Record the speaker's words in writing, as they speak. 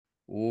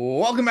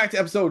Welcome back to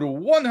episode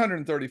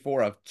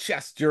 134 of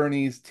Chess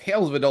Journeys,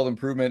 Tales of Adult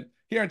Improvement.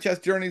 Here on Chess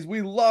Journeys,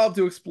 we love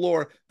to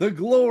explore the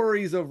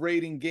glories of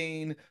rating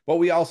gain, but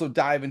we also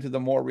dive into the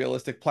more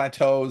realistic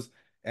plateaus,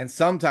 and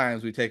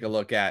sometimes we take a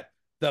look at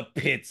the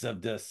pits of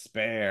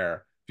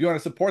despair. If you want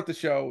to support the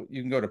show,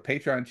 you can go to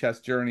Patreon Chess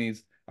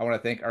Journeys. I want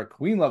to thank our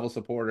Queen level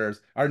supporters,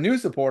 our new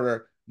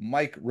supporter,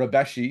 Mike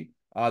Rabeshi.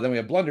 Then we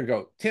have Blunder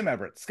Goat, Tim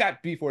Everett,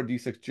 Scott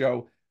B4D6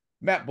 Joe,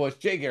 Matt Bush,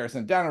 Jay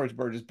Garrison, Donna Rich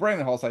Burgess,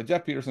 Brandon Hallside,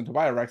 Jeff Peterson,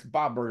 Tobias Rex,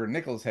 Bob Berger,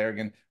 Nicholas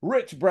Harrigan,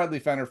 Rich Bradley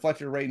Fenner,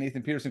 Fletcher Ray,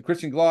 Nathan Peterson,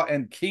 Christian Glaw,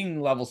 and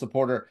King level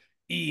supporter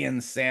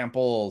Ian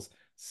Samples.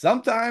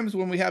 Sometimes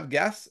when we have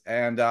guests,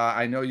 and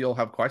I know you'll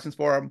have questions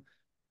for them,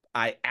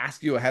 I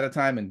ask you ahead of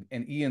time,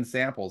 and Ian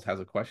Samples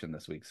has a question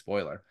this week.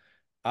 Spoiler.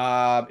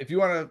 If you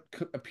want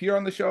to appear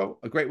on the show,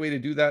 a great way to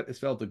do that is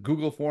fill out the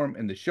Google form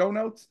in the show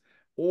notes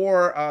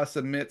or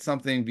submit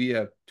something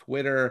via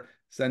Twitter.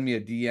 Send me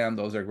a DM.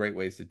 Those are great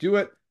ways to do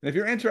it. And if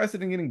you're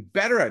interested in getting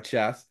better at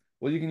chess,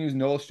 well, you can use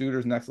Noel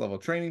Studer's Next Level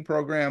Training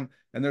Program.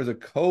 And there's a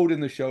code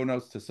in the show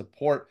notes to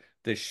support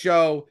the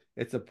show.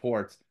 It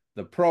supports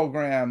the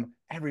program.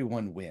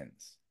 Everyone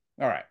wins.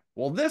 All right.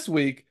 Well, this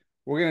week,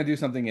 we're going to do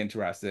something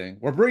interesting.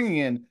 We're bringing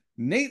in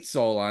Nate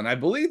Solon. I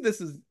believe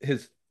this is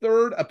his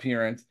third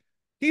appearance.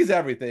 He's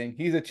everything.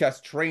 He's a chess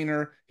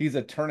trainer. He's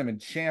a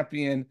tournament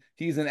champion.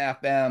 He's an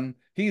FM.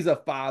 He's a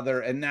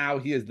father. And now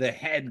he is the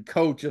head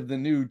coach of the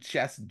new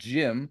chess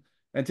gym.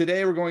 And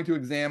today we're going to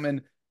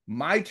examine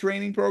my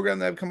training program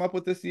that I've come up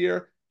with this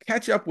year,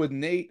 catch up with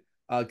Nate,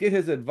 get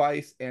his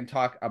advice, and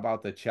talk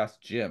about the chess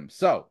gym.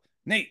 So,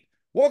 Nate,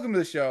 welcome to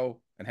the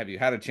show. And have you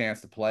had a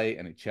chance to play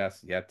any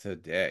chess yet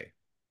today?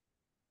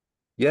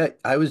 Yeah,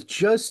 I was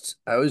just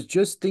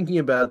thinking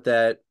about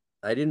that.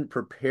 I didn't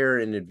prepare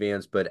in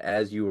advance, but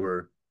as you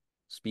were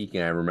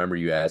speaking, I remember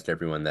you asked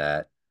everyone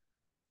that.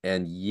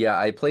 And yeah,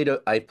 I played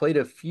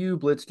a few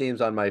Blitz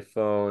games on my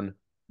phone.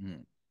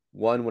 Hmm.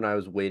 One when I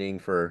was waiting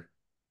for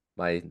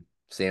my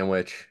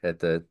sandwich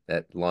at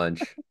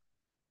lunch.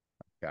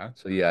 Okay.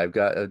 So yeah, I've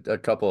got a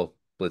couple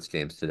Blitz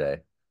games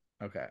today.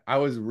 Okay. I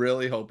was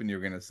really hoping you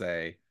were going to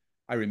say,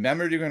 I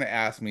remembered you're going to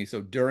ask me.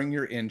 So during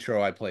your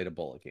intro, I played a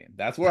bullet game.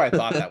 That's where I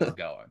thought that was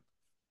going.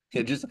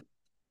 Yeah, just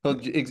well,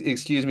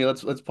 excuse me.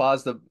 Let's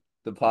pause the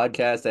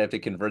podcast. I have to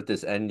convert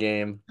this end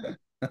game.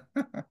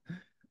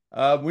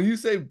 When you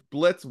say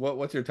blitz,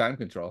 what's your time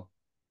control?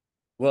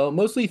 Well,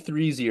 mostly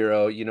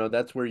 3-0.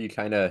 That's where you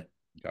kind of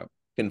Okay.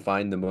 can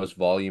find the most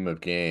volume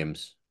of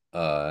games.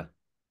 So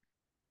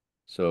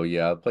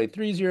yeah, I'll play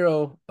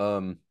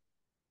 3-0.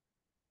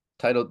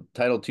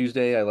 Title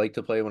Tuesday, I like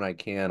to play when I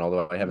can,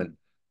 although I Hmm. haven't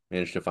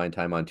managed to find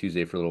time on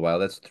Tuesday for a little while.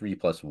 That's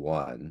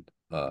 3+1.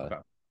 Okay.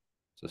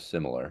 So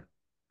similar.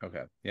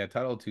 Okay. Yeah,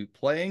 Title Two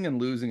playing and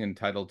losing in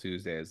Title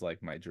Tuesday is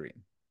like my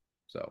dream.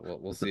 So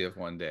we'll see if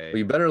one Well, day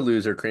you better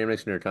lose or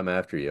Kramnik's gonna come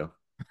after you.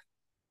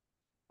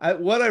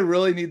 what I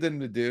really need them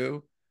to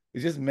do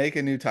is just make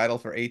a new title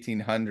for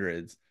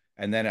 1800s,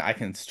 and then I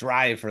can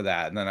strive for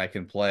that, and then I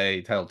can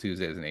play Title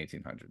Tuesdays in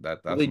 1800. Well,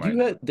 That's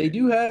my they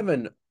do have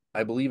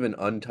I believe, an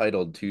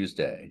Untitled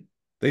Tuesday.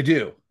 They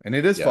do, and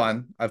it is Yeah.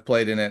 fun. I've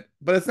played in it,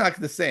 but it's not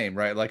the same,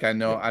 right? Like I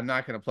know Yeah. I'm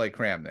not going to play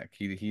Kramnik.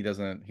 He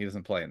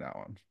doesn't play in that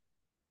one.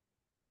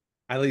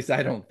 At least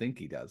I don't think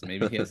he does.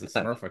 Maybe he has a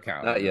Not, Smurf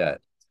account not and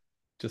yet.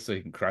 just so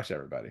he can crush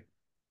everybody.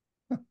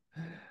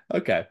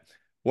 Okay.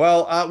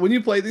 Well, when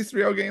you play these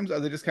 3-0 games, are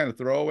they just kind of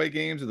throwaway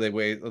games? Are they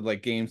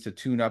like games to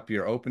tune up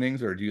your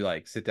openings, or do you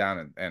like sit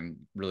down and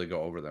really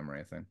go over them or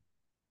anything?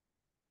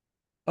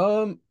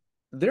 Um,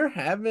 there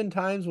have been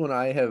times when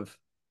I have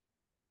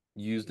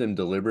used them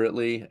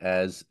deliberately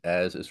as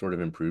a sort of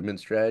improvement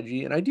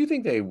strategy, and I do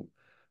think they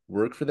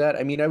work for that.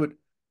 I mean, I would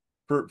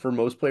for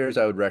most players,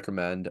 I would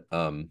recommend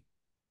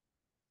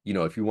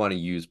if you want to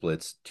use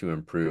Blitz to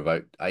improve,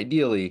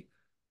 ideally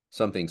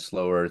something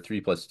slower,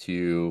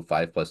 3+2,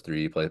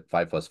 5+3,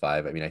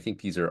 5+5. I mean, I think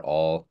these are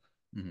all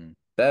Hmm.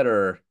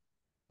 better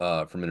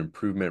from an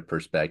improvement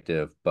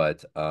perspective,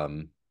 but at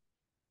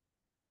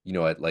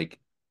like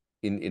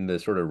in the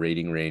sort of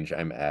rating range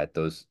I'm at,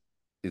 those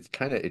it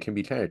can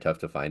be kind of tough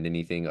to find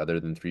anything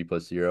other than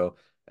 3+0.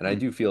 And I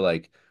do feel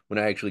like when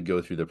I actually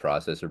go through the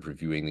process of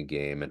reviewing the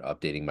game and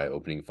updating my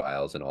opening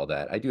files and all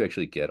that, I do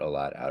actually get a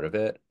lot out of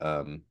it.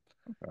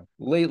 Okay.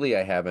 Lately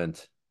I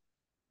haven't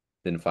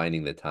been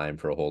finding the time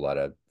for a whole lot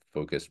of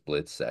focused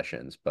blitz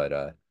sessions, but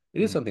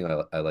it is Hmm.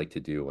 something I like to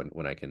do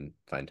when I can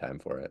find time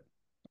for it.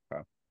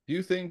 Okay. Do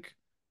you think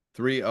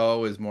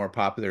 3-0 is more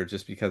popular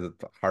just because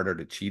it's harder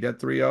to cheat at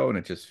 3-0 and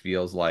it just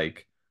feels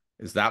like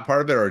is that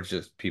part of it, or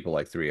just people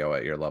like 3-0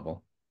 at your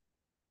level?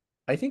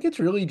 I think it's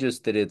really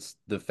just that it's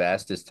the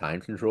fastest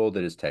time control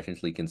that is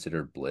technically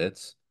considered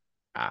blitz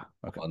Ah,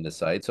 okay. on the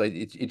site. So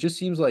it just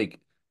seems like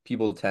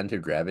people tend to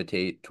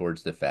gravitate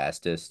towards the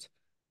fastest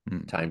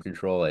Hmm. time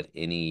control at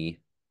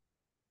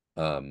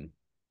um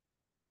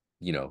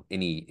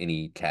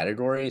any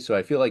category. So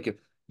I feel like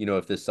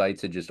if the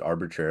sites had just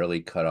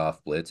arbitrarily cut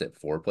off blitz at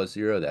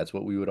 4+0, that's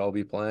what we would all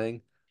be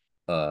playing.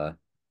 Uh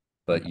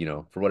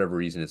but for whatever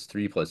reason, it's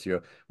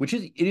 3+0, which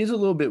it is a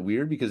little bit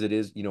weird because it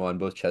is, on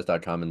both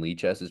chess.com and Lee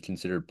Chess is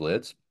considered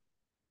blitz.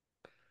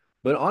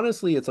 But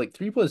honestly, it's like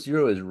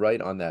 3+0 is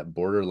right on that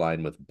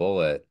borderline with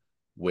bullet,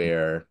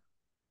 where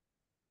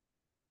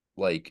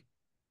like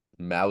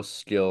mouse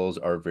skills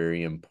are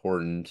very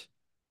important.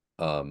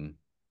 Um,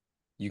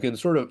 you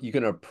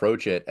can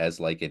approach it as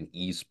like an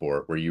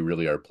e-sport where you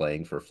really are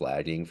playing for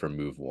flagging for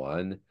move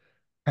one,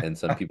 and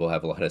some people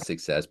have a lot of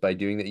success by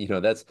doing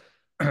that.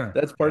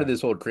 That's part of Yeah.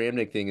 this whole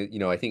Kramnik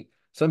thing. I think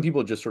some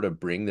people just sort of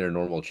bring their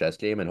normal chess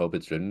game and hope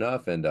it's good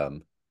enough. And I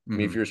mean,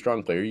 if Hmm. you're a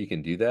strong player, you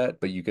can do that,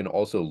 but you can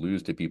also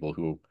lose to people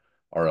who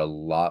are a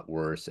lot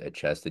worse at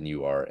chess than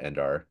you are and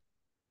are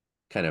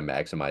kind of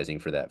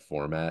maximizing for that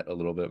format a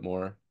little bit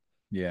more.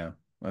 Yeah.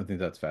 I think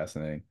that's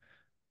fascinating.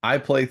 I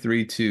play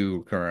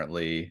 3-2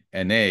 currently,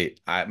 and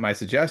my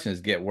suggestion is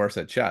get worse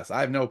at chess.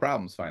 I have no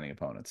problems finding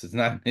opponents. It's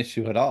not an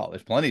issue at all.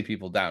 There's plenty of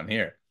people down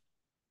here.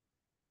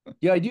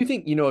 Yeah, I do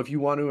think, if you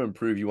want to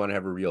improve, you want to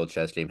have a real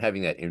chess game.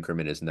 Having that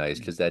increment is nice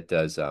because that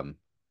does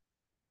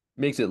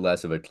makes it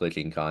less of a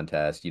clicking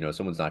contest.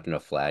 Someone's not going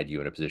to flag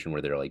you in a position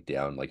where they're like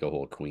down like a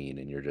whole queen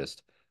and you're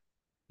just,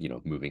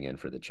 moving in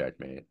for the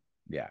checkmate.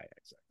 Yeah,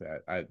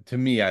 exactly. To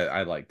me,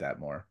 I like that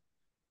more.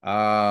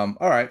 All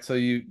right. So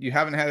you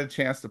haven't had a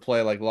chance to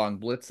play like long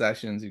blitz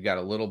sessions. You got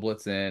a little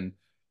blitz in.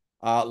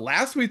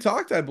 Last we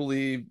talked, I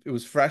believe it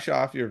was fresh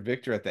off your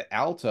victory at the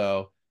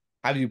Alto.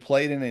 Have you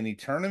played in any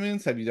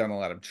tournaments? Have you done a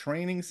lot of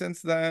training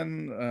since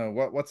then?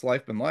 What's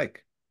life been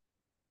like?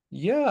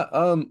 Yeah,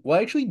 well,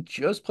 I actually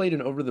just played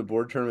an over the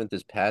board tournament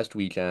this past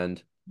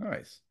weekend.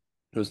 Nice.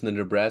 It was the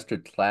Nebraska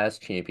Class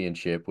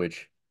Championship,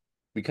 which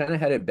we kind of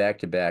had it back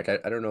to back.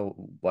 I don't know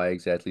why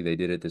exactly they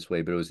did it this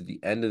way, but it was at the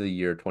end of the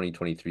year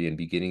 2023 and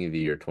beginning of the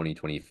year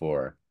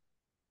 2024.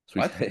 So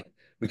we What? kind of,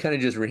 we kind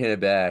of just ran it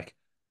back.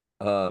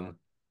 Um,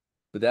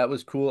 but that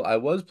was cool. I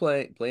was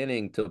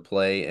planning to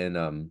play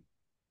in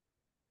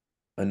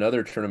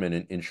another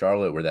tournament in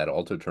Charlotte where that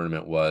Alto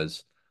tournament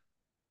was.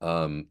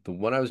 The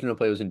one I was going to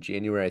play was in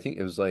January. I think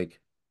it was it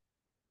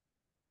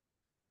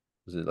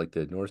like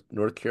the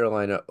North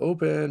Carolina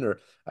Open, or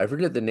I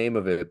forget the name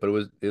of it, but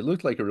it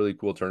looked like a really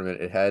cool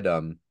tournament. It had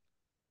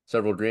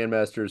several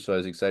grandmasters, so I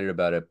was excited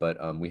about it. But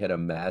we had a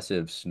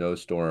massive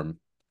snowstorm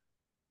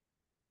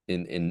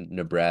in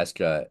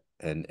Nebraska,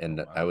 Oh,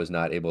 and I wow. was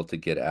not able to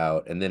get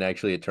out. And then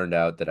actually, it turned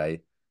out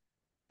that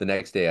the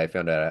next day I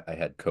found out I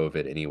had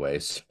COVID anyway.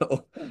 So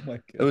Oh my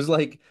it God. was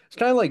like it's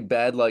kind of like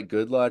bad luck,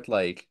 good luck.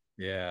 Like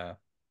Yeah.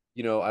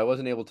 I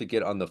wasn't able to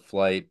get on the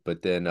flight,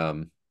 but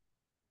then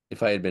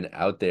if I had been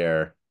out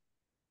there.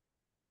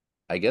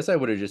 I guess I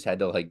would have just had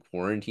to like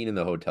quarantine in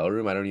the hotel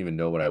room. I don't even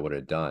know what I would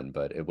have done,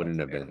 but it That's wouldn't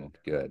have terrible.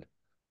 been good.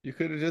 You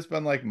could have just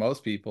been like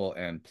most people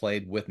and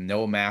played with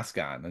no mask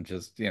on and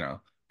just,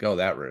 go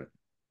that route.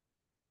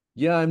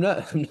 Yeah, I'm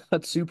not I'm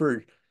not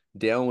super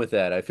down with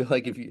that. I feel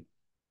like if you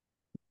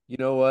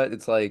know what,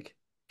 it's like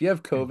if you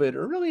have COVID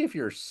or really if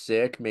you're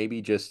sick,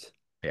 maybe just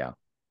Yeah.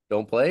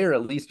 don't play or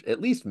at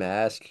least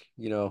mask,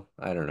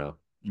 I don't know.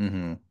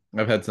 Hmm.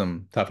 I've had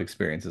some tough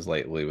experiences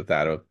lately with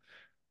that of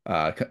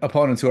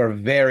opponents who are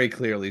very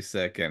clearly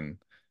sick, and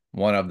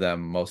one of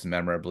them most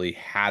memorably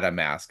had a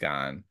mask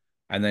on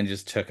and then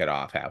just took it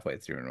off halfway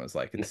through and was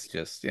like, it's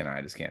just,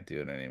 I just can't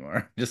do it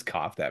anymore. Just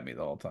coughed at me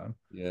the whole time.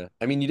 Yeah.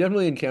 I mean, you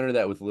definitely encounter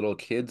that with little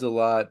kids a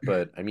lot,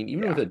 but I mean,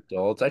 even with Yeah.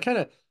 adults,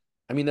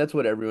 I mean, that's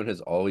what everyone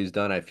has always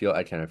done. I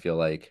kind of feel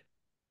like,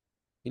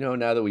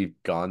 now that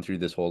we've gone through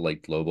this whole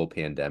like global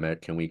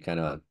pandemic, can we kind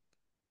of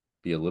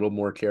be a little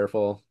more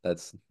careful?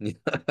 That's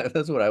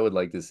that's what I would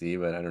like to see,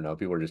 but I don't know.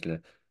 People are just gonna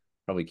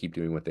probably keep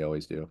doing what they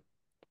always do.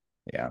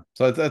 Yeah.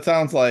 So it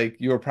sounds like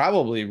you were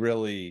probably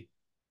really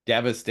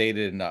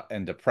devastated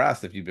and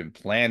depressed if you've been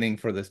planning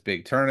for this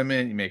big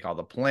tournament. You make all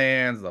the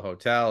plans, the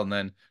hotel, and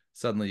then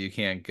suddenly you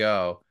can't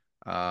go.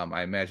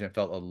 I imagine it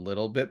felt a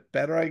little bit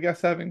better, I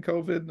guess, having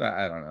COVID.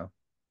 I don't know.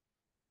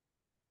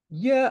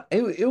 Yeah,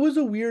 it was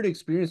a weird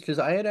experience because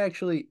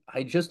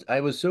I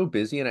was so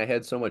busy and I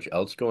had so much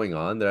else going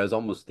on that I was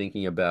almost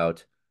thinking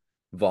about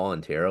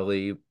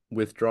voluntarily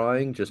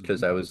withdrawing just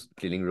because I Okay. was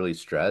getting really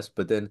stressed.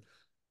 But then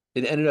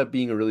it ended up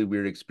being a really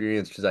weird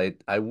experience because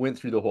I went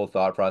through the whole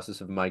thought process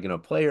of am I gonna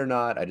play or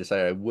not? I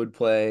decided I would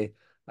play.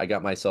 I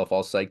got myself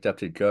all psyched up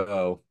to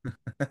go.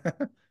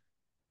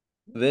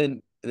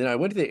 Then I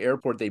went to the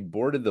airport. They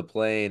boarded the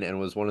plane and it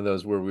was one of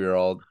those where we were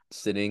all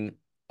sitting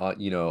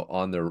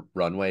on the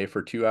runway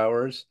for 2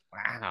 hours.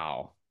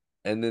 Wow.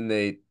 And then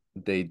they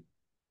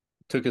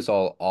took us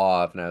all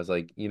off and I was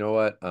like, you know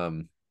what?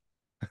 I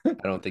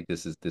don't think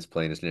this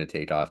plane is gonna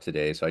take off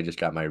today. So I just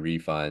got my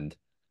refund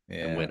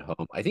and went Yeah.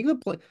 home. I think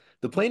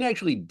the plane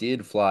actually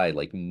did fly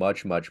like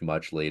much, much,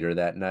 much later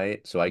that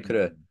night. So I could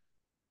have Mhm.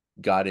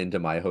 got into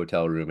my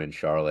hotel room in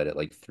Charlotte at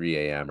like 3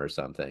 a.m. or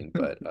something.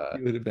 But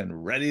You would have been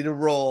ready to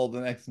roll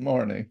the next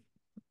morning.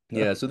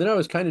 yeah, so then I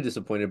was kind of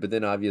disappointed, but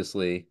then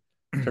obviously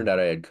turned out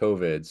I had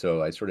COVID,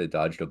 so I sort of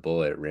dodged a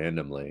bullet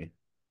randomly.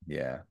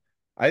 Yeah.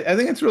 I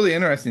think it's really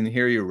interesting to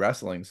hear you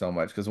wrestling so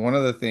much because one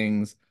of the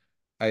things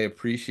I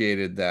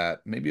appreciated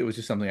that. Maybe it was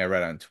just something I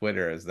read on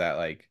Twitter is that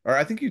like, or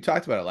I think you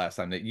talked about it last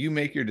time that you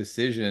make your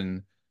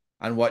decision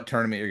on what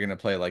tournament you're going to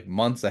play like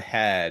months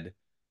ahead.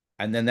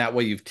 And then that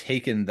way you've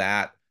taken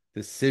that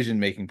decision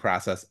making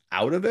process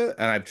out of it.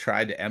 And I've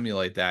tried to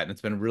emulate that. And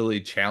it's been really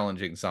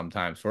challenging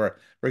sometimes for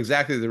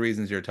exactly the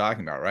reasons you're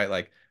talking about, right?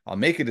 Like I'll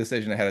make a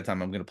decision ahead of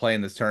time. I'm going to play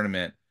in this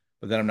tournament,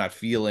 but then I'm not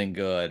feeling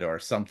good or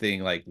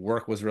something like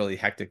work was really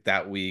hectic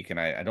that week and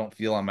I don't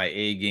feel on my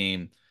A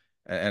game.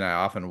 And I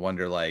often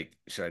wonder like,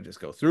 should I just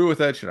go through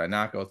with it? Should I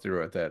not go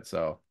through with it?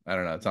 So I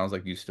don't know. It sounds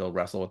like you still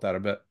wrestle with that a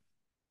bit.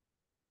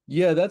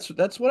 Yeah, that's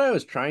what I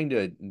was trying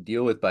to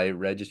deal with by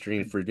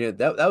registering for Virginia.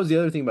 That was the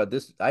other thing about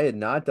this. I had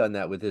not done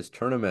that with this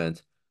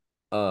tournament.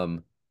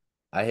 Um,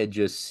 I had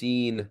just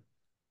seen,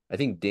 I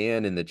think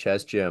Dan in the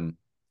chess gym,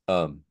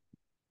 um,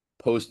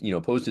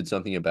 posted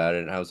something about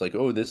it, and I was like,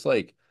 oh, this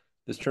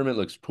tournament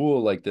looks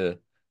cool. Like this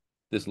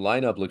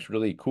lineup looks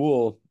really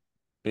cool.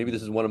 Maybe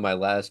this is one of my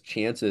last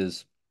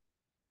chances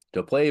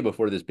to play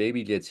before this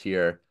baby gets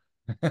here.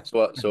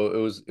 So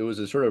it was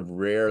a sort of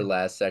rare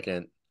last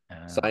second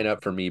sign Uh,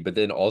 up for me, but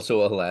then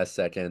also a last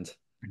second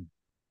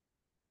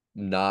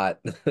not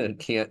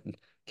can't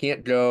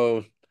can't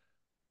go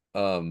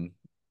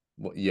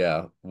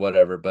yeah,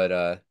 whatever,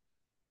 but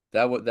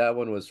that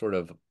one was sort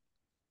of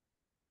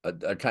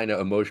a kind of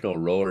emotional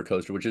roller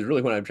coaster, which is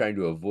really what I'm trying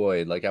to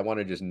avoid. Like I want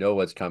to just know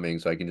what's coming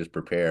so I can just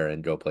prepare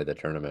and go play the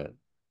tournament.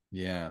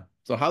 yeah.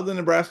 So how the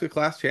Nebraska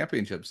class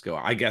championships go?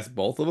 I guess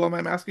both of them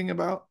I'm asking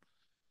about.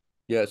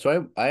 Yeah,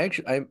 so I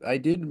actually I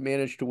did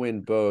manage to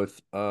win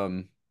both.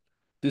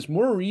 This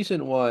more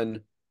recent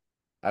one,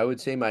 I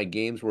would say my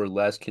games were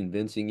less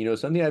convincing.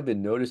 Something I've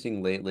been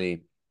noticing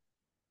lately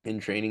in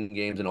training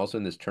games and also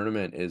in this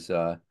tournament is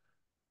I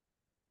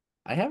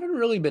haven't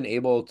really been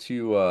able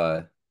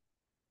to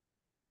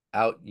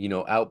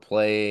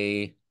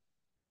outplay,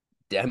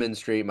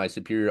 demonstrate my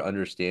superior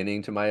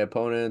understanding to my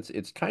opponents.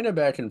 It's kind of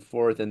back and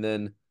forth, and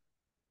then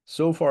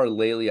so far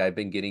lately I've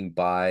been getting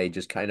by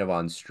just kind of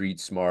on street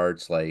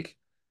smarts, like,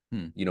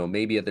 Hmm.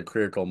 maybe at the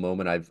critical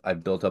moment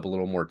I've built up a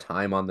little more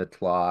time on the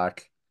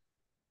clock.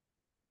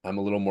 I'm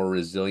a little more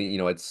resilient.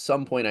 At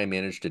some point I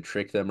managed to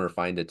trick them or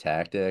find a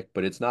tactic,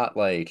 but it's not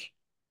like,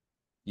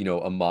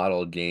 a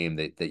model game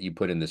that you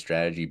put in the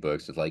strategy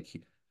books. It's like,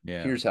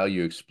 Yeah. here's how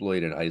you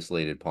exploit an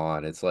isolated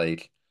pawn. It's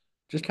like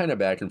just kind of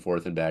back and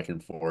forth and back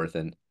and forth.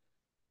 And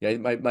yeah,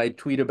 my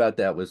tweet about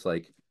that was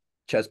like,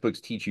 chess books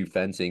teach you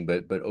fencing,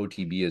 but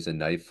OTB is a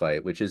knife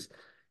fight, which is,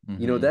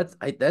 Hmm.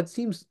 that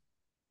seems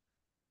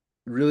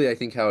really, I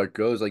think, how it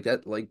goes. Like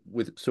that, like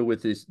with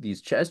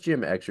these chess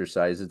gym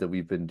exercises that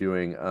we've been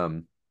doing,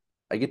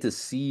 I get to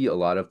see a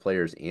lot of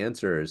players'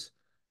 answers.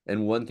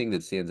 And one thing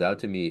that stands out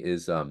to me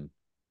is a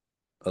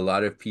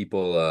lot of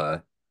people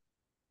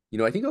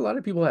I think a lot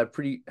of people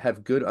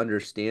have good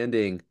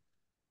understanding,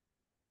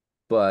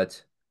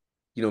 but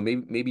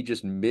maybe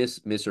just miss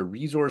a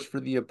resource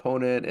for the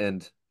opponent.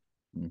 And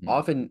Hmm.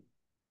 often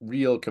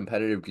real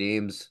competitive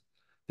games,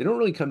 they don't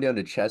really come down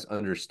to chess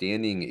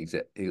understanding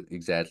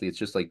exactly. It's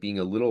just like being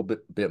a little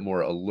bit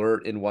more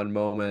alert in one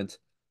moment,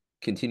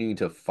 continuing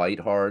to fight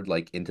hard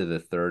like into the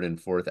third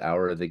and fourth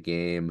hour of the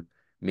game,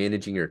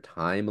 managing your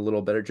time a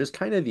little better, just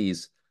kind of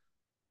these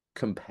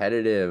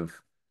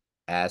competitive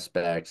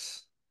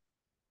aspects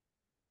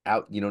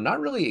not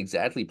really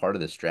exactly part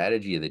of the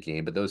strategy of the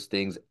game, but those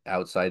things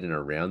outside and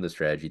around the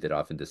strategy that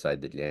often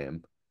decide the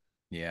game.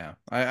 Yeah,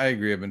 I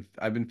agree.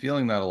 I've been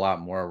feeling that a lot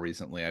more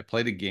recently. I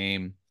played a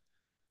game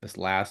this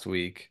last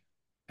week,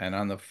 and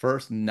on the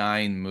first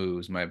nine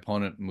moves, my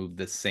opponent moved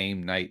the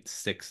same knight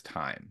six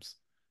times.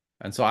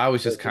 And so I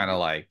was just But kind of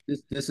like,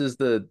 this is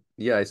the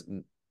yeah,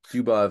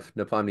 Dubov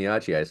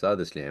Nepomniachtchi. I saw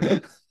this game.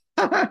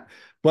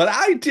 but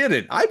I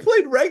didn't. I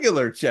played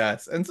regular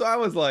chess. And so I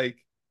was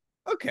like,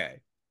 okay,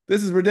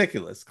 this is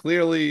ridiculous.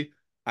 Clearly,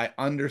 I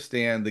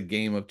understand the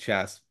game of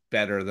chess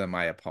better than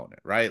my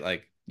opponent, right?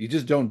 Like, you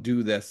just don't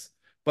do this.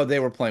 But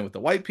they were playing with the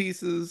white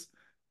pieces,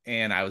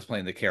 and I was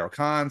playing the Caro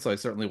Kann. So I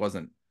certainly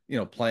wasn't,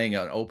 playing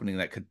an opening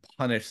that could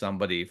punish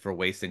somebody for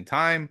wasting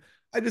time.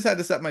 I just had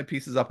to set my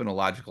pieces up in a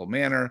logical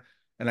manner.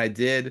 And I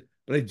did.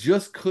 But I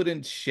just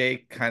couldn't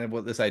shake kind of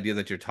what this idea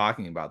that you're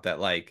talking about that,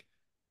 like,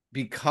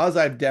 because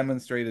I've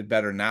demonstrated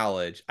better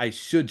knowledge, I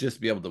should just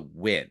be able to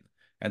win.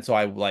 And so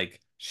I like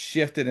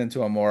shifted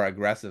into a more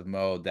aggressive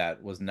mode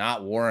that was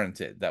not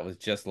warranted. That was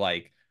just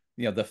like,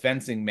 the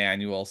fencing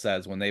manual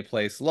says when they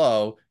play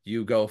slow,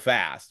 you go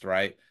fast,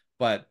 right?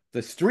 But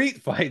the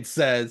street fight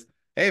says,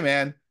 hey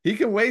man, he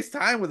can waste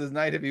time with his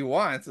knight if he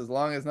wants, as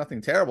long as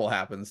nothing terrible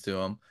happens to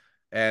him.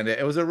 And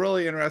it was a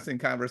really interesting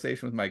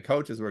conversation with my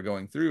coach as we're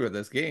going through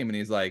this game. And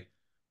he's like,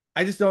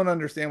 I just don't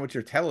understand what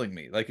you're telling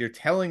me. Like you're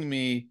telling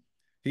me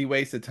he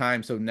wasted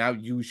time, so now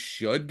you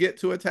should get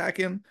to attack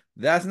him.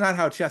 That's not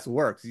how chess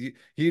works.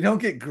 You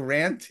don't get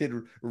granted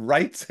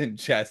rights in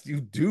chess. You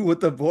do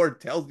what the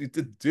board tells you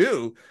to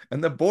do,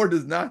 and the board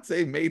does not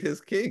say mate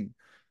his king.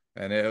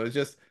 And it was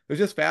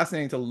just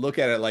fascinating to look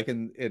at it like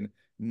in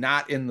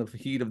not in the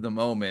heat of the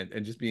moment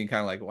and just being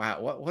kind of like,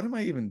 wow, what am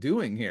I even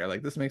doing here?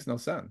 Like this makes no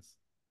sense.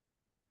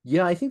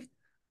 Yeah, I think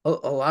a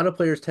lot of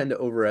players tend to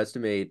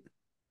overestimate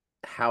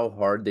how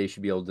hard they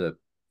should be able to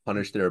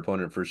punish their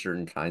opponent for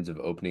certain kinds of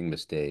opening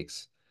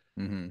mistakes.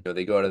 Hmm.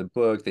 They go out of the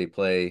book, they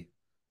play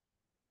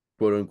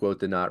quote unquote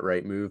the not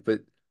right move,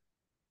 but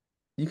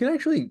you can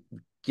actually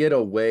get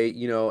away,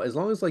 as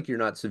long as like you're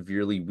not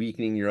severely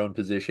weakening your own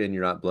position,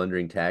 you're not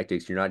blundering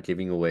tactics, you're not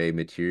giving away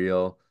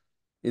material.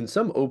 In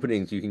some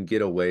openings, you can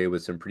get away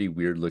with some pretty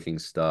weird looking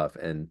stuff,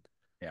 and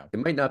Yeah. it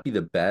might not be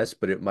the best,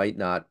 but it might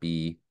not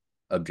be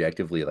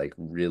objectively like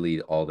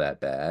really all that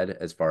bad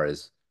as far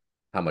as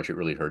how much it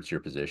really hurts your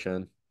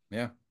position.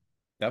 Yeah.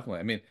 Definitely.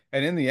 I mean,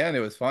 and in the end,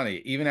 it was funny.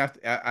 Even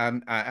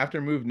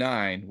after move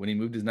nine, when he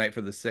moved his knight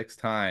for the sixth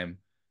time,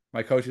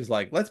 my coach is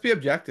like, "Let's be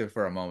objective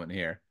for a moment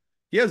here.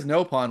 He has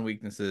no pawn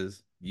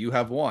weaknesses. You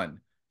have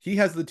one. He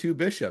has the two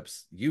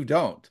bishops. You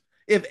don't.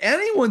 If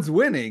anyone's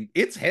winning,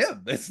 it's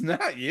him. It's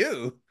not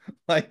you.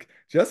 Like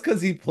just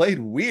because he played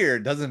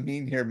weird doesn't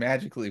mean you're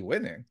magically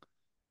winning."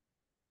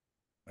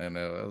 I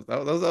know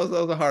that was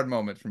a hard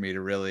moment for me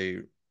to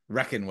really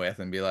reckon with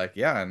and be like,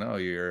 yeah, no,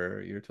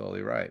 you're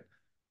totally right.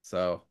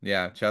 So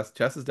yeah, chess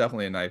is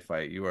definitely a knife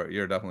fight.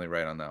 You're definitely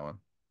right on that one.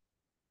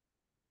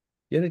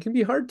 Yeah, and it can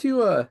be hard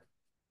to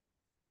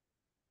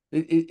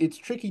it's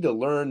tricky to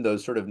learn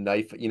those sort of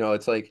knife,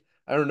 it's like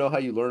I don't know how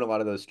you learn a lot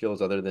of those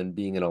skills other than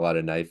being in a lot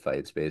of knife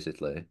fights,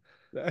 basically.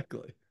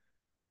 Exactly.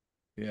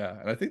 Yeah,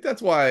 and I think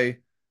that's why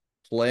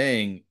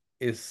playing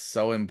is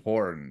so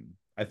important.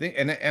 I think,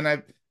 and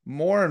I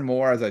more and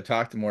more as I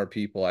talk to more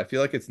people, I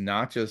feel like it's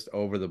not just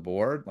over the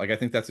board. Like I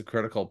think that's a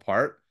critical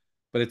part,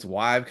 but it's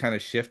why I've kind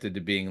of shifted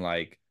to being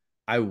like,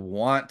 I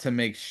want to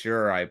make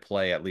sure I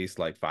play at least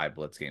like 5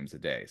 blitz games a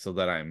day so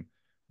that I'm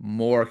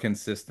more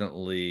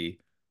consistently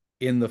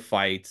in the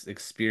fights,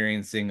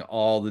 experiencing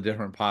all the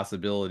different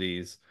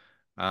possibilities.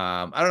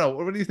 I don't know.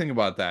 What do you think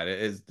about that?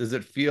 Does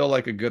it feel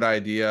like a good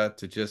idea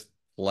to just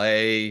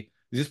play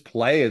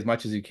as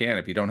much as you can?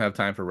 If you don't have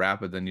time for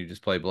rapid, then you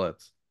just play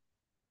blitz.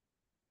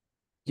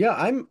 Yeah,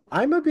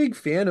 I'm a big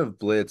fan of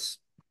blitz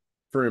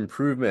for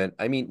improvement.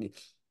 I mean,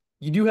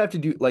 you do have to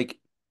do like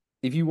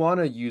if you want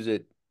to use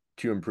it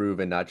to improve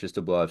and not just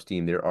to blow off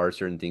steam, there are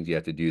certain things you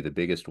have to do. The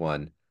biggest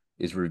one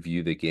is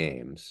review the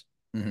games.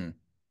 Hmm.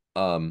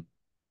 Um,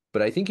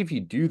 but I think if you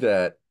do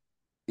that,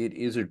 it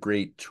is a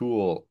great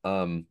tool.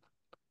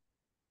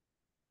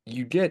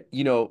 You get,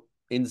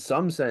 in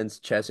some sense,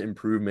 chess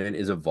improvement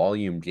is a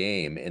volume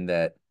game in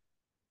that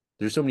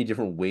there's so many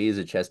different ways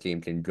a chess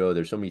game can go.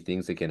 There's so many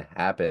things that can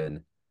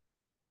happen.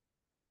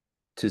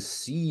 To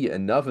see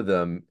enough of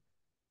them,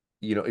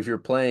 if you're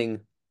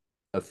playing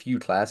a few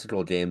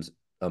classical games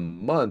a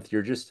month,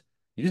 you just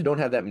don't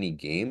have that many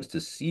games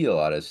to see a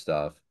lot of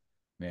stuff.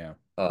 Yeah.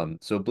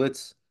 So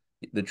Blitz,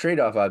 the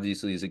trade-off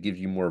obviously is it gives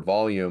you more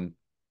volume,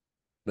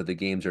 but the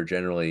games are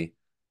generally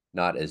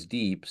not as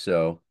deep.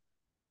 So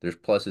there's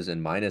pluses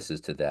and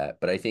minuses to that.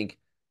 But I think,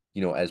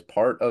 as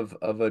part of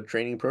a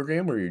training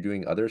program where you're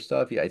doing other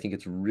stuff, yeah, I think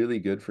it's really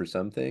good for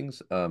some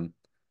things. I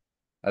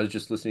was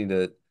just listening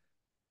to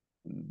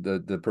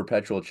the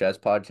Perpetual Chess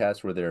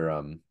podcast where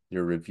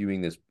they're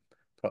reviewing this.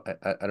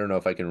 I don't know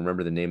if I can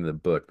remember the name of the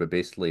book, but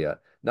basically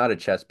not a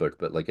chess book,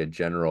 but like a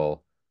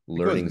general I think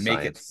it was learning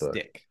make it science book.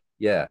 stick.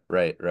 Yeah,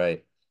 right,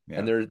 right.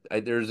 And Yeah.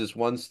 there's this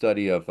one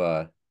study of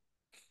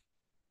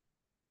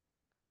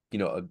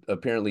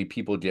apparently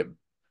people get,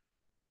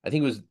 I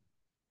think it was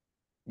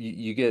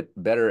you get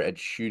better at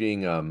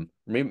shooting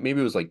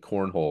maybe it was like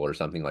cornhole or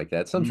something like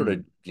that. Some sort Mm.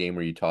 of game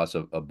where you toss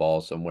a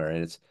ball somewhere,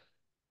 and it's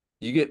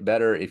you get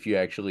better if you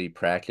actually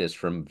practice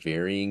from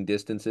varying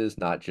distances,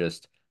 not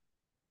just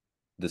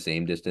the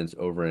same distance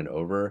over and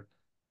over.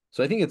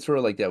 So I think it's sort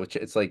of like that with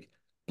it's like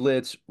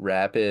blitz,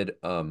 rapid,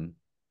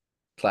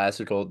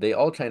 classical, they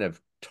all kind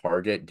of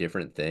target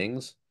different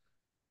things.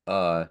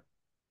 Uh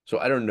so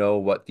I don't know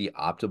what the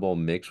optimal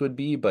mix would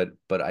be, but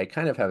I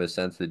kind of have a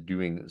sense that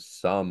doing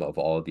some of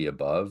all of the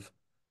above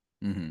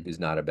Hmm. is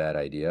not a bad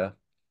idea.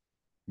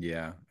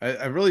 Yeah.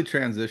 I really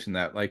transitioned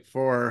that like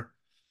for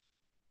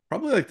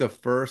probably like the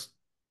first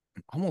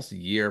almost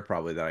year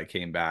probably that I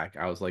came back.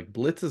 I was like,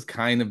 blitz is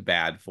kind of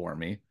bad for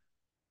me,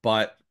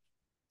 but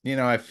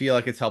I feel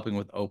like it's helping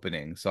with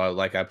opening. So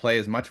like I play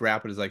as much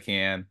rapid as I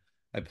can.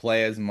 I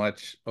play as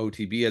much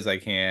OTB as I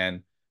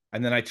can.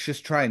 And then I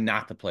just try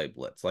not to play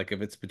blitz. Like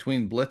if it's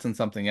between blitz and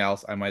something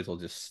else, I might as well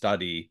just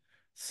study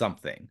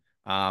something.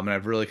 And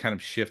I've really kind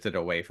of shifted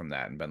away from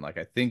that and been like,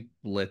 I think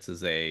blitz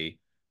is a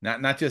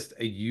not just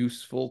a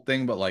useful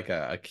thing, but like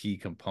a key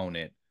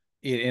component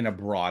in a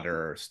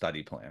broader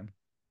study plan.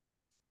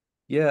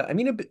 Yeah, I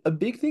mean a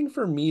big thing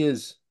for me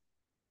is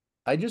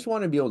I just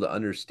want to be able to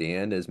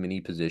understand as many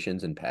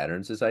positions and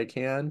patterns as I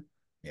can.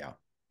 Yeah.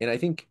 And I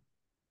think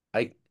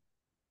I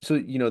so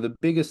the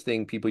biggest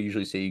thing people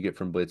usually say you get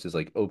from Blitz is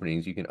like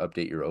openings. You can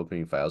update your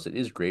opening files. It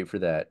is great for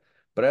that.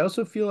 But I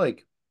also feel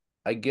like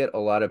I get a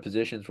lot of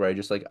positions where I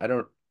just like I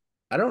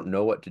don't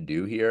know what to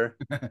do here.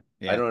 I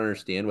Yeah. don't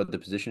understand what the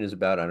position is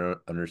about. I don't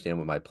understand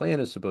what my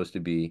plan is supposed to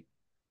be.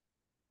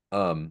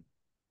 Um,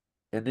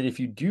 and then if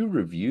you do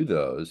review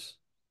those,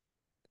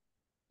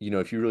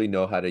 if you really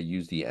know how to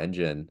use the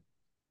engine,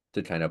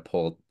 to kind of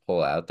pull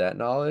out that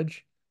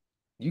knowledge,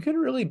 you can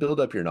really build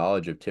up your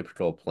knowledge of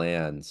typical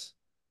plans.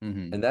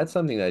 Hmm. And that's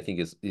something that I think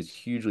is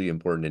hugely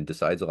important and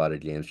decides a lot of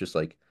games. Just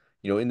like,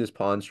 in this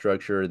pawn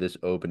structure, this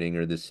opening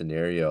or this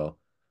scenario,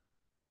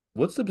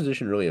 what's the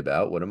position really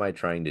about? What am I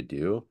trying to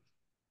do?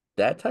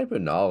 That type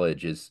of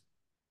knowledge is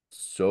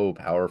so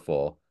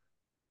powerful.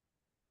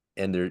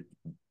 And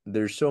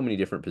there's so many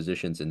different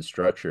positions and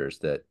structures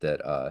that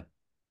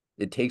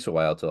it takes a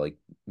while to like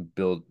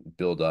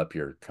build up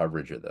your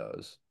coverage of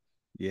those.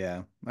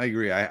 Yeah, I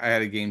agree. I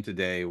had a game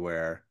today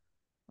where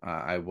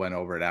I went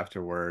over it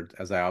afterward,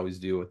 as I always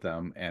do with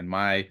them, and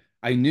I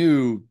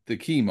knew the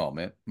key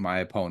moment. My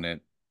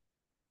opponent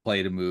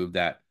played a move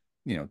that,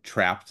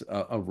 trapped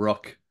a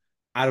rook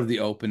out of the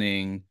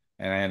opening,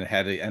 and I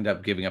had to end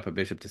up giving up a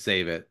bishop to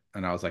save it.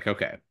 And I was like,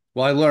 okay,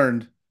 well, I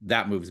learned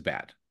that move's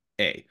bad.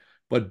 A,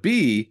 but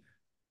B,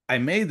 I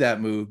made that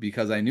move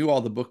because I knew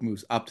all the book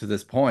moves up to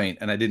this point,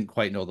 and I didn't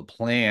quite know the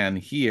plan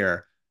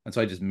here, and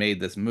so I just made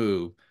this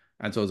move.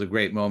 And so it was a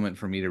great moment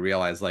for me to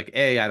realize, like,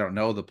 A, I don't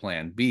know the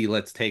plan. B,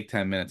 let's take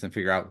 10 minutes and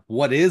figure out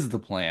what is the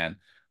plan.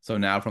 So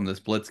now from this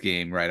blitz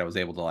game, right, I was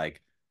able to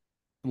like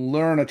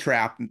learn a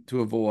trap to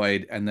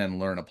avoid and then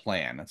learn a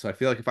plan. And so I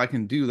feel like if I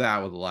can do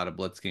that with a lot of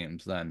blitz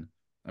games, then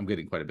I'm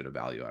getting quite a bit of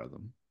value out of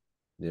them.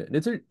 Yeah,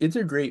 and it's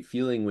a great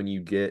feeling when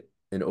you get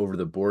an over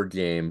the board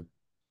game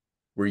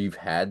where you've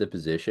had the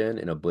position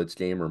in a blitz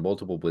game or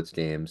multiple blitz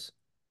games,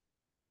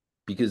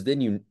 because then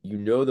you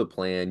know the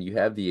plan, you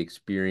have the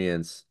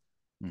experience.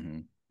 Hmm.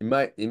 In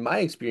my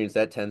experience,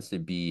 that tends to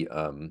be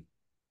a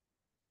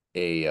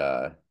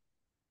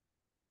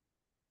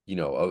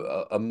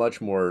a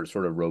much more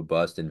sort of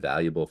robust and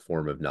valuable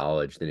form of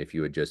knowledge than if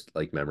you had just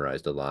like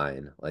memorized a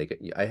line.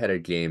 Like I had a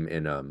game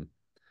in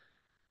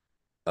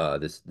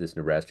this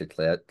Nebraska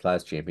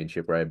class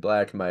championship where I had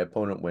black and my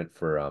opponent went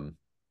for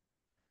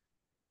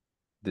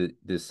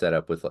this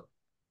setup with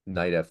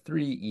knight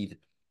f3,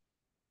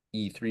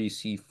 e3,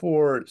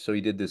 c4. So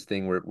he did this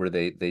thing where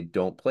they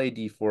don't play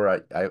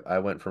d4. I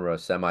went from a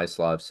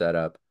semi-Slav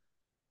setup.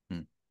 Hmm.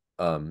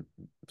 Um,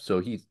 so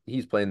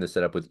he's playing the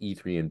setup with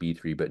e3 and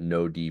b3, but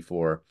no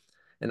d4.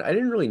 And I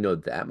didn't really know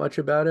that much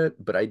about it,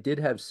 but I did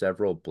have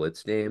several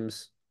blitz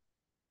games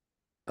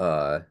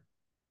uh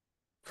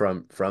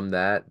from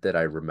that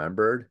I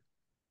remembered.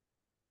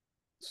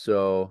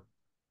 So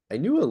I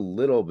knew a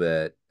little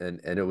bit,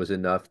 and it was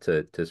enough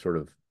to sort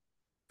of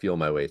feel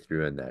my way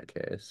through in that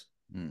case.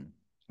 Hmm.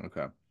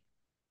 Okay.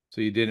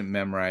 So you didn't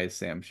memorize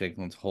Sam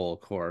Shanklin's whole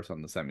course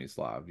on the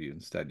semi-Slav. You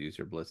instead used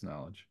your blitz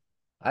knowledge.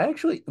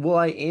 Well,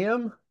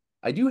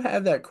 I do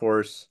have that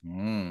course.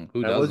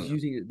 Who I was doesn't?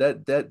 using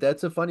it.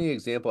 That's a funny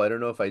example. I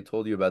don't know if I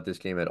told you about this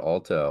game at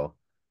Alto.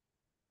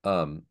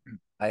 Um,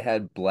 I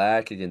had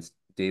black against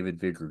David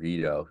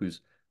Vigorito,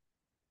 who's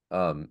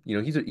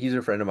he's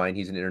a friend of mine.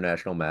 He's an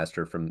international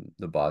master from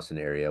the Boston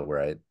area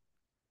where I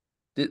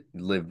did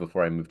live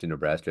before I moved to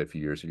Nebraska a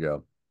few years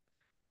ago.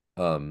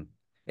 Um,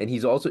 and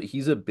he's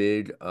a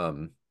big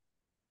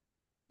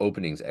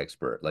openings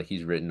expert. Like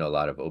he's written a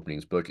lot of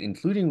openings books,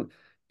 including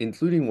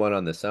one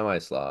on the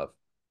semi-Slav.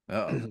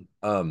 Oh.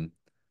 Um,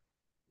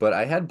 but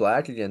I had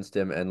black against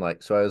him, and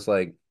like so I was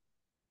like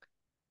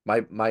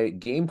my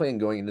game plan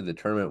going into the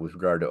tournament with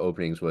regard to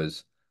openings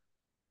was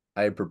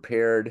I had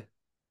prepared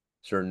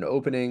certain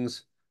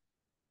openings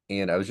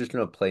and I was just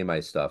gonna play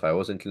my stuff. I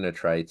wasn't gonna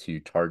try to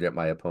target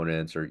my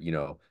opponents or,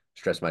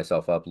 stress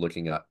myself out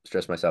looking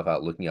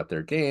up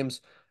their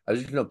games. I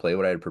was just gonna play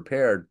what I had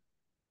prepared.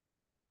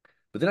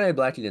 But then I had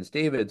black against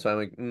David, so I'm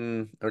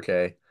like,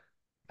 okay.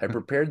 I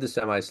prepared the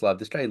semi-Slav.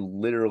 This guy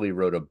literally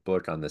wrote a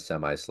book on the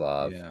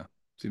semi-Slav. Yeah.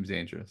 Seems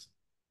dangerous.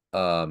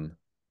 Um,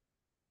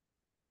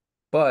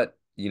 but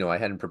I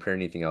hadn't prepared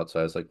anything else, so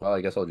I was like, well,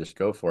 I guess I'll just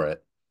go for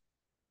it.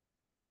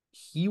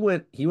 He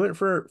went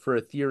for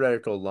a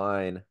theoretical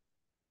line,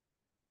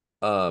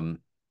 um,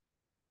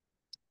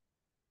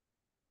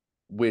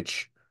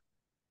 which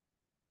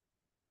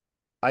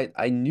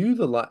I knew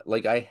the line,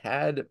 like I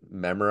had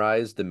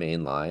memorized the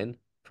main line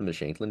from the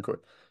Shanklin course.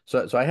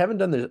 So I haven't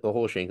done the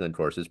whole Shanklin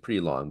course. It's pretty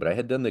long, but I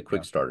had done the Yeah.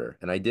 quick starter,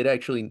 and I did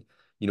actually,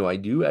 I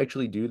do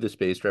actually do the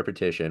spaced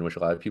repetition, which a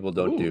lot of people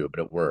don't do, Ooh. but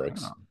it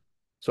works. Wow.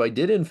 So I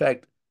did, in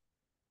fact,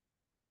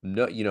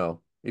 no,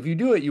 if you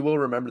do it, you will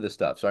remember the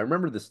stuff. So I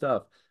remember the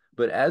stuff,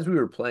 but as we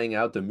were playing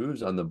out the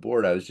moves on the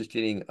board, I was just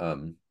getting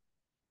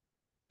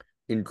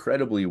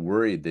incredibly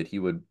worried that he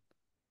would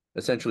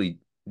essentially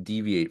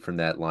deviate from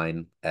that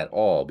line at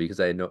all because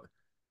I know,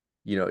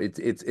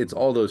 it's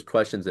all those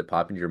questions that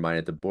pop into your mind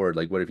at the board,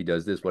 like what if he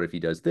does this, what if he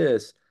does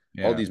this,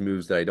 all Yeah. these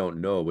moves that I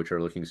don't know, which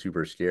are looking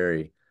super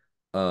scary.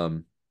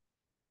 Um,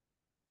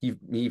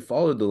 he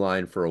followed the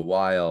line for a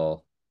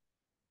while.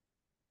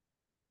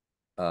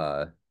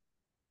 Uh,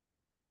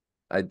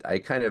 I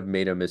kind of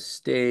made a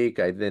mistake.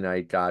 I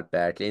got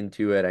back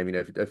into it. I mean,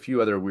 a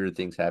few other weird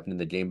things happened in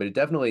the game, but I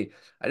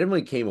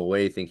definitely came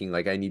away thinking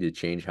like I need to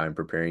change how I'm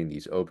preparing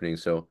these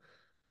openings. So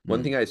one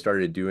Hmm. thing I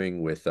started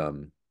doing with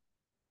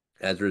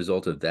as a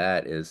result of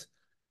that is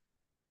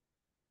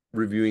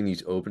reviewing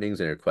these openings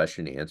in a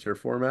question answer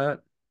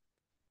format.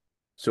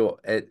 So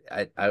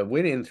I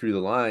went in through the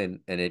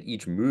line, and at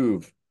each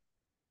move,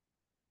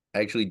 I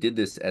actually did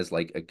this as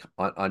like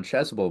on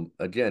Chessable.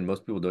 Again,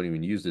 most people don't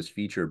even use this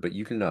feature, but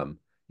you can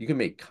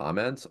make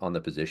comments on the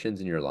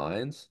positions in your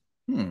lines.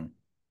 Hmm.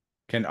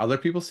 Can other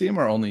people see them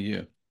or only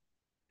you?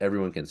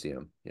 Everyone can see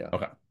them. Yeah.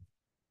 Okay.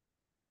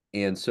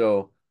 And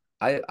so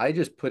I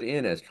just put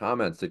in as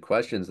comments the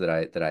questions that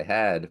I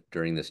had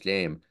during this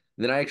game.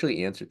 And then I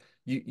actually answered.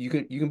 You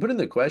can put in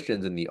the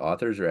questions, and the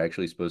authors are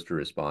actually supposed to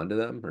respond to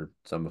them, or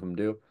some of them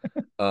do.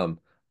 Um,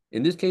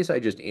 in this case, I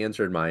just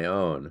answered my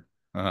own.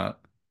 Uh-huh.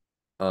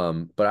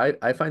 But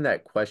I find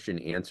that question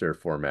answer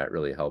format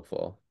really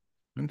helpful.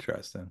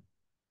 Interesting.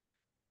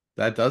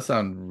 That does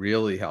sound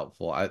really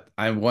helpful.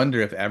 I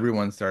wonder if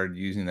everyone started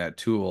using that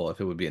tool,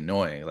 if it would be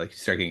annoying. Like you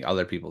start getting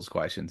other people's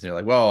questions, and you're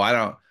like, "Whoa, I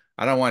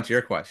don't want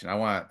your question. I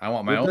want my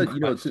Well, it own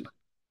does, question."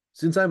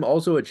 since I'm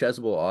also a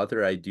Chessable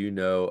author, I do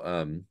know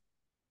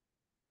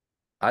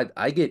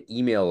I get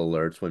email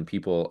alerts when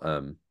people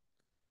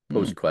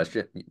Hmm.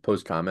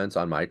 post comments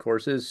on my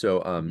courses.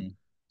 So Mhm.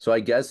 so I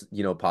guess,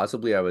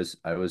 possibly I was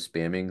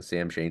spamming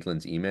Sam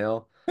Shanklin's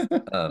email.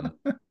 Um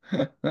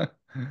Uh,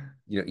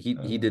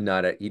 he did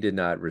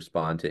not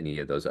respond to any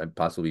of those,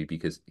 possibly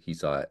because he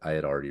saw I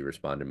had already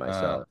responded uh,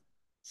 myself.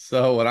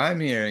 so what I'm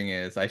hearing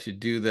is I should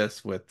do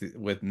this with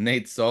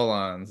Nate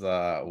Solon's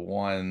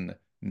one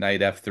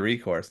Knight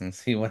F3 course and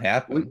see what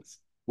Well, happens.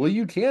 well,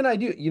 you can. I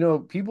do.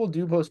 People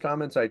do post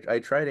comments. I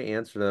try to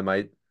answer them.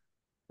 I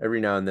Every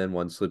now and then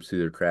one slips through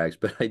their cracks,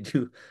 but I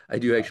do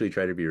Uh, actually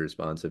try to be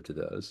responsive to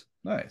those.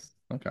 Nice.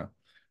 Okay.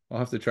 I'll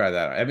have to try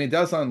that. I mean, it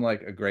does sound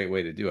like a great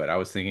way to do it. I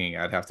was thinking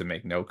I'd have to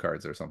make note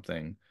cards or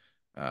something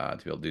to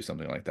be able to do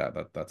something like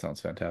that. That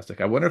sounds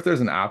fantastic. I wonder if there's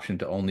an option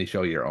to only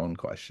show your own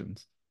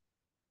questions.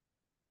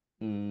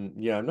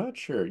 Yeah, I'm not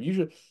sure.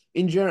 Usually,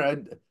 in general,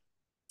 it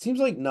seems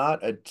like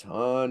not a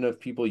ton of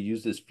people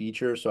use this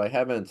feature, so I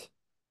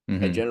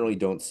Hmm. generally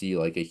don't see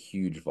like a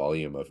huge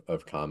volume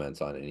of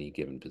comments on any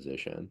given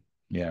position.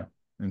 Yeah.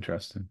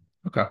 Interesting.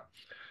 Okay.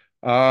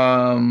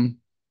 Um,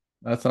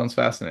 that sounds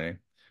fascinating.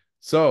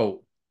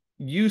 So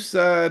you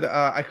said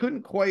I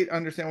couldn't quite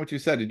understand what you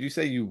said. Did you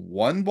say you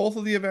won both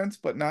of the events,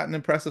 but not in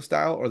impressive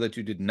style, or that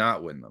you did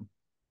not win them?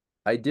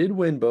 I did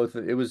win both.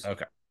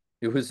 Okay.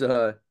 It was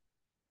uh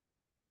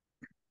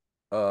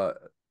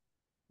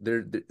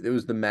it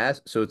was the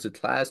mass, so it's a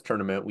class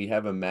tournament. We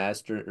have a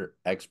master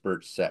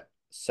expert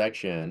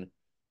section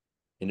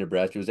in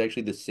Nebraska. It was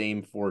actually the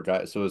same four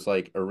guys. So it was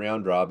like a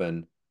round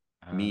robin,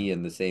 Uh, me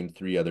and the same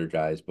three other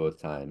guys both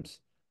times.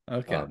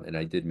 okay. And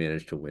I did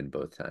manage to win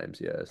both times,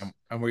 yes.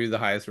 And were you the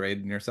highest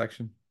rated in your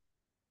section?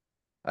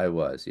 I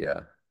was,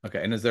 yeah.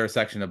 Okay. And is there a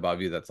section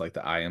above you that's like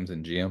the IMs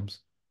and GMs?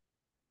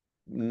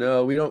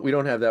 No, we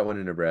don't have that one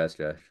in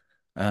Nebraska.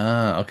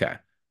 Ah, okay.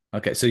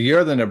 Okay. So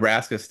you're the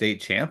Nebraska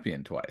state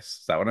champion twice.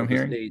 Is that what Well, I'm the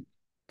hearing? state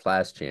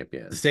class The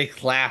champion. state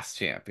class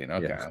champion.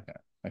 Okay. Yeah. Okay.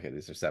 Okay.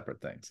 These are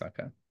separate things.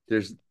 Okay.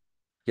 There's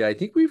yeah, I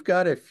think we've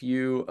got a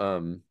few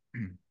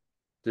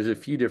there's a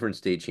few different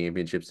state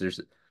championships.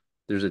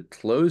 There's a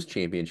closed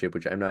championship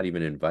which I'm not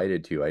even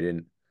invited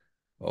to.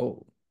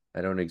 Oh,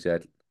 I don't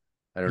exact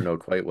I don't know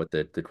quite what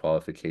the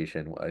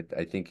qualification.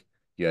 I think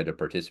you had to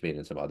participate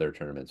in some other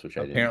tournaments, which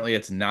I didn't apparently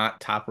it's not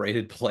top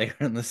rated player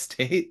in the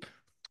state.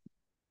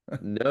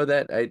 know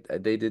that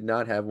they did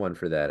not have one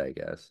for that, I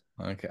guess.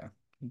 Okay.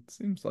 It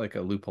seems like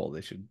a loophole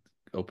they should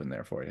open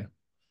there for you.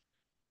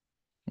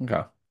 Okay.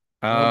 No,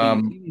 but you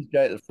Um, see these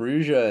guys,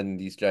 Ferrugia and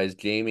these guys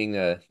gaming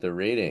the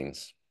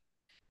ratings.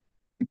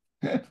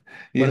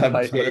 you have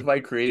What Jake. if I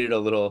created a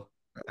little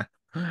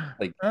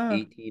like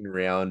 18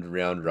 round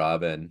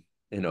robin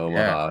in Yeah.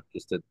 Omaha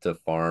just to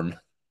farm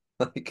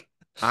like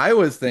I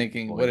was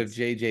thinking, what if points?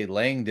 JJ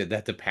Lang did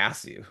that to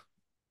pass you?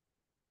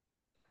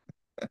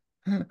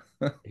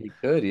 He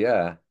could,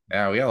 yeah.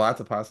 Yeah, we got lots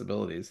of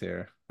possibilities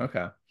here.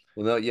 Okay.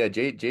 Well, no, yeah,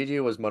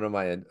 JJ was one of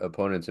my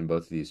opponents in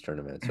both of these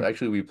tournaments. So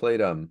actually we played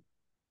in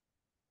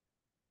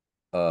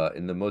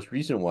the most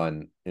recent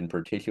one in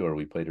particular,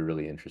 we played a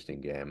really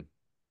interesting game.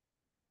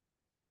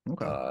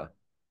 Okay. Uh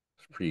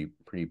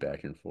pretty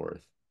back and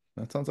forth.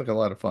 That sounds like a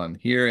lot of fun.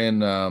 Here in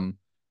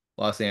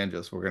Los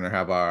Angeles, we're gonna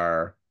have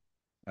our,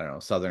 I don't know,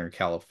 Southern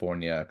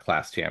California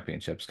class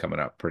championships coming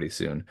up pretty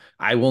soon.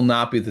 I will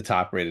not be the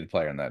top rated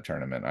player in that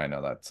tournament. I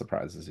know that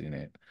surprises you,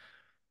 Nate.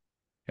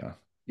 Yeah.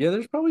 Yeah,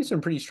 there's probably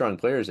some pretty strong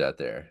players out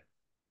there.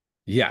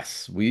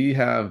 Yes, we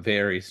have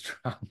very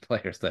strong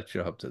players that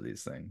show up to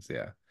these things.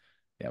 Yeah.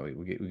 Yeah,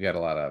 we got a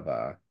lot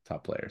of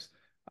top players.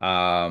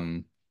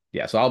 Um,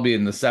 yeah, so I'll be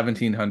in the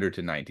 1700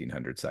 to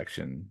 1900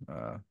 section,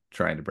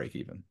 trying to break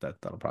even.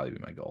 That'll probably be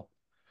my goal.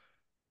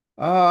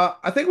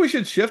 I think we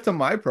should shift to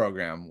my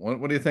program.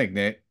 What do you think,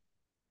 Nate?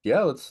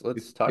 Yeah, Get,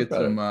 let's talk get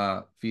about some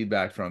it.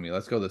 feedback from you.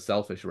 Let's go the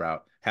selfish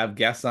route. Have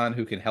guests on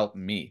who can help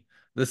me.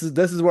 This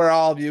is where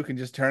all of you can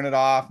just turn it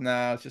off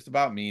now. It's just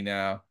about me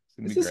now. It's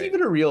gonna Is be this great.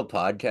 even a real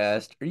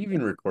podcast? Are you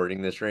even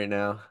recording this right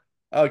now?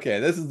 Okay,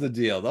 this is the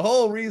deal. The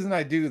whole reason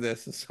I do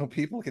this is so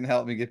people can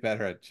help me get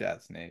better at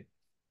chess, Nate.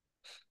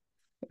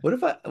 What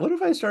if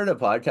I started a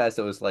podcast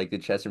that was like the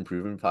chess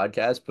improvement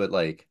podcast, but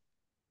like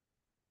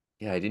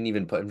Yeah, I didn't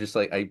even put. I'm just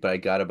like but I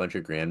got a bunch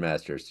of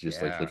grandmasters to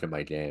just like Yeah, look at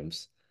my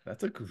games.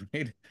 that's a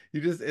great.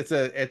 You just it's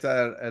a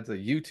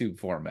YouTube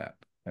format,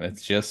 and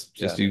it's just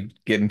Yeah. you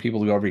getting people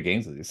to go over your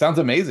games with you. Sounds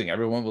amazing.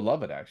 Everyone would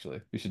love it. Actually,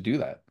 we should do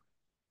that.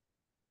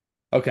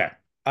 Okay.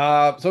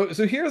 So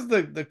here's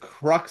the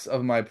crux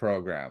of my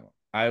program.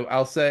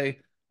 I'll say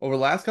over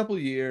the last couple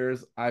of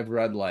years, I've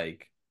read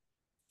like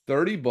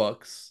 30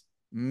 books,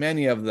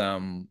 many of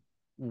them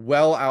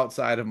well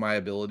outside of my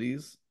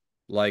abilities.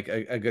 Like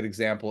a good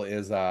example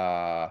is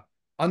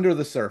Under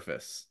the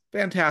Surface.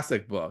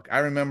 Fantastic book. I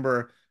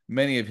remember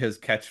many of his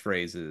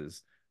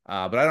catchphrases,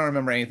 but I don't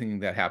remember anything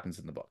that happens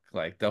in the book.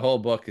 Like the whole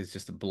book is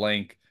just a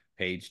blank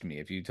page to me.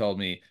 If you told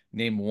me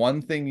name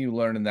one thing you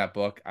learned in that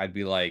book, I'd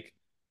be like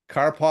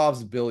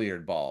Karpov's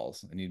billiard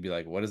balls, and you'd be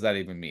like, what does that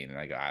even mean? And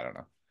I go, I don't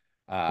know.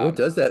 What Um,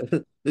 does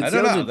that? It I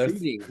don't sounds know.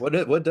 intriguing.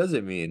 What does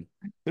it mean?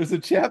 There's a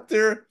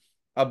chapter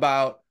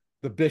about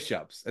the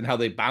bishops and how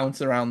they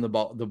bounce around the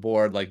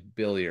board like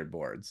billiard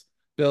balls.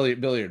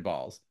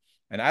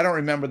 And I don't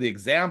remember the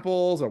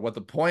examples or what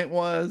the point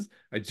was.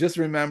 I just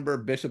remember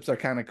bishops are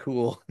kind of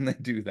cool and they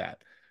do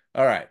that.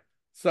 All right.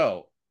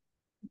 So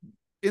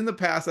in the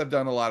past, I've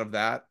done a lot of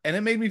that, and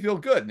it made me feel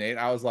good, Nate.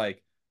 I was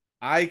like,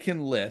 I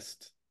can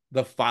list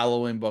the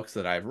following books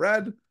that I've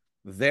read.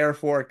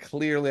 Therefore,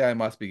 clearly, I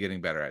must be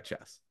getting better at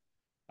chess.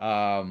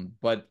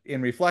 But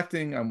in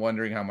reflecting, I'm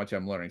wondering how much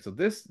I'm learning. So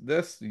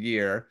this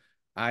year,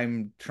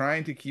 I'm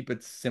trying to keep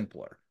it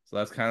simpler. So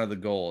that's kind of the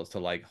goal is to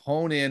like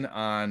hone in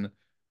on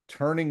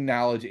turning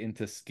knowledge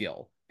into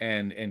skill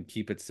and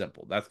keep it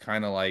simple. That's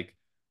kind of like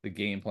the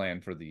game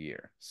plan for the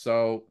year.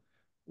 So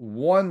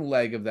one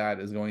leg of that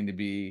is going to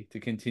be to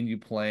continue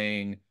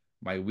playing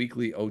my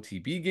weekly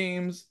OTB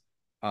games,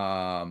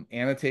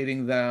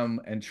 annotating them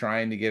and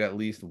trying to get at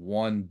least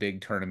one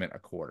big tournament a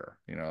quarter,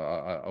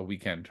 a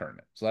weekend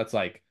tournament. So that's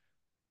like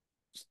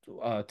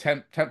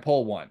tent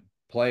pole one,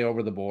 play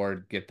over the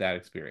board, get that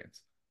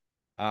experience.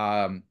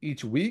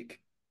 Each week,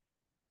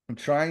 I'm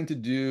trying to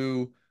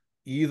do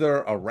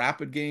either a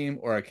rapid game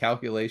or a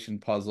calculation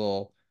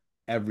puzzle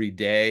every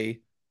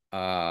day,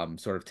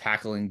 sort of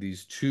tackling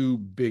these two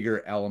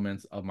bigger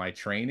elements of my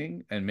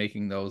training and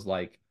making those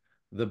like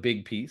the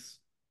big piece.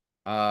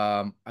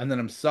 And then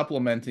I'm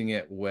supplementing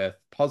it with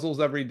puzzles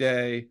every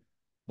day,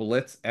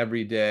 blitz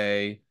every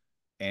day,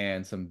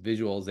 and some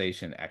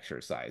visualization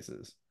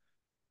exercises.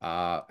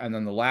 And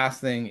then the last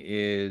thing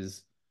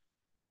is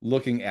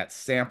looking at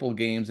sample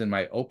games in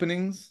my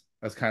openings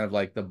as kind of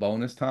like the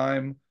bonus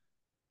time.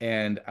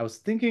 And I was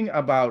thinking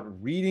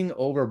about reading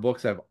over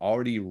books I've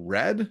already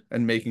read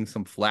and making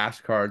some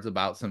flashcards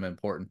about some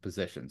important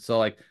positions. So,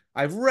 like,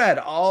 I've read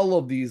all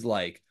of these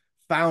like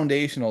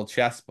foundational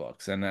chess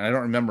books, and I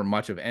don't remember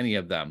much of any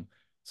of them.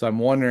 So, I'm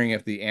wondering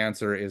if the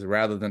answer is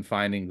rather than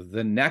finding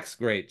the next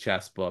great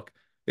chess book,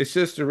 it's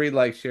just to read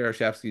like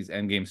Shereshevsky's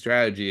Endgame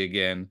Strategy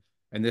again,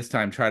 and this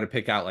time try to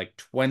pick out like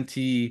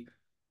 20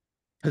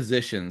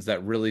 positions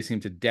that really seem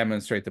to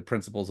demonstrate the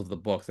principles of the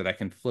book that I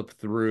can flip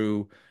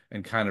through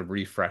and kind of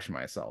refresh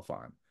myself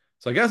on.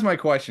 So I guess my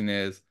question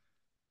is,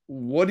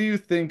 what do you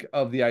think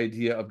of the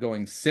idea of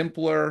going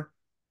simpler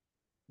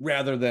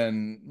rather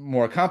than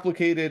more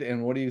complicated?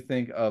 And what do you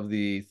think of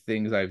the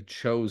things I've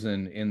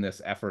chosen in this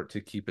effort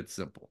to keep it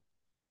simple?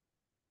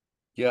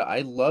 Yeah, I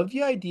love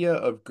the idea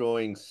of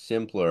going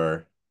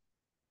simpler.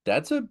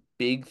 That's a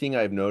big thing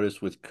I've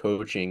noticed with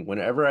coaching.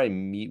 Whenever I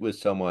meet with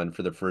someone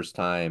for the first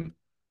time,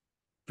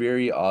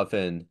 very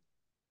often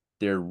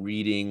they're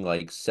reading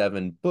like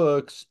 7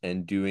 books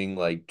and doing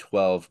like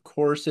 12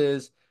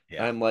 courses.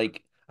 And Yeah.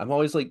 I'm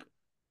always like,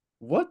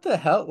 what the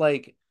hell?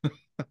 Like,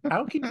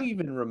 how can you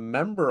even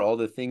remember all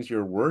the things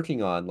you're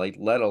working on, like,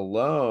 let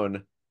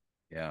alone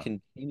Yeah.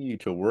 continue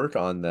to work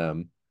on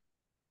them?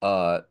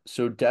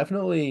 So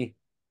definitely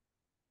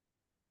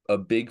a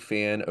big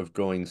fan of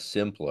going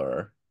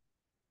simpler.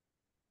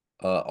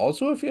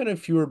 Also a fan of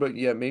fewer, but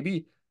yeah,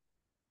 maybe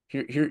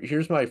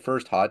here's my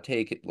first hot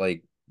take.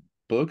 Like,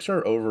 books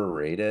are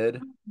overrated.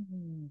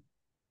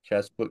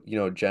 Chess book,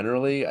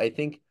 generally, I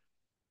think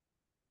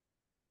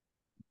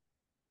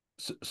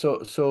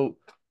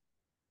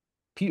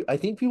I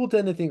think people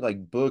tend to think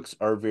like books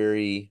are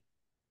very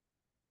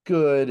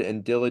good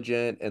and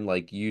diligent and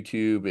like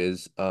YouTube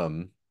is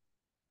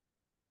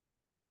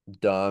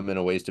dumb and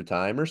a waste of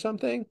time or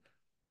something.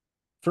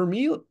 For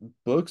me,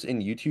 books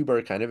and YouTube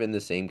are kind of in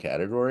the same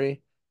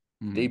category.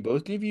 They Mhm.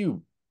 both give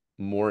you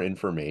more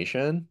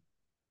information.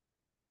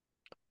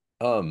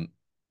 Um,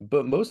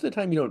 but most of the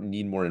time you don't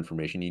need more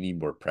information, you need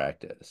more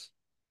practice.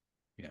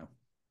 Yeah.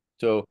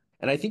 So,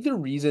 and I think the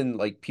reason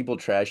like people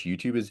trash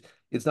YouTube is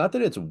it's not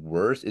that it's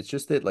worse, it's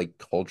just that like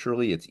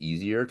culturally it's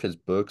easier because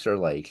books are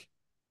like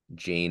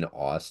Jane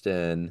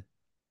Austen,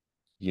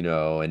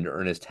 and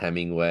Ernest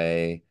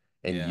Hemingway,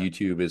 and Yeah.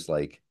 YouTube is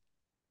like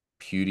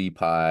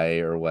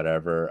PewDiePie or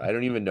whatever. I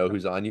don't even know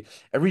who's on you.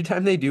 Every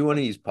time they do one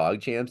of these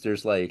pog champs,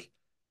 there's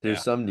Yeah.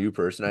 some new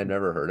person I've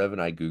never heard of,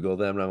 and I Google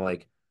them and I'm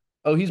like,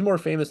 oh, he's more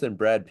famous than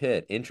Brad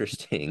Pitt.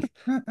 Interesting.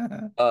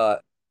 Uh,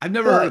 I've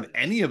never heard but of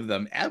any of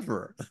them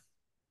ever.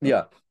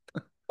 yeah.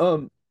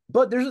 Um,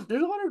 But there's a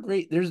lot of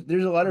great there's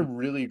a lot of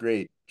really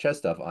great chess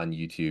stuff on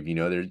YouTube. You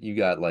know, there's you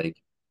got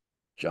like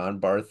John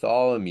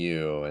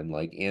Bartholomew and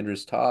like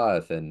Andres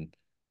Toth and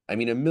I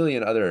mean a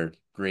million other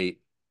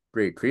great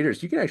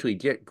creators. You can actually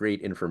get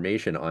great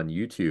information on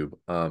YouTube.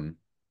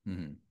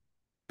 Mhm.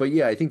 But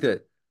yeah, I think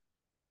that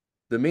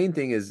the main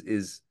thing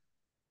is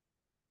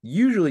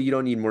usually you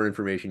don't need more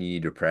information, you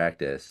need to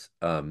practice.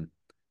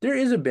 There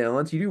is a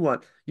balance. You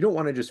don't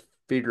want to just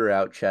figure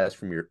out chess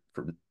from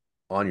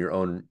on your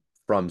own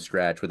from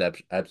scratch with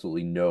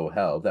absolutely no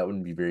help. That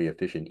wouldn't be very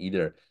efficient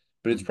either.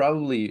 But it's Mhm.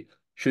 probably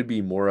should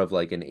be more of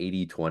like an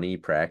 80-20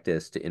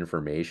 practice to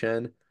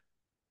information.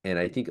 And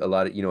I think a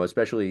lot of,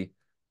 especially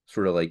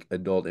sort of like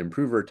adult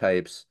improver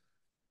types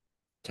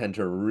tend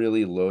to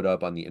really load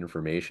up on the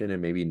information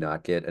and maybe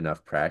not get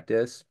enough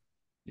practice.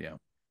 Yeah.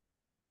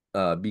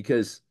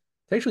 Because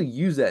to actually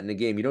use that in a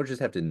game, you don't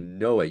just have to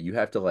know it. You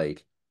have to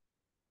like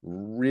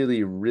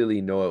really,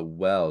 really know it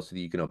well so that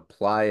you can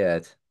apply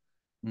it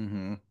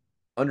Hmm.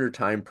 under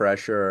time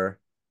pressure.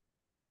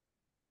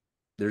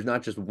 There's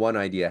not just one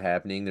idea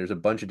happening. There's a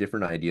bunch of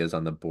different ideas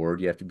on the board.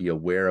 You have to be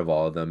aware of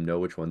all of them, know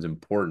which one's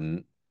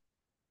important.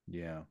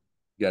 Yeah.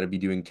 You got to be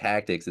doing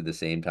tactics at the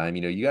same time.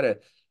 You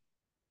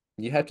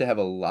have to have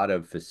a lot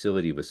of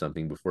facility with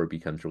something before it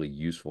becomes really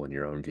useful in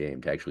your own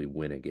game to actually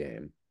win a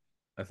game.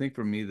 I think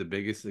for me, the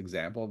biggest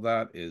example of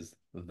that is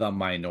the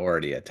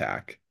minority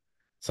attack.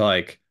 So,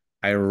 like,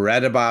 I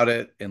read about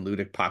it in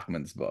Ludic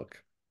Pachman's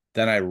book.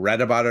 Then I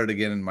read about it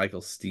again in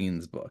Michael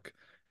Steen's book.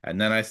 And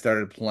then I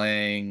started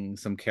playing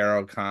some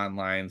Caro Kann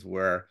lines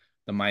where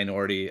the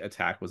minority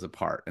attack was a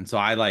part. And so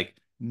I like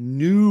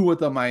knew what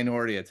the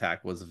minority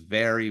attack was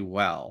very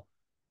well.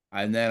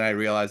 And then I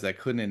realized I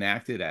couldn't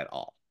enact it at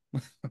all.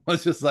 It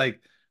was just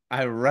like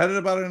I read it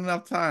about it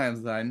enough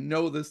times that I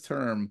know this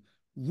term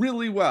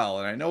really well,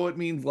 and I know it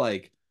means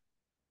like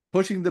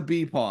pushing the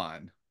B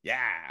pawn.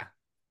 Yeah.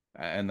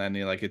 And then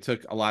like it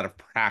took a lot of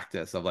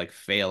practice of like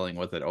failing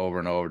with it over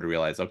and over to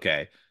realize,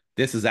 okay,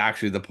 this is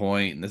actually the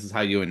point, and this is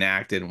how you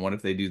enact it. And what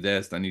if they do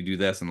this? Then you do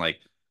this, and like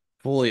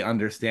fully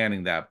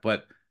understanding that.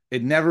 But I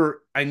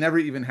never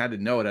even had to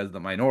know it as the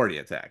minority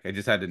attack. I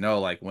just had to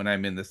know like when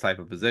I'm in this type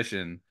of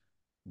position,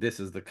 this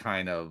is the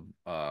kind of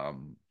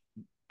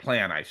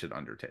plan I should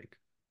undertake.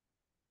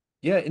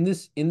 Yeah, in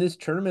this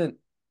tournament,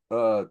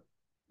 uh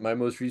my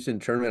most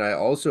recent tournament, I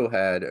also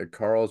had a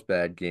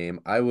Carlsbad game.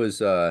 I was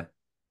not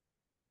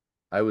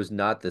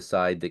the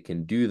side that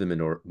can do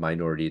the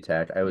minority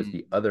attack. I was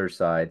the Mm. other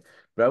side.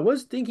 But I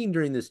was thinking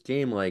during this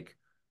game, like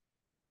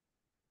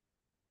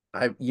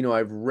I've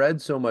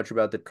read so much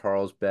about the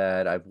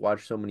Carlsbad. I've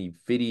watched so many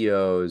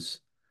videos.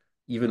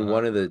 Even Uh-huh.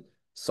 one of the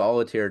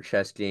solitaire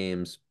chess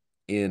games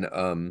in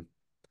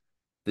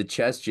the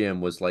chess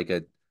gym was like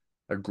a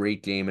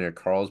great game in a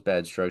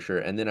Carlsbad structure.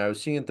 And then I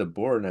was seeing at the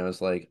board and I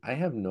was like, I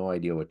have no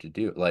idea what to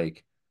do.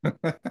 Like,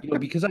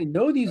 because I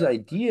know these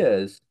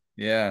ideas,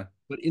 Yeah.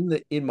 but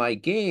in my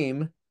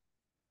game,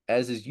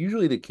 as is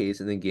usually the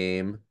case in the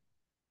game,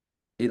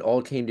 it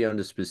all came down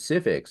to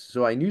specifics.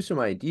 So I knew some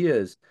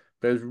ideas,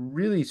 but I was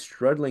really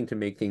struggling to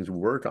make things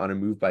work on a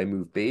move by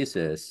move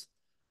basis.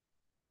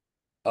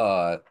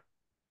 Uh,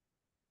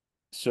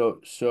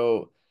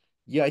 so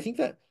yeah, I think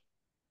that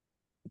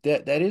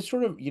is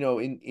sort of,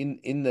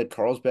 in the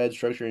Carlsbad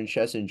structure in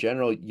chess in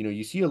general,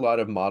 you see a lot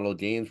of model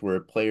games where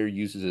a player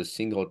uses a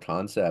single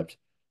concept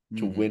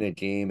to win Hmm. a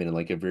game in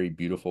like a very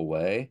beautiful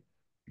way.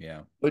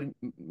 Yeah. But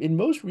in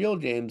most real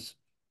games,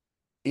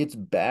 it's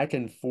back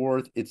and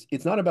forth.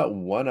 It's not about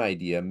one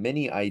idea.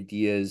 Many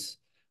ideas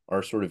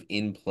are sort of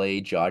in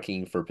play,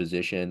 jockeying for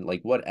position.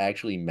 Like what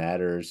actually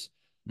matters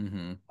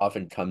Hmm.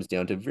 often comes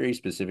down to very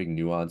specific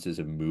nuances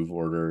of move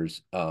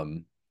orders.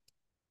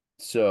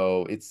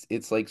 So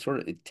it's like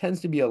sort of it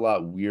tends to be a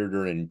lot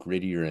weirder and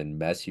grittier and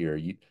messier.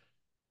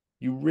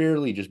 You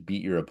rarely just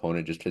beat your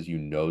opponent just because you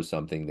know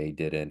something they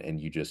didn't and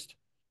you just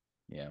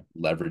Yeah.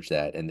 leverage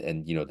that and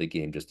the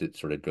game just it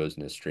sort of goes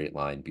in a straight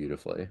line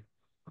beautifully.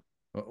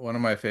 One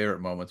of my favorite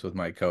moments with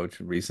my coach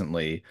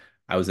recently,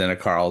 I was in a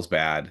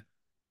Carlsbad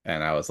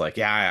and I was like,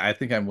 yeah, I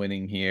think I'm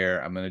winning here.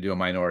 I'm going to do a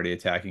minority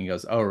attack. And he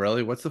goes, oh,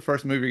 really? What's the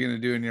first move you're going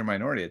to do in your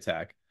minority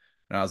attack?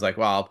 And I was like,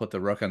 well, I'll put the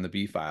rook on the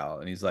B file.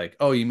 And he's like,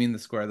 oh, you mean the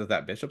square that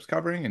that bishop's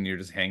covering and you're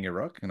just hang your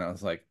rook? And I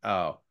was like,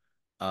 oh,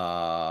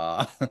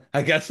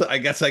 I guess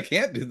I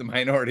can't do the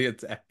minority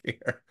attack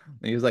here.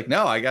 And he was like,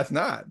 no, I guess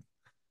not.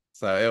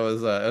 So it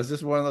was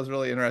just one of those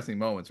really interesting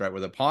moments, right?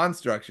 Where the pawn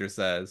structure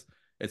says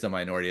it's a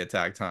minority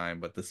attack time,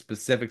 but the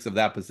specifics of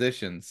that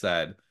position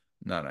said,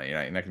 no, no,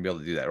 you're not gonna be able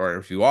to do that. Or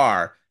if you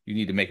are, you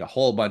need to make a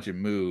whole bunch of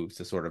moves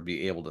to sort of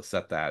be able to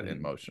set that in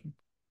Mhm. motion.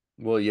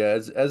 Well, yeah,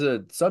 as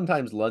a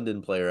sometimes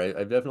London player,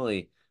 I've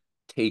definitely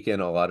taken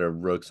a lot of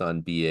rooks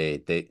on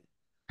B8.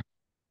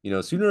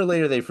 Sooner or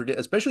later they forget,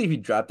 especially if you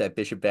drop that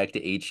bishop back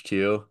to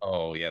H2,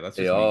 Oh yeah, that's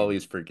they just mean.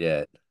 always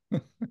forget.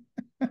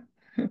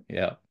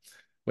 Yeah.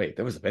 Wait,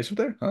 there was a bishop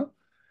there? Huh?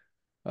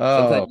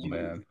 Sometimes Oh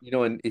man.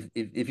 and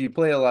if you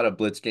play a lot of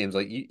blitz games,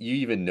 like you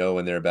even know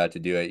when they're about to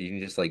do it. You can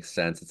just like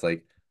sense it's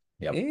like,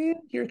 Yep.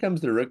 here comes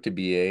the rook to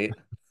B8.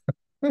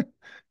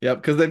 Yep,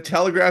 because they've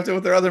telegraphed it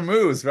with their other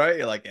moves, right?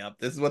 You're like, yep,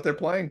 this is what they're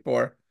playing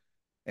for.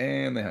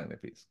 And they hung their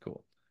piece.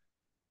 Cool.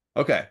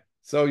 Okay.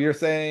 So you're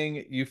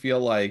saying you feel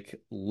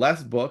like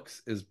less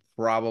books is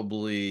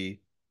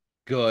probably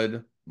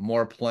good,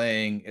 more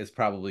playing is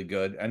probably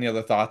good. Any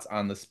other thoughts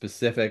on the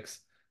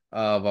specifics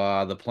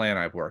of the plan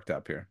I've worked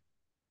up here?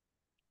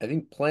 I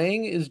think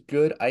playing is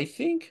good. I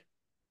think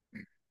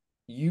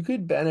you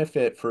could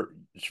benefit for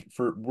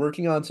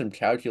working on some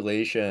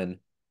calculation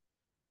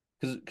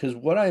because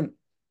what I'm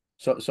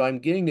so I'm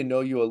getting to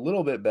know you a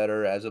little bit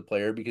better as a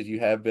player because you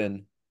have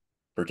been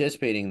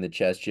participating in the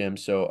chess gym.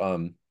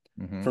 So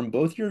Hmm. from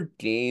both your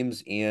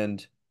games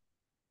and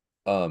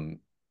um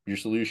your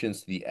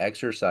solutions to the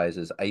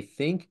exercises, I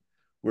think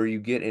where you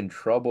get in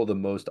trouble the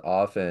most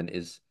often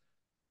is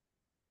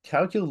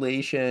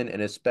calculation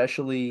and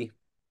especially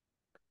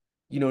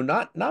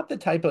not the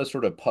type of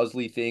sort of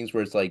puzzly things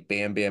where it's like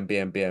bam, bam,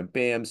 bam, bam,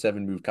 bam,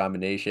 seven move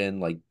combination,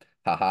 like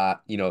haha,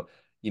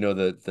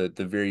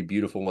 the very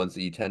beautiful ones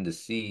that you tend to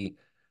see,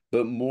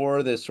 but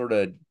more the sort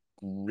of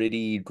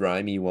gritty,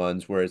 grimy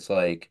ones where it's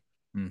like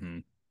Hmm.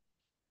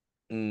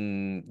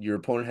 your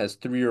opponent has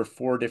three or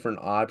four different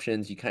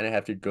options. You kind of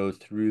have to go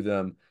through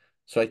them.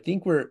 So I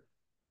think where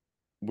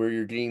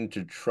you're getting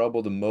into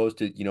trouble the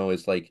most,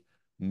 is like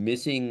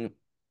missing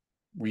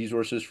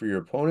resources for your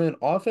opponent.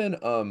 Often,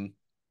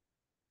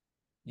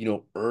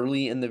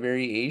 early in the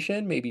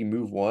variation, maybe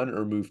move one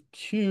or move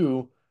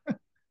two,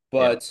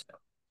 Yeah. but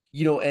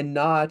and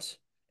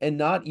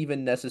not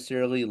even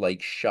necessarily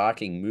like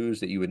shocking moves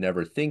that you would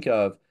never think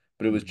of,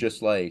 but it was Mhm.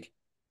 just like,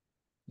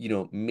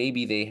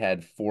 maybe they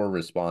had four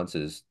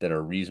responses that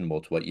are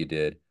reasonable to what you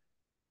did,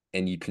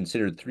 and you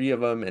considered three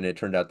of them, and it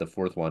turned out the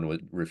fourth one was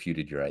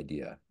refuted your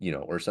idea,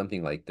 or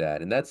something like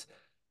that. And that's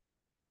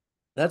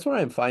what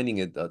I'm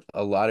finding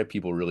a lot of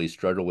people really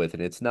struggle with,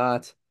 and it's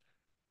not.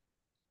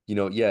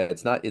 Yeah,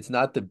 it's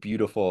not the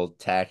beautiful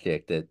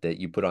tactic that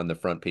you put on the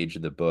front page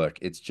of the book.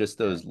 It's just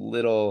Yeah. those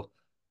little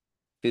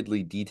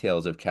fiddly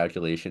details of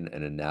calculation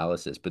and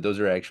analysis. But those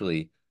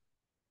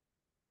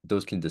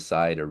can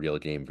decide a real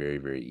game very,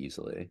 very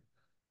easily.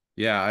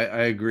 Yeah,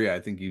 I agree. I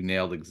think you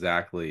nailed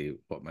exactly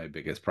what my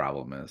biggest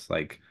problem is.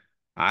 Like,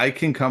 I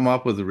can come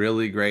up with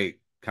really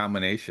great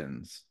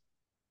combinations,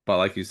 but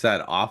like you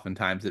said,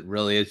 oftentimes it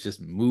really is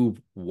just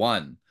move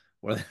one,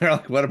 where they're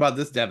like, what about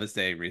this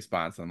devastating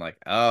response? I'm like,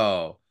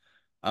 oh,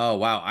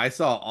 wow. I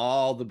saw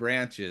all the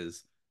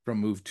branches from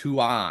move two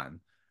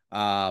on,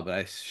 but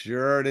I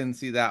sure didn't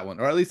see that one.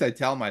 Or at least I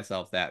tell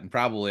myself that. And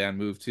probably on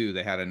move two,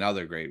 they had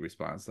another great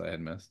response that I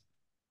had missed.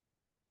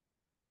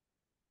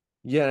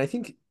 Yeah,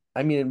 and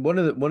I mean, one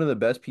of the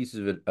best pieces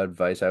of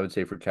advice I would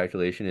say for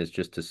calculation is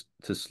just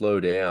to slow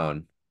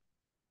down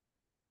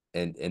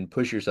and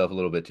push yourself a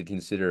little bit to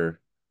consider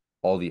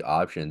all the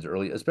options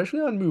early,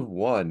 especially on move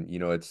one.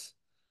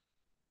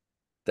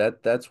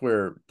 That's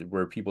where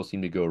people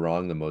seem to go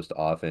wrong the most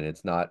often.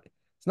 It's not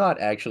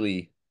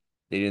actually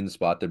they didn't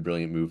spot the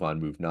brilliant move on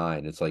move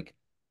nine. It's like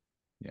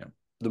Yeah.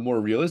 the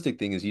more realistic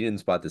thing is you didn't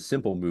spot the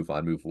simple move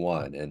on move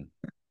one. And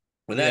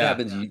when that Yeah.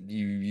 happens,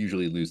 you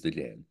usually lose the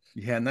game.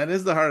 Yeah, and that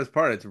is the hardest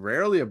part. It's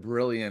rarely a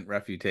brilliant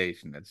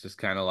refutation. It's just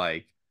kind of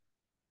like,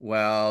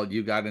 well,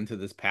 you got into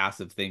this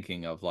passive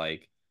thinking of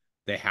like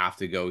they have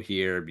to go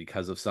here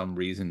because of some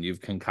reason you've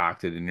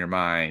concocted in your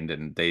mind,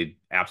 and they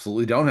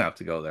absolutely don't have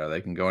to go there.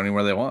 They can go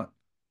anywhere they want.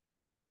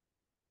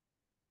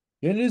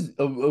 And it is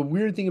a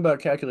weird thing about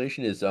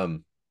calculation is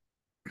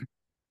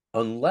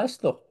unless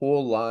the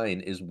whole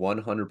line is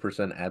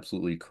 100%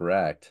 absolutely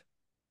correct,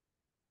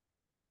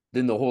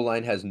 then the whole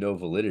line has no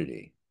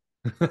validity,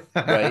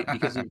 right?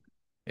 Because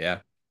Yeah.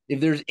 if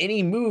there's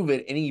any move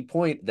at any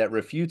point that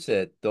refutes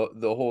it, the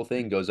whole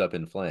thing goes up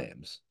in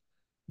flames.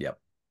 Yep.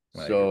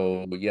 I agree.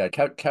 So yeah,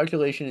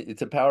 calculation,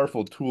 it's a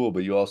powerful tool,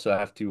 but you also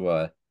have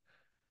to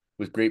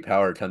with great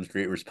power comes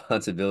great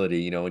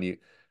responsibility. When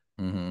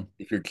Hmm.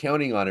 if you're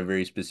counting on a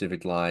very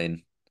specific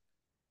line,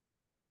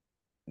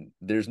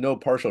 there's no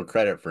partial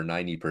credit for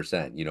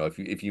 90%.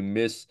 If you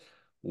miss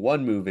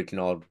one move, it can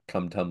all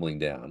come tumbling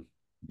down.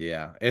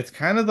 Yeah. It's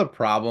kind of the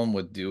problem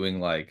with doing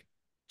like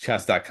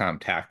chess.com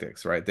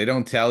tactics, right? They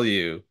don't tell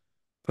you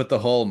put the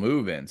whole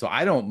move in. So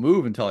I don't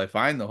move until I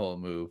find the whole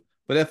move.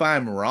 But if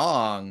I'm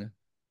wrong,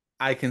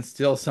 I can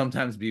still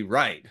sometimes be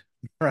right,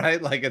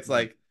 right? Like it's Mhm.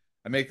 like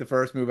I make the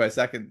first move, I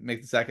second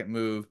make the second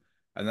move,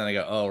 and then I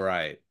go, oh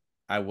right,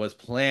 I was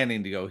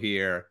planning to go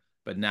here,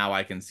 but now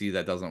I can see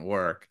that doesn't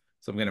work.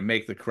 So I'm gonna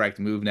make the correct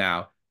move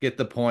now, get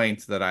the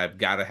points that I've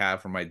got to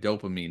have for my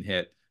dopamine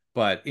hit.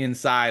 But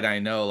inside, I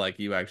know like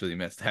you actually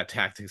missed that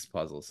tactics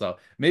puzzle. So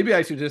maybe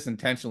I should just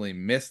intentionally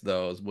miss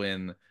those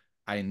when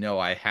I know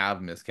I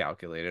have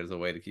miscalculated as a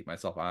way to keep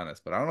myself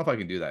honest. But I don't know if I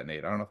can do that,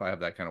 Nate. I don't know if I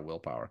have that kind of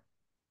willpower.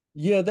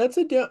 Yeah, that's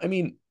a down. I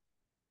mean,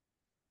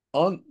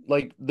 on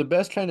like the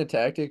best kind of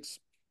tactics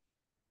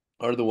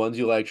are the ones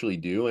you'll actually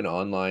do, and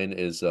online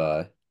is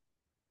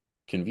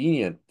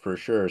convenient for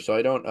sure. So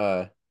I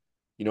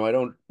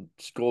don't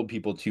scold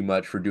people too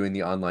much for doing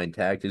the online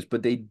tactics,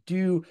 but they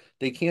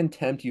can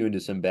tempt you into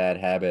some bad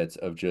habits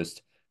of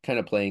just kind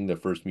of playing the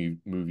first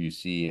move you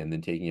see and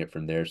then taking it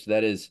from there. So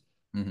that is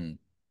Hmm.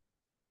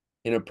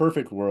 in a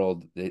perfect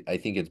world, I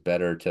think it's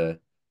better to,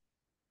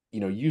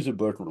 use a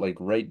book, like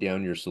write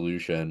down your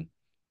solution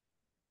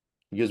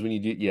because when you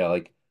do, yeah,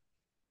 like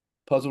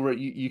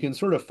you can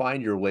sort of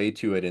find your way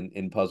to it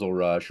in Puzzle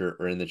Rush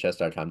or in the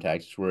chess.com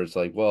tactics where it's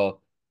like,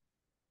 well,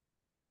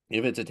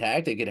 if it's a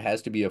tactic, it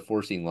has to be a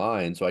forcing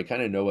line. So I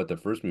kind of know what the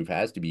first move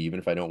has to be, even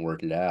if I don't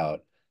work it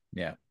out.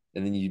 Yeah.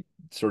 And then you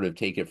sort of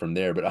take it from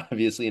there. But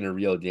obviously in a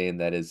real game,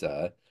 that is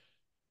a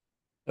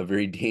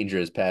very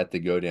dangerous path to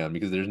go down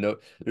because there's no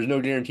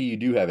guarantee you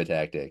do have a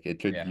tactic.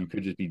 Yeah. You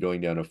could just be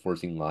going down a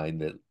forcing line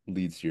that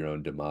leads to your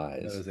own That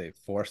demise. was a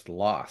forced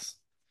loss.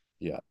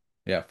 Yeah.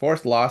 Yeah,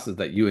 forced losses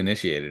that you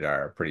initiated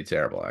are pretty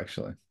terrible,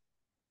 actually.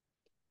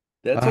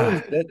 That's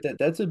always Ah,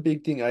 that's a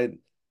big thing.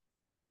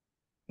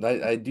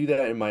 I do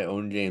that in my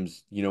own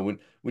games.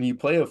 When you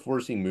play a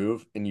forcing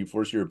move and you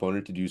force your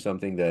opponent to do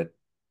something that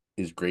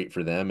is great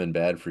for them and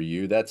bad for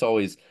you, that's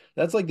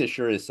like the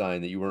surest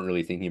sign that you weren't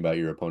really thinking about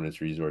your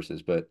opponent's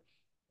resources. But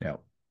yeah,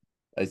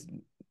 I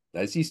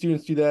I see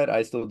students do that.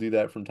 I still do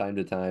that from time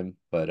to time,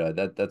 but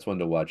that's one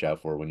to watch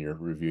out for when you're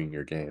reviewing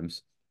your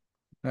games.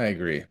 I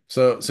agree.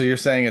 So you're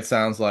saying it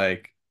sounds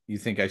like you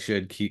think I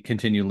should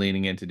continue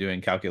leaning into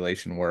doing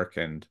calculation work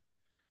and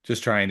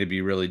just trying to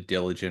be really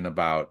diligent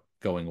about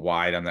going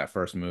wide on that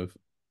first move.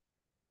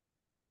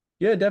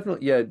 Yeah,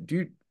 definitely. Yeah,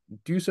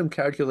 do some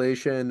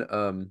calculation.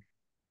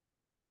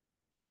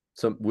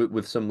 Some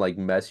with some like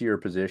messier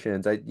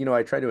positions. I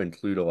try to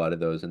include a lot of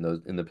those in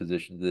the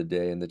positions of the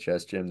day in the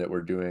chess gym that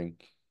we're doing,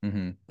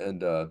 Hmm.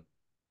 and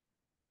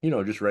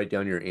just write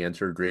down your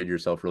answer, grade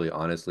yourself really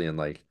honestly, and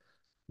like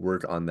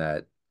work on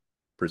that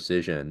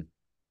precision.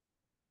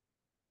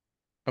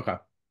 Okay.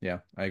 Yeah,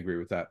 I agree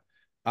with that.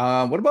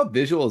 What about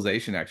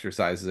visualization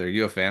exercises? Are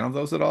you a fan of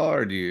those at all,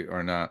 or do you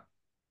or not?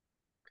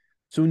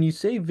 So when you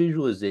say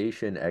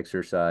visualization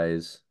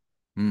exercise,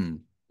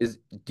 Hmm. is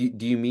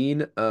do you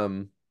mean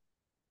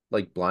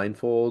like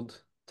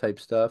blindfold type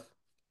stuff?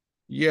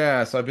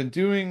 Yeah, so I've been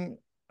doing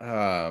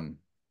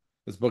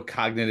this book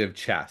Cognitive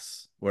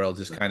Chess, where it'll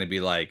just kind of be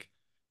like,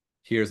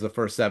 here's the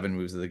first seven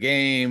moves of the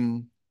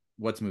game,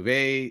 what's move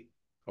eight,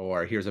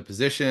 or here's a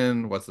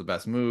position, what's the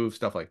best move,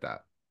 stuff like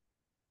that.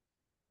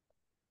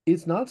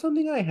 It's not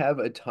something I have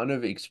a ton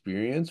of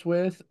experience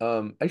with.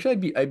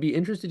 Actually, I'd be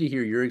interested to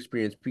hear your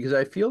experience because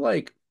I feel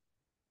like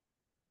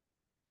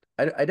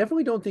I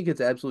definitely don't think it's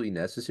absolutely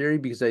necessary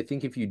because I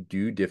think if you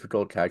do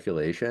difficult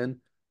calculation,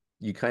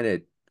 you kind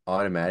of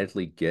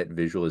automatically get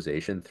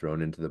visualization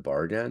thrown into the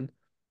bargain.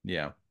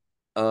 Yeah.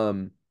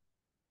 Um,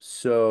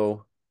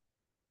 so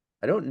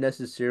I don't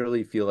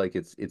necessarily feel like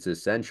it's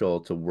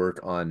essential to work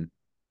on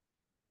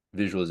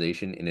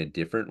visualization in a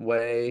different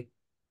way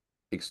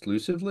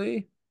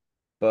exclusively,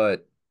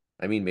 but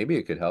I mean, maybe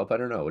it could help. I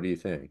don't know. What do you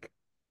think?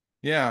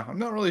 Yeah, I'm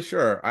not really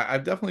sure. I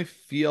definitely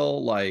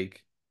feel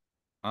like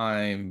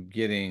I'm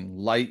getting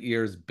light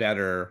years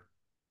better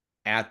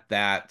at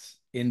that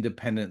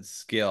independent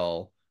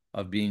skill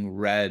of being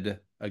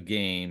read a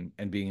game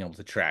and being able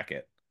to track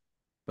it.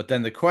 But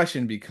then the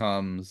question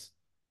becomes,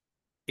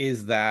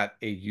 is that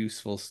a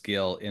useful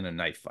skill in a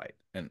knife fight?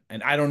 And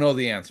I don't know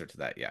the answer to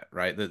that yet,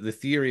 right? The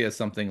theory is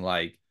something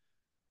like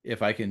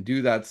if I can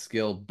do that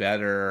skill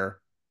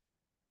better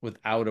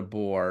without a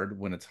board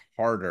when it's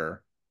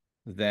harder,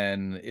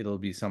 then it'll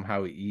be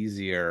somehow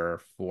easier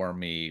for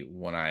me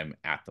when I'm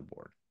at the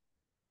board.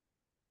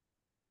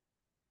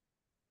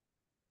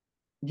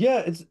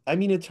 Yeah, I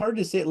mean it's hard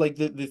to say like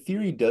the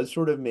theory does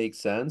sort of make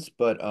sense,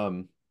 but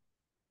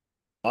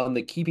on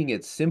the keeping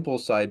it simple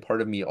side,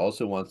 part of me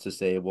also wants to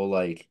say, well,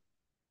 like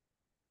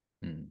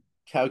Hmm.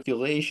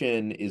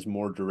 calculation is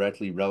more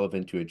directly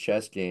relevant to a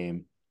chess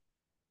game,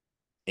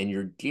 and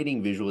you're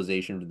getting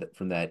visualization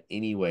from that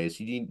anyway.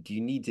 So do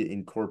you need to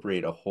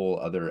incorporate a whole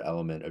other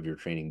element of your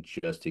training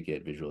just to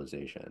get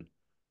visualization?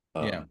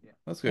 Yeah, Um,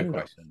 that's a I good don't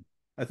know. question.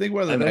 I think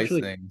one of the I've nice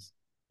actually, things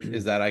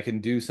is that I can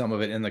do some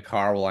of it in the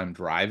car while I'm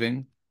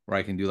driving, where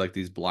I can do like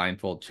these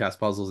blindfold chess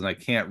puzzles, and I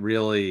can't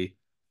really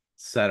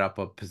set up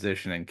a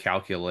position and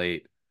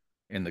calculate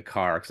in the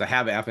car because I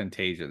have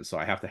aphantasia, so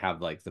I have to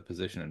have like the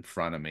position in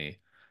front of me,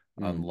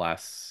 hmm,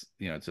 unless,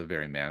 it's a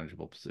very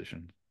manageable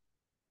position.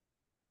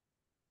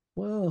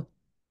 well,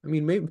 I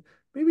mean,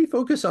 maybe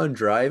focus on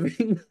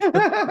driving.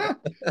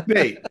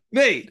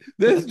 Nate,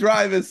 this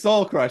drive is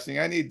soul crushing.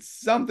 I need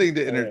something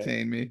to All right.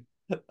 entertain me.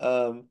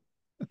 Um,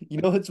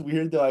 what's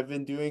weird though? I've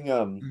been doing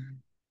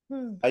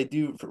I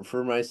do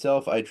for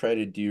myself, I try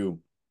to do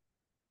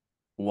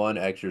one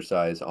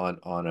exercise on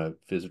a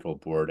physical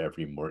board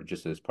every morning,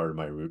 just as part of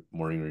my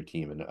morning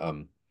routine.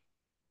 And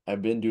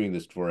I've been doing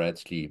this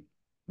Dvoretsky,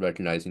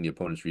 recognizing the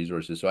opponent's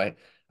resources. So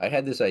I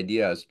had this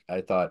idea.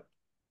 I thought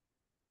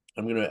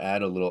I'm gonna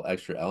add a little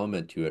extra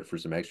element to it for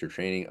some extra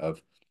training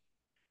of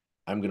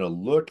I'm gonna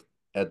look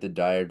at the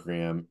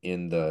diagram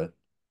in the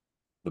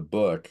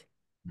book,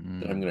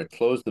 then I'm Mm. gonna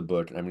close the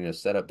book and I'm gonna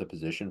set up the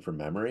position for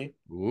memory.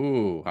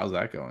 Ooh, how's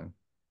that going?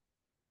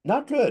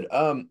 Not good.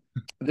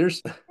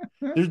 There's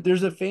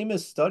there's a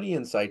famous study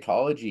in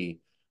psychology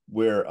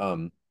where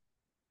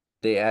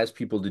they asked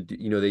people to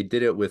do, they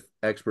did it with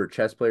expert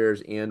chess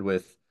players and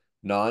with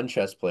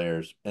non-chess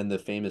players, and the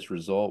famous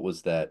result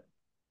was that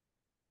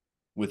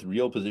with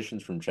real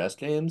positions from chess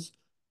games,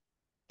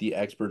 the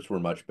experts were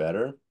much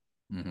better,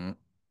 Hmm.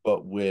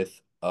 but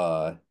with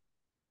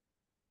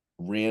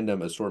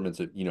random assortments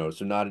of,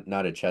 so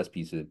not a chess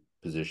piece of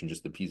position,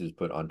 just the pieces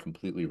put on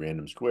completely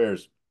random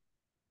squares,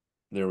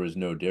 there was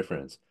no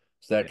difference.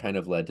 So that Yeah. kind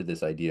of led to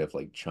this idea of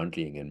like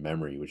chunking and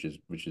memory, which is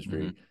Hmm.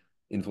 very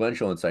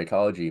influential in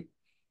psychology.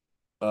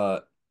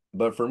 Uh,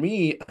 but for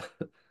me,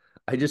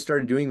 I just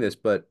started doing this,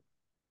 but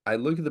I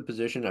look at the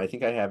position, I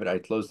think I have it, I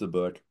close the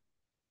book.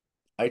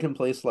 I can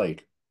place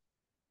like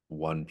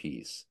one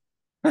piece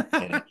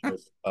and it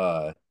just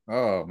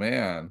Oh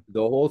man.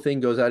 the whole thing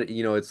goes out,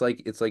 it's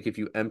like if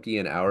you empty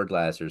an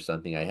hourglass or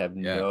something.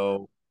 Yeah.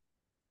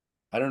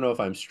 I don't know if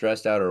I'm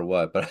stressed out or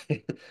what, but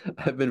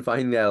I've been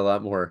finding that a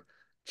lot more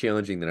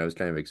challenging than I was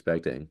kind of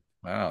expecting.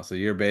 Wow. So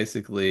you're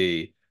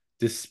basically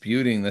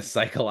disputing the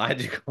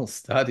psychological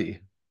study.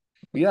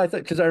 Yeah, I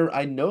thought because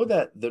I know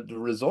that the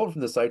result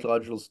from the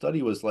psychological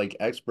study was like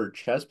expert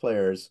chess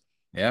players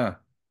Yeah.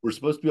 were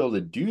supposed to be able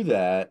to do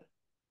that.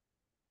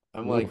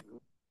 I'm Ooh. like,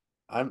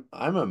 I'm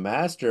a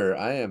master.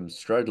 I am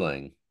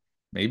struggling.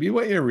 Maybe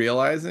what you're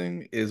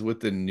realizing is with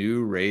the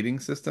new rating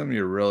system,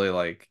 you're really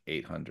like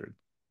 800.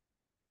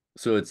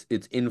 So it's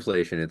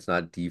inflation, it's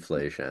not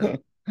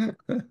deflation.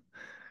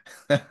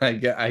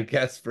 I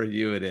guess for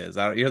you it is.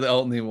 You're the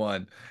only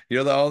one.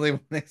 You're the only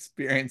one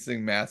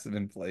experiencing massive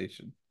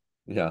inflation.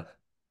 Yeah.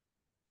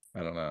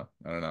 I don't know.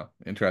 I don't know.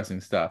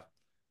 Interesting stuff.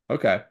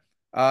 Okay.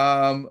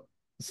 Um,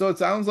 so it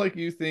sounds like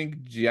you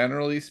think,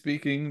 generally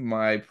speaking,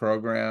 my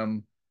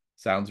program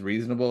sounds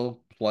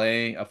reasonable.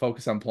 Playing, a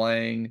focus on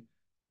playing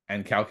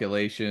and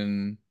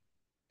calculation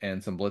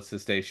and some blitz to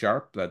stay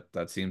sharp.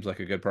 That seems like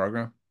a good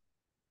program.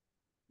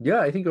 Yeah,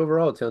 I think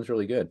overall it sounds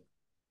really good.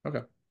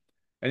 Okay.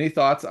 Any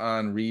thoughts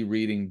on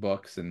rereading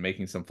books and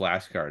making some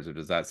flashcards, or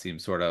does that seem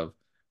sort of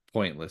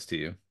pointless to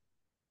you?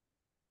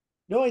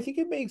 No, I think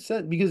it makes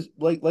sense because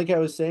like I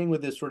was saying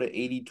with this sort of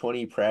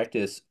 80-20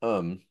 practice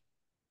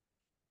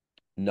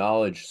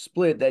knowledge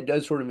split, that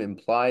does sort of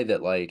imply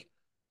that like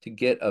to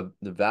get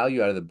the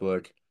value out of the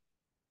book,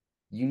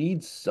 you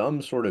need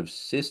some sort of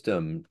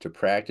system to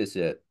practice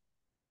it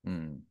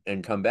Hmm.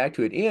 and come back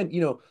to it. And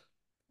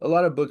a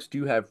lot of books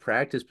do have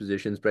practice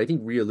positions, but I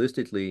think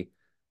realistically,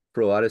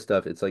 for a lot of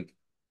stuff, it's like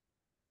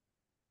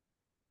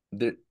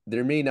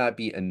there may not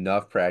be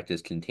enough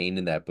practice contained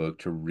in that book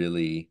to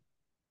really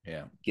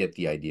Yeah. get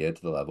the idea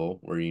to the level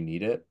where you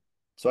need it.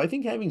 So I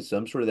think having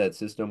some sort of that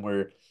system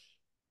where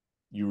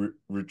you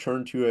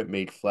return to it,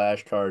 make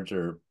flashcards,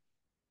 or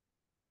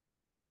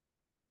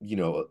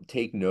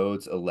take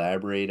notes,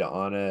 elaborate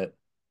on it.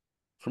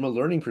 From a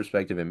learning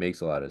perspective, it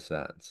makes a lot of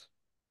sense.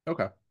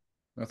 Okay.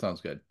 That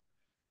sounds good.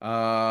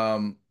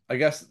 I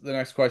guess the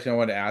next question I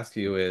want to ask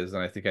you is,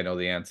 and I think I know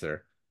the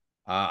answer.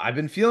 I've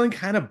been feeling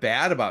kind of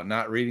bad about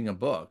not reading a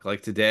book.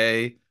 Like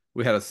today,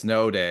 we had a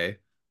snow day.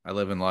 I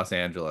live in Los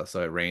Angeles,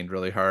 so it rained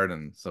really hard,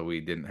 and so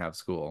we didn't have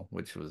school,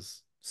 which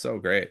was so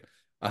great.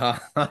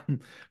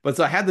 But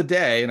so I had the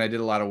day, and I did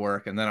a lot of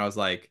work, and then I was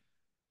like,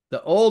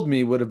 the old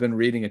me would have been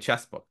reading a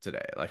chess book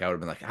today. Like I would have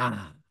been like,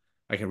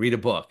 I can read a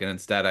book. And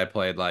instead I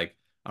played like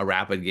a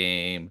rapid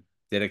game,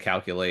 did a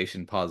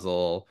calculation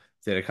puzzle,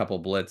 did a couple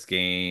blitz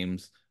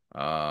games,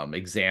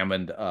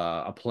 examined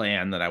a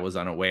plan that I was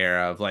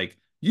unaware of, like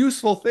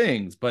useful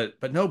things, but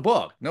no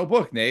book, no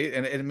book, Nate.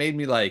 And it made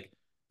me like,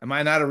 am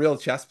I not a real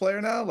chess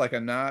player now? Like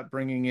I'm not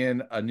bringing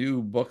in a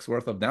new book's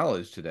worth of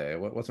knowledge today.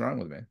 What's wrong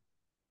with me?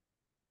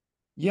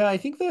 Yeah, I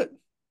think that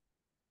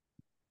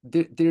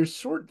there's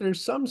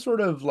some sort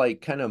of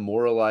like kind of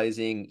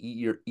moralizing eat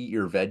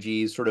your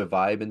veggies sort of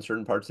vibe in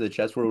certain parts of the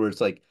chess world where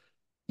it's like,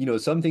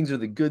 some things are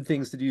the good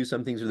things to do,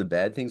 some things are the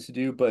bad things to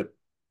do, but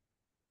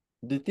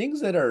the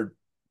things that are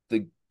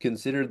the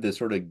considered the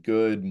sort of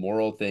good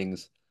moral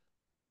things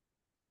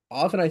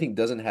often I think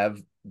doesn't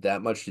have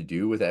that much to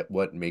do with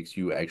what makes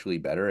you actually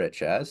better at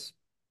chess.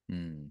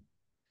 Hmm.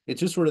 It's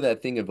just sort of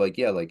that thing of like,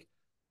 yeah, like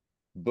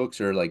books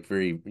are like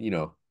very,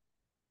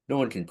 no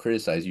one can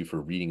criticize you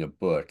for reading a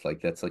book.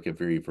 Like that's like a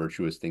very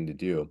virtuous thing to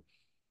do.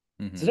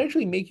 Does Hmm. it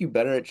actually make you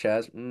better at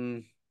chess?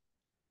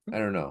 I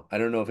don't know. I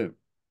don't know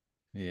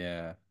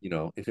Yeah.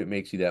 if it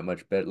makes you that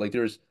much better. Like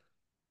there's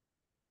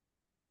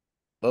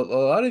a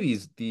lot of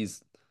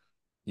these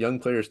young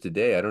players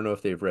today, I don't know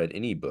if they've read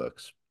any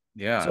books.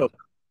 Yeah. So,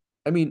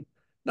 I mean,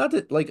 not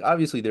that like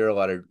obviously there are a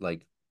lot of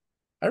like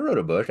I wrote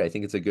a book. I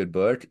think it's a good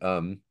book.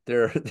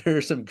 There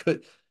are some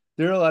good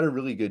there are a lot of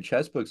really good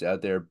chess books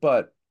out there,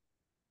 but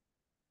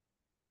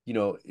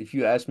if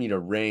you ask me to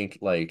rank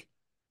like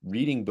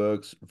reading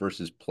books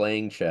versus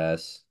playing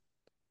chess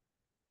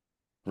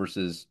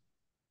versus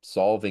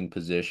solving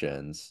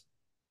positions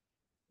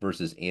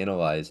versus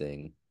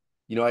analyzing,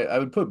 I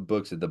would put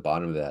books at the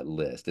bottom of that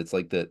list. It's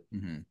like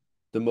Hmm.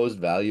 the most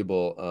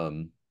valuable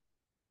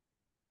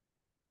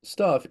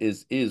stuff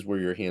is where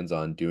you're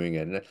hands-on doing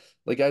it. And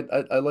like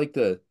I like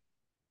the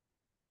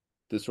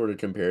sort of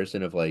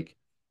comparison of like,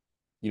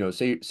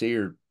 say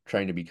you're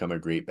trying to become a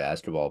great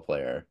basketball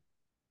player.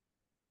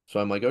 So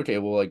I'm like, okay,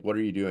 well, like, what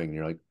are you doing? And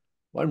you're like,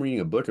 well, I'm reading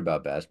a book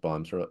about basketball.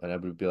 And I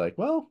would be like,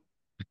 well,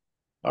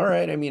 all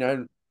right. I mean,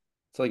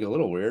 it's like a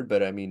little weird,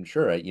 but I mean,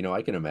 sure.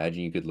 I can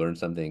imagine you could learn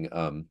something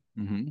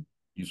Hmm.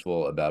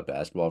 useful about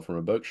basketball from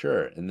a book,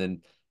 sure. And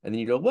then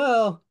you go,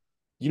 well,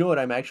 you know what?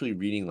 I'm actually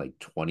reading like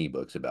 20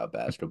 books about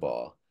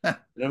basketball. And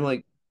I'm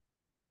like,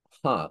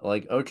 huh,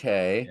 like,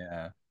 okay.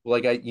 Yeah. Well,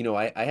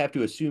 like I have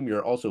to assume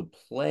you're also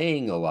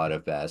playing a lot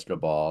of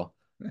basketball.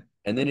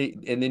 And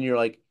then you're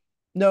like,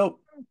 no,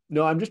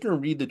 no, I'm just gonna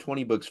read the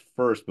 20 books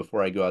first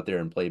before I go out there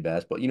and play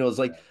basketball. It's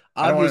like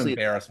I don't want to obviously,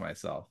 embarrass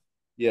myself.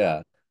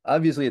 yeah,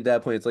 obviously at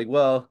that point it's like,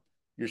 well,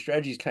 your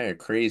strategy is kind of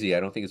crazy. I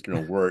don't think it's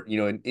gonna work.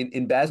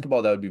 In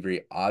basketball that would be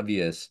very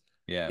obvious.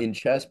 Yeah. In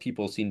chess,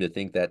 people seem to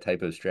think that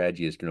type of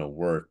strategy is gonna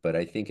work, but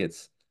I think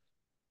it's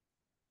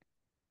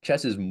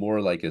chess is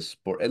more like a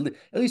sport, at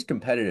least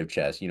competitive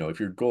chess. If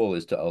your goal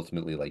is to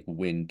ultimately like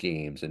win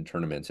games and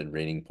tournaments and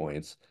rating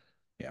points,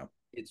 Yeah.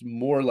 it's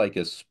more like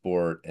a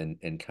sport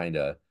and kind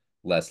of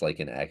less like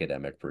an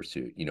academic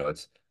pursuit.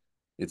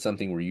 It's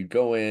something where you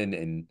go in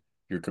and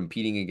you're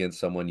competing against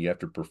someone, you have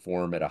to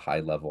perform at a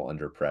high level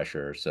under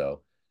pressure.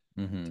 So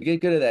Hmm. to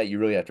get good at that, you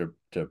really have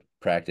to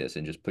practice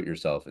and just put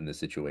yourself in the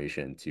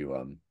situation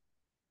to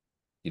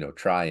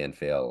try and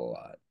fail a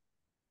lot.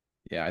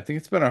 Yeah, I think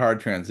it's been a hard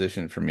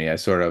transition for me. I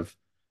sort of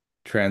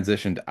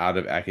transitioned out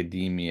of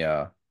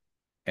academia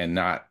and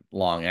not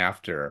long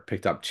after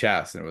picked up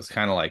chess, and it was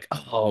kind of like,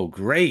 oh,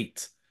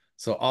 great.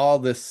 So all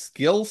this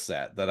skill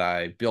set that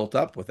I built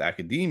up with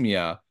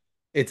academia,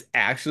 it's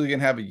actually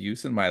gonna have a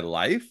use in my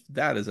life.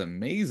 That is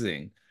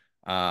amazing.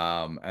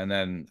 And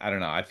then I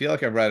don't know, I feel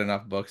like I've read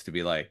enough books to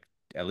be like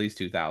at least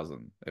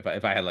 2000 if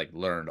I had like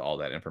learned all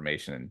that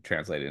information and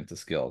translated it into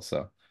skills.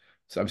 So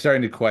I'm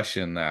starting to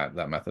question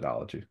that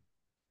methodology.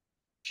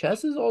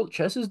 Chess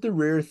is the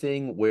rare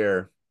thing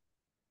where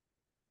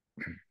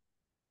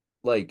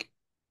like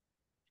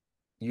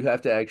you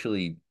have to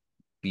actually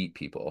beat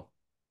people.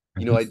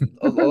 A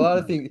lot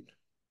of things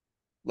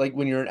like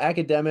when you're an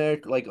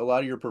academic, like a lot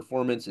of your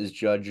performance is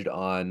judged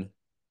on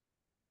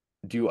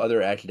do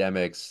other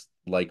academics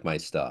like my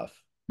stuff,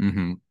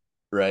 Hmm.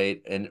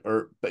 right? And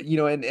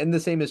the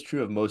same is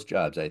true of most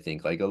jobs, I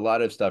think. Like a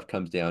lot of stuff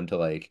comes down to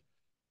like,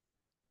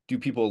 do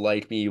people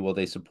like me? Will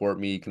they support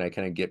me? Can I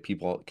kind of get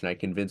people, can I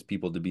convince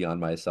people to be on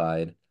my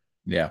side?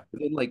 Yeah.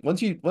 But then like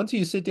once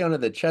you sit down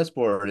at the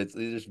chessboard,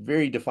 there's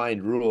very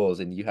defined rules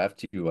and you have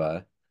to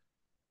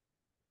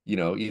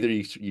either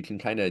you can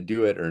kind of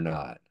do it or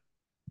not.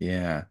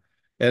 Yeah.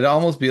 It'd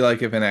almost be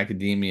like if in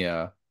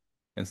academia,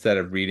 instead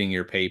of reading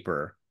your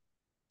paper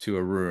to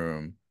a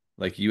room,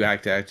 like you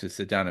had to actually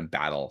sit down and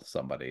battle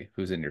somebody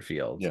who's in your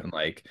field. Yeah. And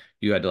like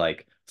you had to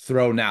like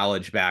throw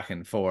knowledge back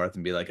and forth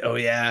and be like, oh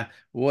yeah,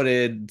 what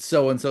did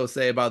so and so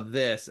say about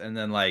this? And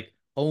then like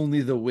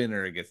only the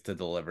winner gets to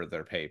deliver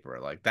their paper.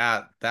 Like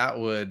that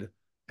would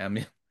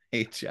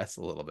emulate chess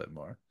a little bit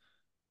more.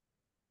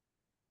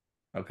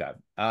 Okay.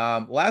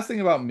 Last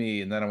thing about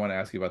me, and then I want to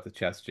ask you about the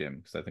chess gym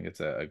because I think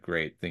it's a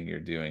great thing you're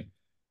doing.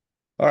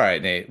 All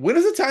right, Nate. When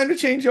is it time to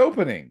change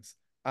openings?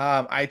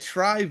 I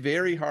try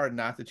very hard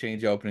not to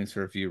change openings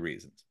for a few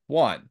reasons.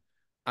 One,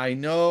 I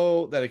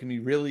know that it can be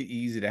really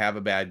easy to have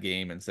a bad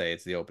game and say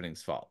it's the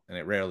opening's fault, and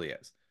it rarely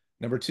is.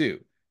 Number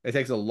two, it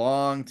takes a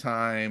long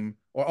time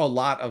or a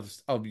lot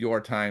of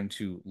your time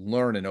to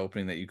learn an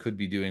opening that you could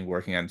be doing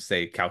working on,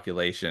 say,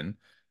 calculation.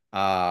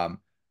 Um,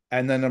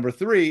 and then number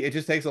three, it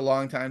just takes a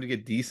long time to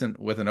get decent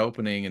with an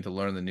opening and to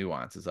learn the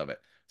nuances of it.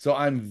 So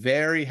I'm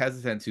very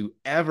hesitant to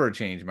ever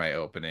change my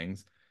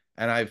openings,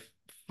 and I've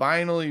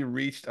finally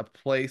reached a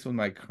place with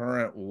my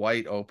current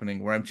white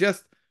opening where I'm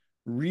just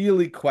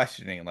really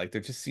questioning. Like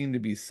there just seem to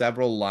be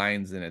several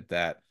lines in it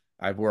that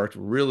I've worked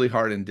really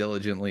hard and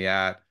diligently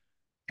at,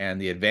 and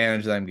the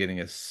advantage that I'm getting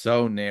is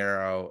so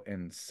narrow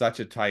and such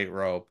a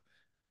tightrope,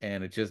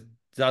 and it just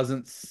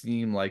doesn't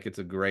seem like it's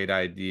a great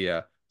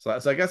idea. So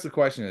I guess the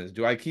question is,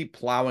 do I keep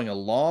plowing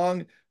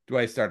along? Do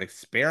I start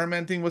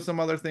experimenting with some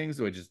other things?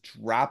 Do I just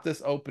drop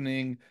this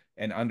opening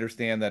and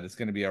understand that it's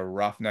going to be a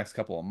rough next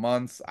couple of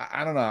months?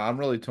 I don't know. I'm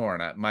really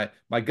torn.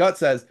 My gut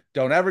says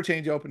don't ever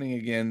change opening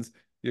again.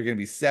 You're going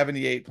to be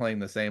 78 playing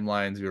the same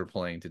lines you were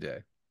playing today.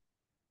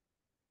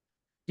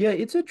 Yeah,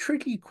 it's a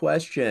tricky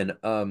question.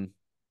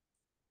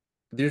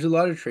 There's a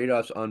lot of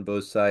trade-offs on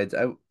both sides.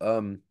 I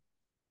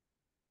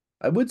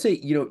would say,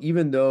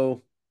 even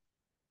though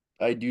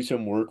I do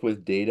some work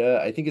with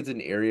data, I think it's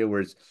an area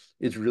where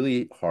it's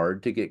really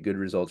hard to get good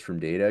results from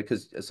data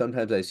because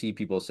sometimes I see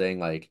people saying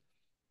like,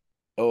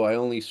 "Oh,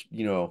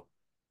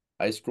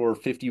 I score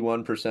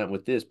 51%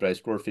 with this, but I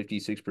score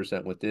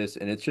 56% with this."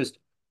 And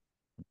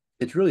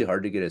it's really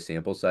hard to get a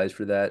sample size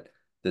for that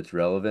that's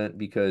relevant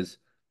because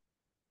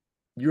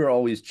you're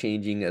always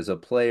changing as a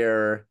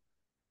player,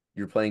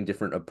 you're playing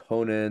different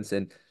opponents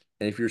and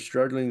if you're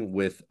struggling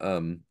with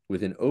an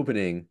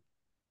opening,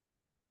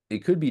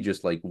 it could be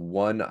just like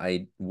one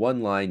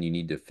line you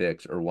need to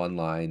fix or one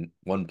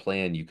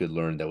plan you could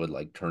learn that would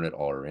like turn it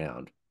all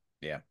around.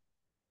 Yeah.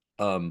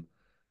 Um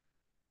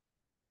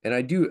And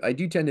I do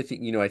tend to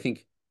think, I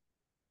think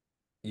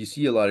you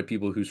see a lot of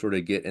people who sort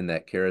of get in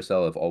that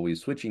carousel of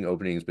always switching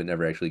openings but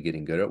never actually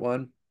getting good at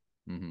one.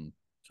 Hmm.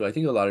 So I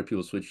think a lot of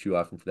people switch too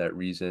often for that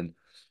reason.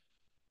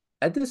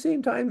 At the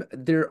same time,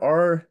 there's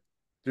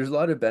a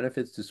lot of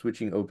benefits to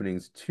switching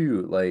openings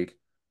too. Like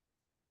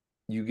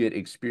you get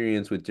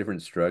experience with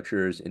different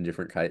structures in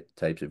different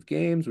types of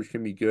games, which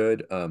can be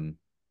good.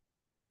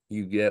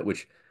 You get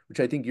which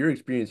I think you're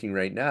experiencing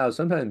right now.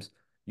 Sometimes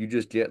you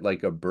just get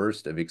like a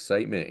burst of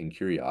excitement and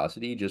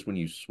curiosity just when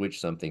you switch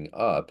something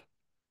up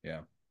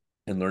Yeah.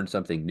 and learn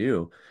something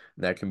new.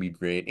 That can be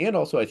great. And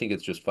also, I think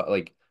it's just fun.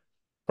 Like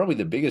probably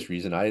the biggest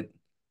reason I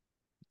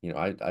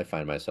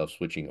find myself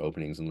switching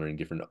openings and learning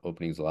different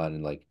openings a lot.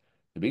 And like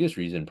the biggest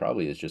reason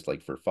probably is just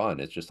like for fun.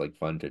 It's just like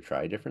fun to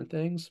try different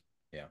things.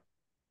 Yeah.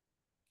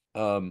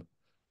 Um,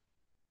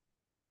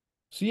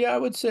 so yeah, I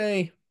would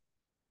say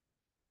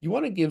you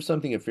want to give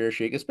something a fair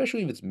shake,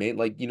 especially if it's main,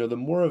 like, the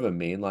more of a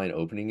mainline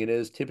opening it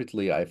is,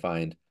 typically I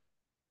find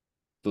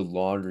the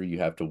longer you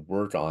have to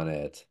work on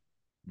it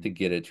to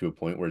get it to a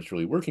point where it's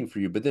really working for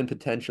you. But then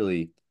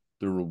potentially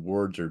the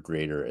rewards are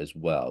greater as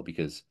well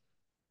because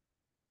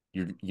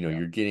Yeah.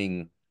 you're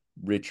getting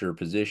richer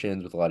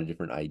positions with a lot of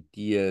different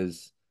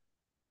ideas.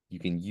 You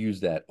can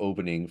use that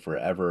opening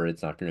forever.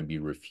 It's not going to be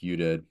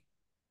refuted.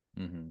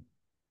 Hmm.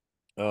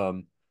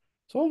 Um,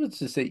 so all of it's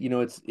to say,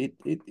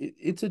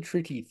 it's a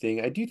tricky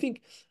thing. I do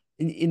think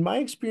in my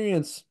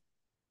experience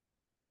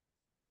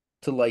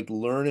to like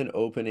learn an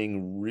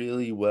opening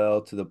really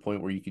well to the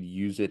point where you could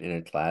use it in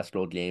a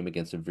classical game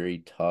against a very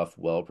tough,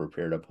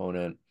 well-prepared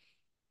opponent.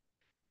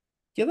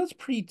 Yeah, that's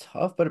pretty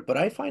tough, but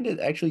I find it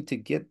actually to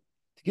get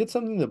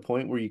something to the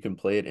point where you can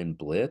play it in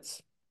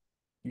blitz,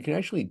 you can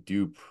actually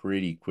do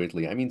pretty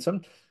quickly. I mean,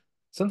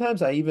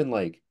 sometimes I even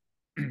like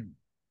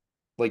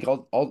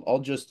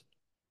I'll just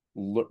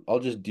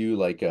do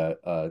like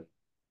a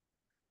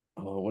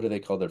oh, what do they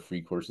call their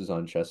free courses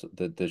on chess?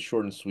 The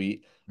short and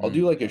sweet. I'll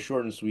do like a Yeah.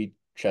 short and sweet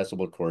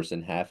chessable course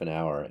in half an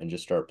hour and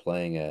just start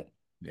playing it.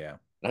 Yeah.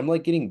 And I'm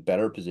like getting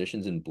better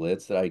positions in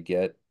blitz than I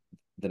get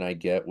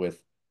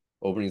with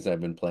openings that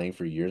I've been playing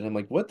for years. I'm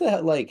like, what the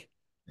hell? Like,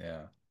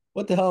 Yeah.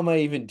 what the hell am I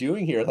even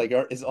doing here? Like,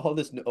 is all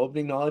this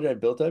opening knowledge I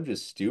built up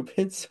just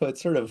stupid? So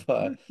it's sort of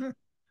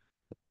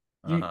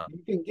you Uh-huh. you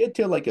can get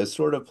to like a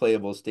sort of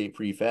playable state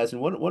pretty fast.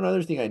 And one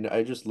other thing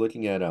I just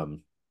looking at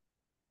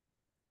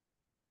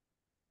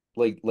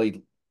like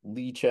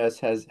Lee Chess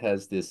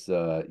has this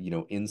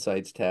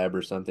insights tab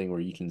or something where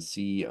you can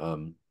see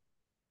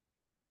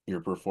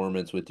your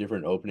performance with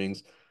different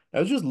openings. I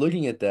was just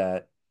looking at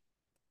that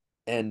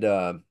and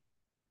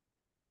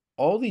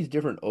all these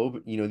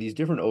these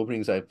different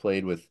openings I've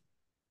played with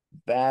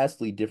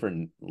vastly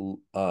different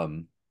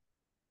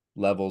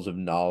levels of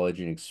knowledge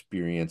and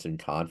experience and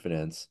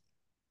confidence.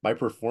 My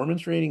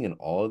performance rating in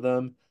all of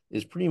them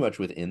is pretty much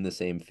within the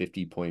same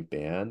 50-point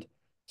band.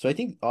 So I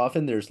think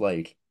often there's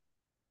a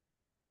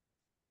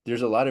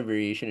lot of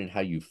variation in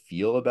how you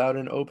feel about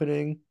an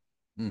opening,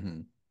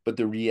 Hmm. but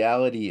the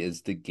reality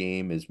is the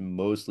game is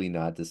mostly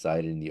not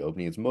decided in the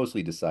opening. It's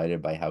mostly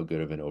decided by how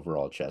good of an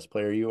overall chess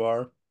player you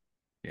are.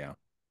 Yeah.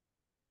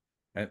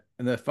 And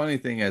the funny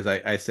thing is,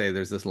 I say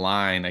there's this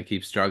line I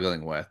keep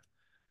struggling with.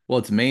 Well,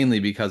 it's mainly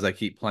because I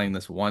keep playing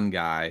this one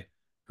guy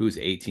who's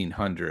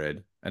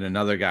 1800 and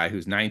another guy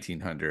who's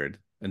 1900,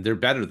 and they're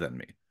better than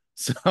me.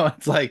 So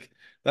it's like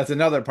that's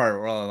another part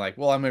where I'm like,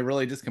 well, am I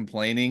really just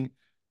complaining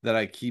that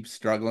I keep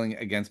struggling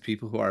against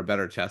people who are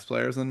better chess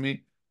players than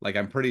me? Like,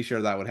 I'm pretty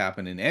sure that would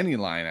happen in any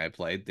line I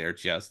played. They're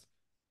just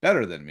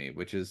better than me,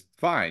 which is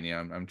fine.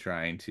 I'm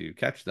trying to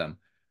catch them.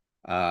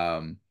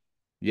 Um,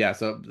 yeah,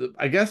 so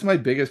I guess my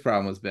biggest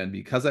problem has been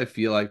because I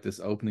feel like this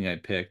opening I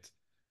picked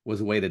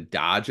was a way to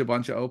dodge a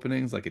bunch of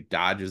openings, like it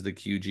dodges the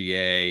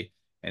QGA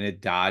and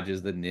it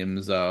dodges the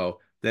NIMSO,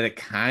 that it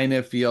kind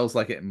of feels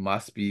like it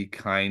must be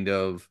kind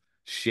of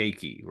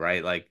shaky,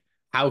 right? Like,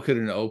 how could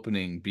an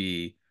opening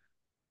be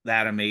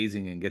that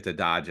amazing and get to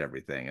dodge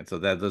everything? And so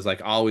that there's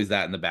like always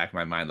that in the back of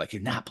my mind, like,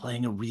 you're not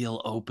playing a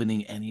real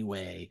opening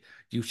anyway.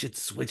 You should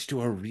switch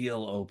to a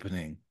real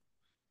opening.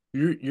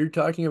 You're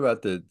talking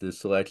about the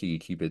select you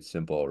keep it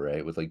simple,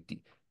 right? With like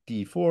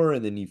D4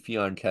 and then you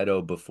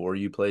fianchetto before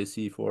you play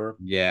C4.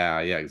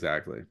 Yeah, yeah,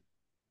 exactly.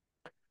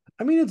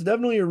 I mean, it's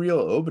definitely a real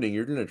opening.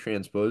 You're going to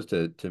transpose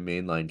to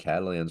mainline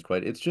Catalans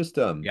quite. It's just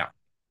Yeah.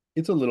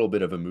 it's a little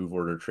bit of a move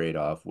order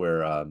trade-off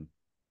where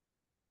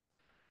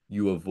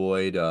you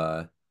avoid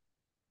uh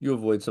you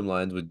avoid some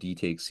lines with D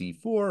takes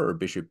C4 or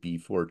bishop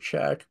B4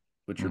 check,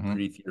 which are Hmm.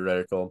 pretty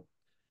theoretical,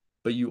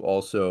 but you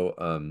also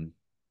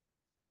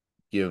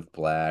give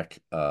black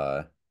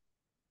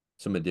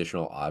some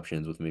additional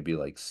options with maybe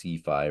like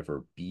C5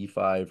 or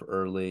B5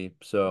 early.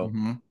 So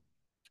Hmm.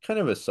 it's kind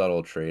of a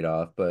subtle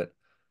trade-off, but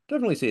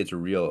definitely say it's a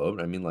real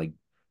open. I mean, like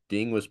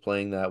Ding was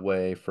playing that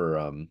way for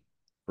a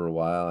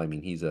while. I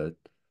mean, he's a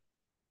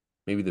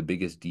maybe the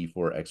biggest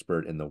D4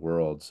 expert in the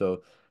world.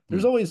 So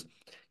there's always,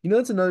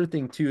 that's another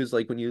thing too, is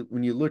like when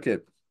you look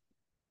at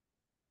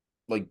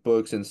like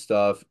books and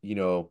stuff,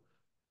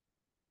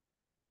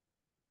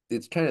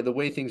 it's kind of the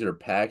way things are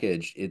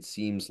packaged, it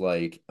seems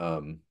like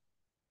all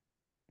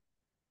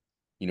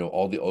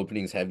the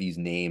openings have these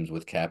names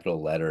with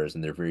capital letters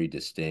and they're very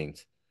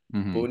distinct. But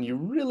Hmm. when you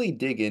really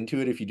dig into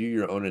it, if you do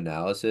your own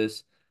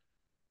analysis,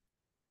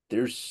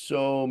 there's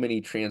so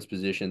many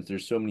transpositions,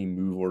 there's so many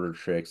move order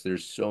tricks,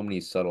 there's so many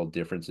subtle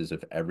differences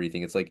of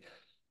everything. It's like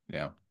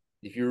Yeah.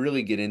 if you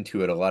really get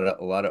into it, a lot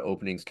of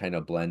openings kind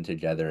of blend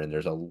together and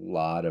there's a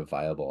lot of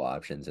viable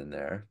options in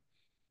there.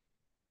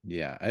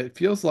 Yeah. It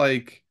feels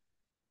like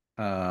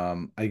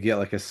I get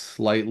like a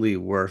slightly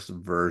worse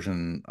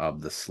version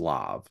of the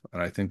Slav.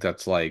 And I think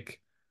that's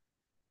like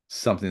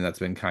something that's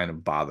been kind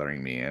of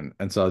bothering me.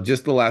 And so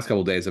just the last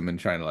couple of days I've been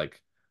trying to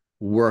like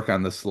work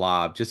on the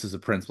Slav just as a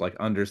principle, like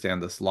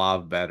understand the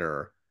Slav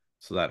better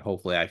so that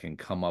hopefully I can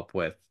come up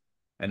with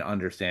an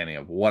understanding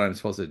of what I'm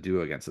supposed to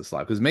do against the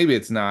Slav. Because maybe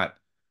it's not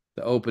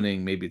the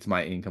opening, maybe it's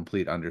my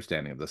incomplete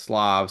understanding of the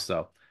Slav.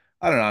 So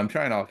I don't know. I'm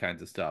trying all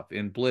kinds of stuff.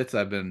 In Blitz,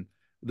 I've been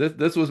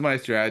this was my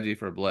strategy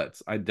for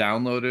Blitz. I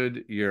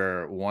downloaded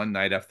your one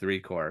Knight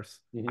F3 course.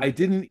 I Mhm.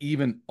 didn't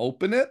even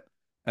open it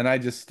and I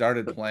just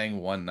started playing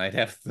one Knight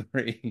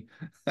F3.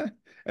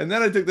 And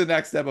then I took the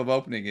next step of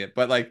opening it.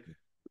 But like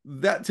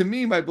that to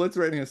me, my blitz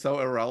rating is so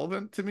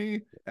irrelevant to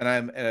me,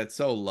 and it's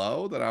so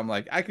low that I'm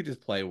like, I could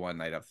just play one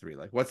Knight F3.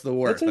 Like, what's the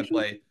That's worst?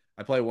 actually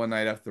I play one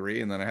Knight F3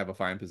 and then I have a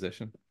fine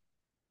position.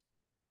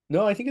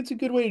 No, I think it's a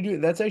good way to do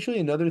it. That's actually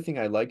another thing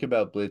I like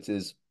about Blitz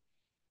is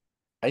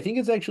I think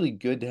it's actually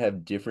good to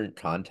have different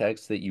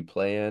contexts that you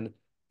play in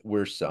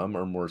where some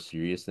are more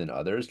serious than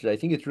others. Because I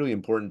think it's really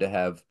important to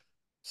have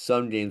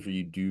some games where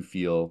you do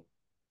feel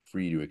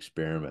free to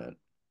experiment.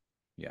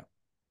 Yeah.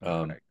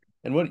 Um,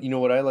 and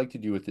what I like to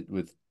do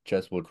with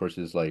chessboard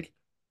courses, like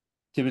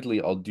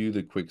typically I'll do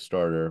the quick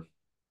starter,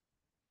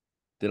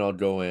 then I'll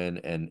go in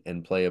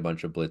and play a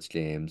bunch of Blitz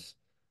games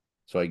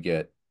so I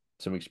get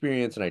some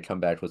experience and I come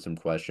back with some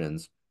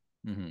questions.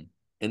 Hmm.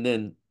 And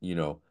then,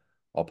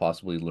 I'll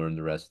possibly learn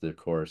the rest of the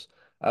course.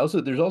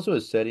 There's also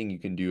a setting you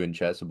can do in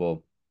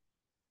Chessable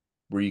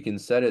where you can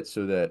set it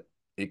so that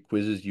it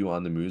quizzes you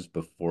on the moves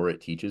before it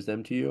teaches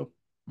them to you.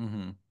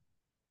 Hmm.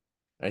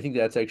 I think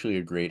that's actually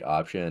a great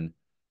option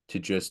to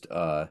just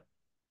kind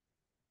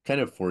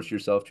of force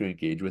yourself to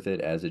engage with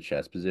it as a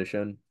chess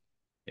position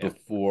Yeah.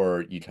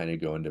 before you kind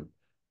of go into,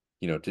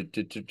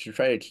 to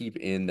try to keep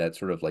in that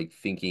sort of like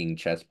thinking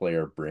chess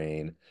player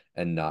brain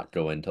and not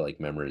go into like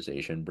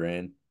memorization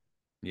brain.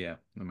 Yeah.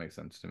 That makes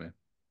sense to me.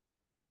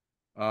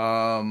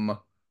 Um,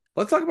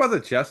 let's talk about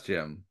the chess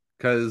gym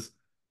because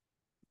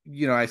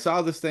I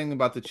saw this thing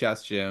about the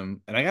chess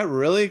gym and I got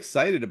really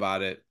excited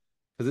about it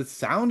because it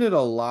sounded a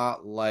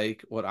lot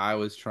like what I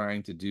was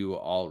trying to do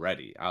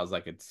already. I was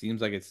like, it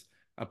seems like its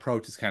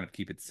approach is kind of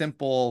keep it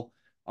simple,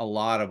 a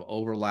lot of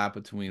overlap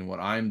between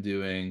what I'm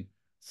doing.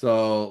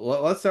 So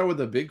let's start with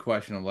the big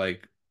question of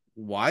like,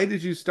 why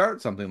did you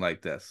start something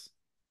like this?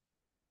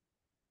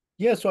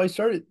 Yeah, so I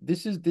started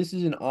this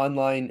is an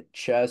online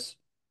chess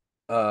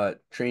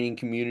training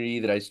community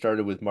that I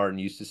started with Martin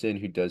Eustason,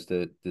 who does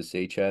the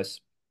Say Chess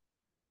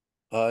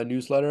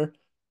newsletter.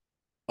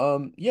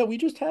 Yeah, we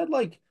just had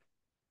like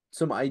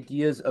some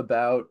ideas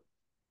about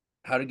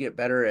how to get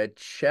better at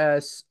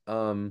chess.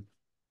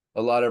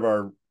 A lot of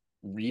our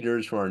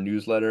readers from our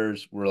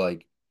newsletters were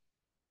like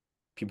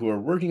people who are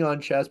working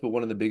on chess, but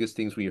one of the biggest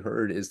things we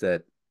heard is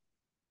that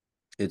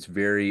it's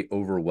very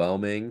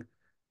overwhelming,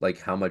 like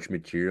how much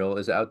material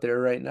is out there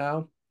right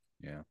now.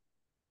 Yeah.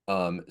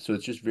 So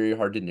it's just very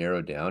hard to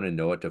narrow down and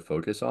know what to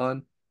focus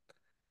on.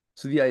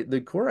 So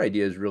the core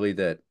idea is really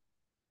that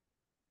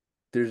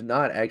there's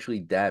not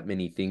actually that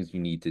many things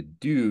you need to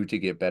do to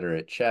get better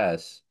at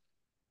chess.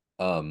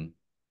 Um,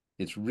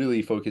 it's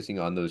really focusing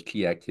on those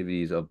key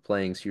activities of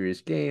playing serious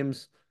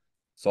games,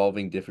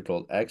 solving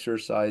difficult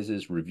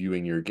exercises,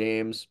 reviewing your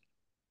games,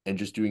 and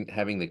just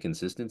having the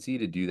consistency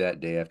to do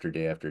that day after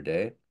day after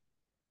day.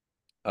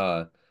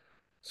 Uh,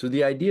 so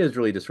the idea is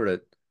really to sort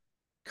of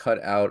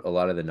cut out a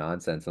lot of the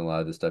nonsense and a lot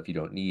of the stuff you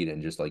don't need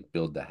and just like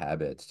build the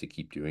habits to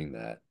keep doing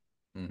that.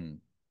 Hmm.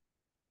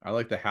 I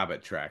like the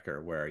habit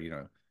tracker where,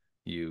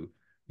 you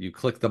you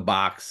click the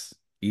box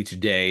each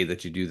day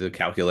that you do the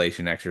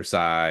calculation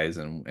exercise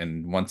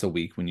and once a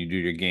week when you do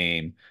your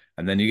game.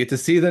 And then you get to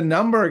see the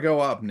number go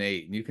up,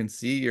 Nate. And you can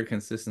see your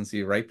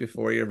consistency right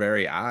before your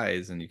very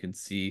eyes, and you can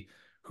see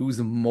who's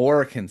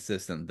more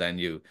consistent than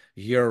you,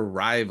 your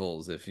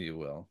rivals, if you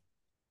will.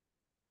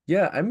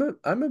 Yeah,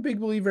 I'm a big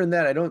believer in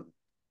that. I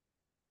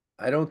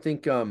don't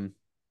think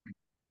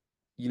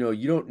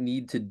you don't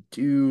need to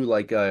do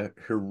like a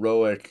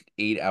heroic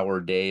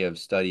 8-hour day of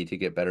study to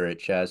get better at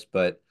chess,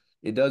 but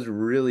it does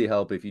really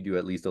help if you do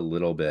at least a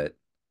little bit,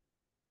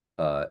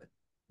 uh,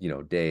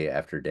 day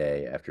after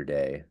day after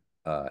day,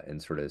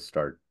 and sort of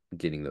start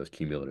getting those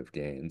cumulative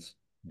gains.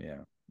 Yeah,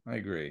 I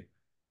agree.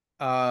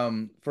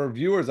 For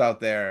viewers out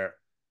there,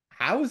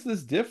 how is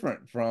this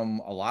different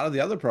from a lot of the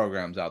other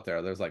programs out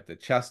there? There's like the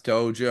Chess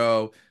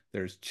Dojo,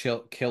 there's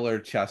Killer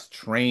Chess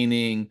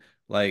Training.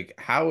 Like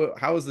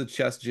how is the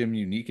chess gym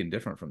unique and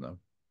different from them?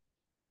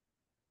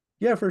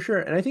 Yeah, for sure.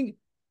 And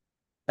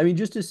I mean,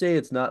 just to say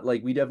it's not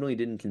like we definitely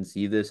didn't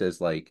conceive this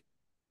as like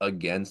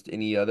against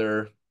any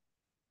other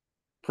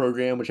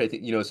program, which I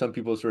think, some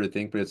people sort of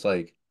think, but it's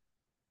like,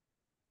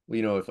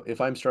 well, if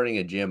I'm starting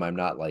a gym, I'm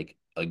not like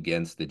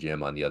against the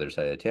gym on the other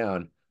side of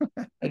town.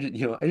 I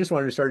just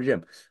wanted to start a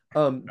gym.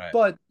 Right.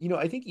 But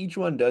I think each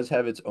one does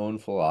have its own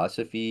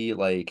philosophy.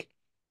 Like,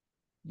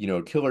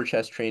 killer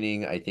chest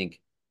training, I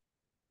think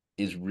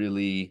is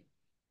really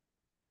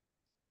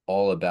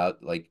all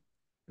about like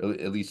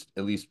at least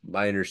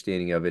my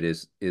understanding of it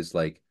is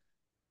like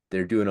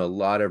they're doing a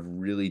lot of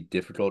really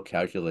difficult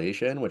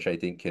calculation, which I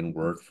think can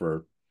work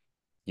for,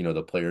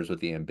 the players with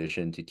the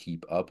ambition to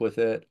keep up with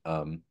it.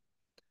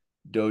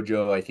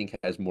 Dojo, I think,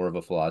 has more of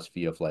a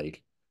philosophy of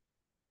like,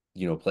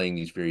 playing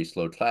these very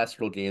slow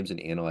classical games and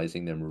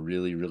analyzing them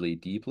really, really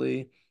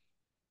deeply.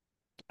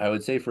 I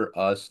would say for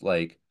us,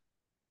 like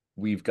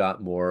we've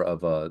got more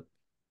of a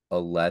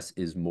less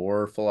is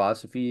more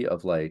philosophy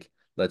of like,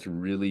 let's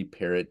really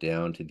pare it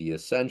down to the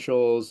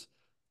essentials.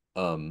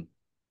 Um,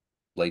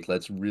 like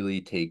let's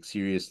really take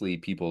seriously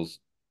people's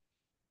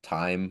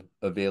time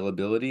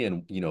availability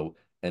and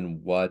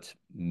and what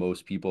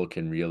most people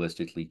can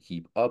realistically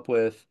keep up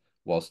with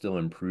while still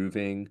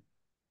improving.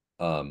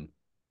 Um,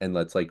 and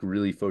let's like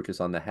really focus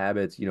on the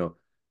habits,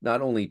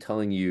 not only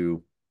telling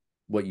you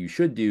what you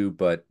should do,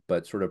 but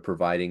sort of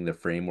providing the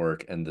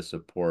framework and the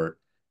support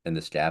and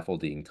the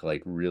scaffolding to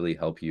like really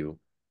help you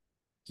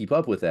keep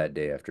up with that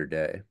day after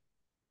day.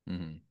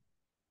 Hmm.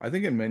 I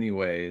think in many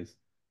ways,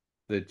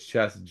 the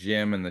chess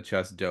gym and the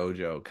chess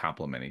dojo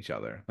complement each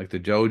other. Like the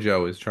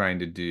dojo is trying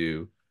to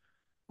do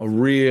a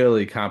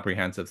really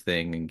comprehensive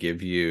thing and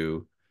give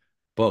you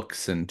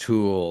books and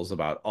tools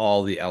about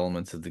all the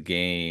elements of the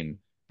game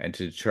and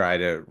to try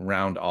to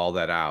round all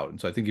that out. And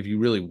so I think if you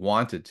really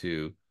wanted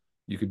to,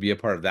 you could be a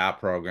part of that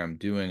program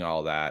doing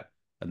all that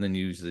and then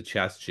use the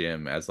chess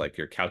gym as like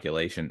your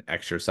calculation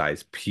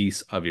exercise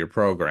piece of your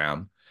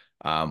program.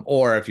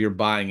 Or if you're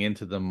buying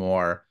into the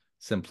more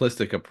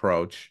simplistic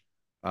approach,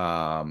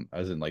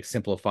 as in like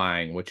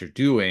simplifying what you're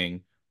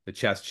doing, the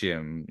chess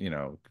gym,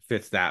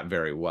 fits that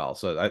very well.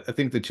 So I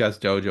think the chess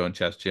dojo and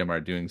chess gym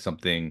are doing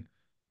something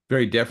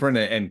very different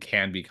and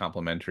can be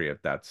complementary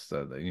if that's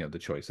the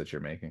choice that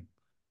you're making.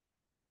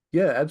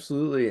 Yeah,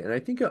 absolutely. And I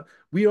think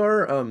we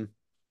are kind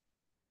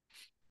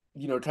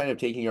of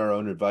taking our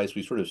own advice.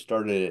 We sort of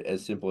started it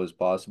as simple as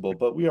possible,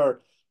 but we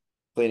are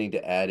planning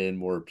to add in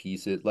more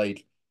pieces.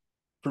 Like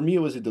for me, it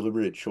was a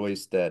deliberate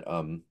choice that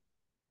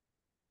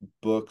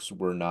books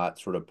were not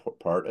sort of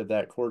part of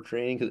that core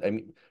training. Because I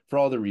mean, for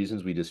all the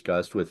reasons we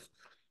discussed with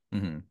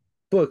Hmm.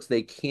 books,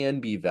 they can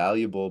be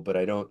valuable, but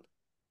I don't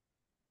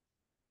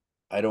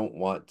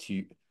want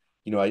to,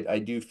 I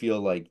do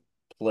feel like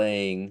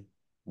playing,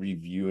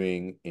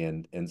 reviewing,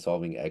 and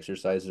solving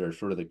exercises are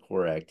sort of the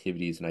core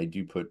activities, and I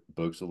do put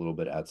books a little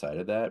bit outside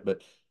of that.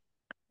 But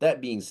that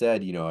being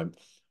said,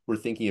 we're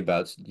thinking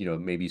about,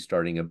 maybe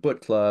starting a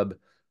book club,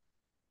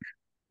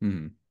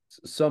 Hmm.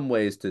 some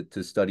ways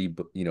to study,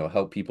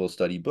 help people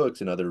study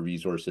books and other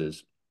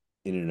resources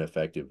in an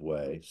effective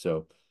way.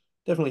 So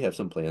definitely have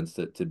some plans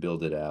to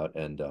build it out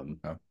and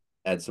Oh.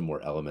 add some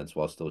more elements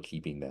while still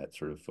keeping that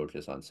sort of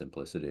focus on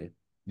simplicity.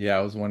 Yeah,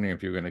 I was wondering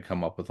if you're going to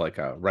come up with like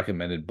a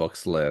recommended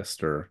books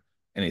list or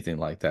anything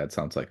like that.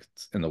 Sounds like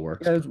it's in the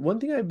works. Yeah, one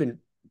thing I've been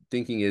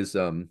thinking is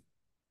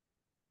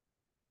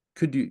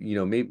could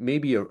do,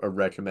 maybe a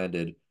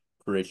recommended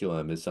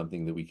curriculum is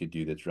something that we could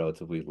do that's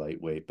relatively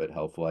lightweight but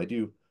helpful. I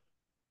do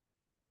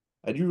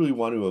really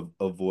want to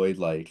avoid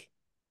like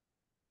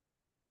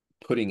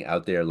putting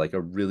out there like a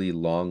really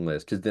long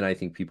list because then I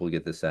think people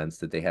get the sense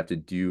that they have to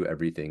do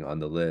everything on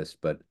the list.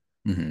 But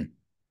Hmm.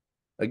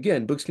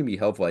 again, books can be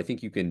helpful. I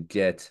think you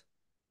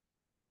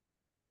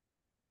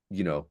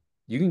know,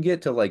 you can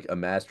get to like a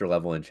master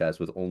level in chess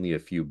with only a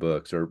few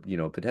books or,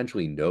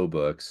 potentially no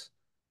books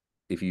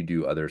if you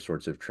do other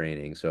sorts of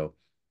training. So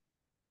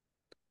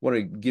want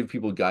to give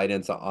people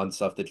guidance on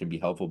stuff that can be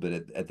helpful, but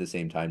at the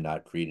same time,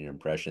 not create an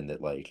impression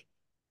that like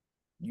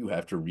you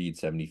have to read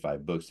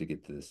 75 books to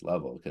get to this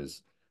level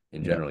because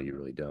in Yeah. general, you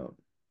really don't.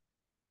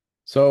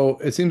 So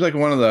it seems like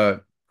one of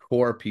the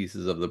core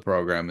pieces of the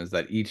program is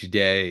that each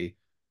day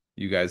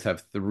you guys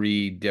have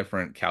three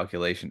different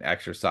calculation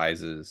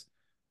exercises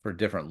for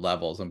different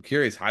levels. I'm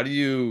curious, how do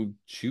you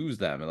choose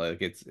them?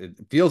 Like it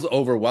feels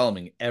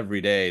overwhelming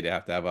every day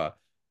to have a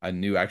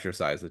new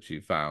exercise that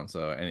you found.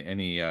 So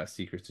any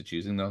secrets to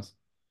choosing those?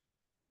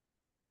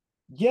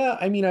 Yeah,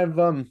 I mean,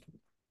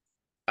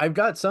 I've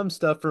got some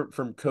stuff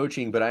from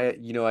coaching, but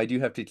I do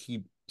have to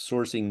keep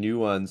sourcing new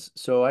ones.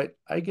 So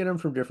I get them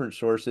from different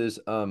sources.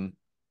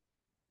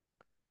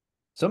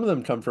 Some of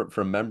them come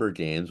from member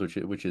games,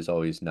 which is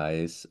always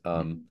nice.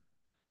 Mhm.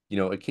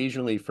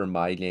 Occasionally from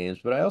my games,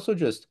 but I also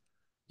just,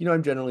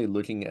 I'm generally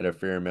looking at a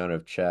fair amount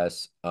of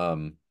chess.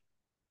 I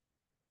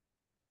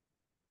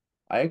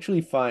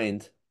actually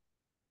find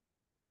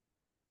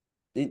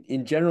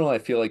in general, I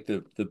feel like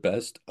the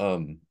best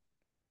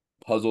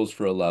puzzles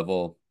for a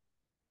level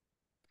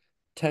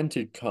tend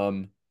to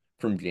come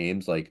from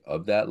games like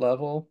of that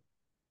level.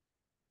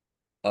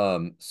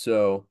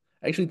 So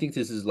I actually think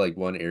this is like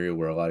one area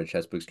where a lot of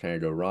chess books kind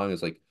of go wrong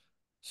is like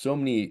so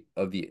many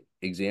of the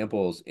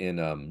examples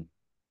in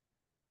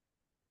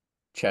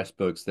chess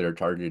books that are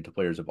targeted to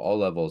players of all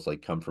levels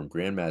like come from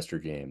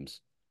grandmaster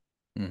games.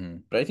 Hmm.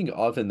 But I think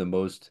often the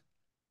most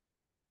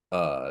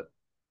uh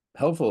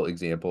helpful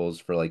examples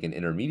for like an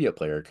intermediate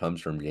player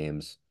comes from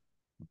games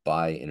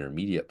by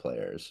intermediate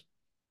players.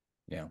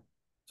 Yeah.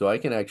 So I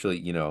can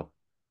actually,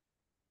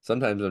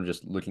 sometimes I'm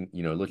just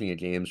looking at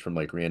games from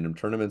like random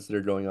tournaments that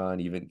are going on,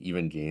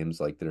 even games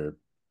like that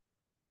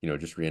are,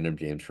 just random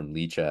games from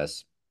Lee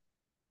Chess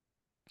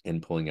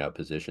and pulling out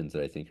positions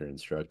that I think are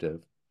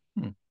instructive.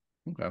 Hmm.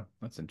 Okay,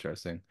 that's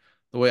interesting.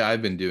 The way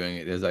I've been doing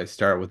it is I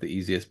start with the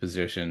easiest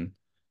position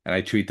and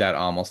I treat that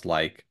almost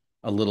like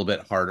a little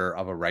bit harder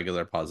of a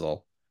regular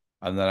puzzle.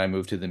 And then I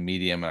move to the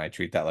medium and I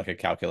treat that like a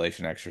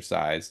calculation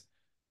exercise.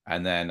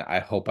 And then I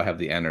hope I have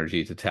the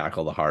energy to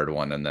tackle the hard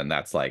one. And then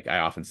that's like I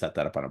often set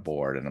that up on a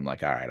board and I'm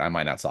like, all right, I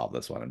might not solve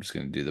this one. I'm just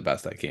going to do the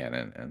best I can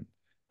and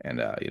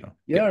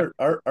Yeah, get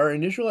back. our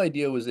initial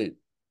idea was that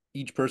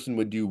each person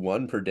would do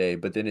one per day,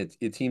 but then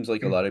it seems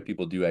like a lot of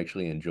people do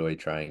actually enjoy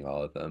trying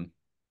all of them.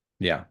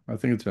 Yeah, I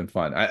think it's been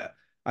fun.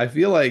 I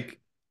feel like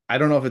I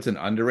don't know if it's an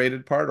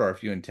underrated part or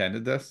if you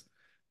intended this,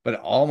 but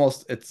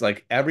almost it's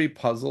like every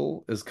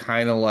puzzle is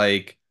kind of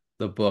like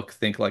the book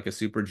Think Like a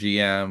Super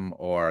GM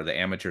or The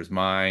Amateur's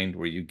Mind,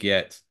 where you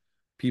get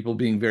people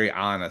being very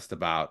honest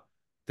about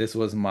this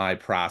was my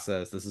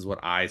process, this is what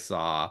I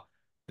saw,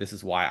 this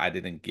is why I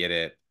didn't get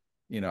it.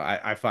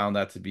 I found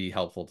that to be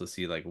helpful to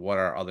see like what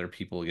are other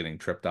people getting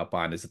tripped up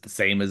on? Is it the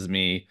same as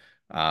me?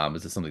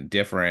 Is it something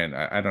different?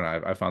 I don't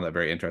know. I found that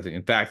very interesting.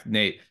 In fact,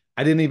 Nate,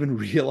 I didn't even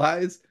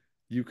realize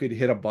you could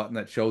hit a button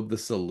that showed the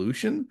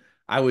solution.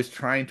 I was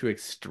trying to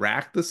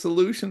extract the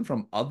solution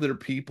from other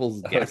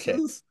people's Okay.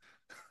 guesses.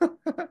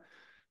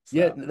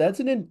 Yeah, So,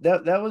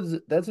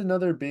 that's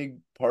another big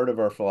part of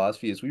our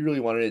philosophy is we really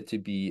wanted it to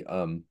be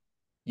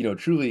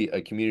truly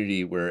a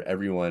community where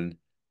everyone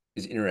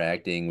is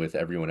interacting with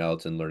everyone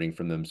else and learning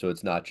from them. So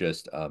it's not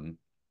just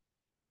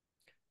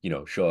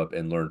show up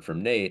and learn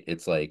from Nate.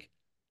 It's like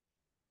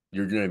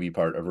you're going to be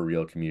part of a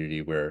real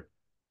community where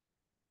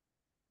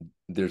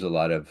there's a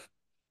lot of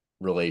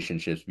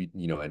relationships,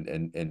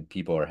 and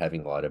people are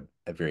having a lot of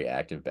a very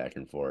active back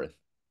and forth.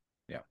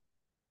 yeah.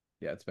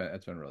 Yeah,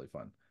 it's been really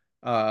fun.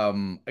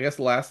 I guess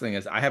the last thing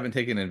is I haven't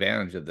taken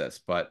advantage of this,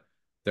 but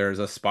there's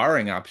a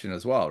sparring option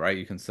as well, right?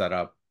 You can set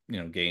up,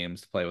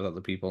 games to play with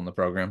other people in the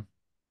program.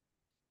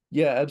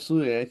 Yeah,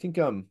 absolutely. And I think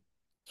so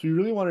we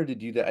really wanted to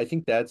do that. I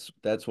think that's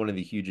one of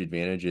the huge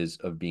advantages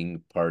of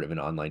being part of an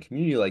online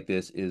community like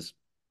this is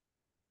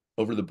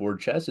over the board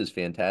chess is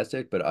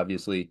fantastic, but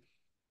obviously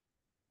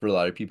for a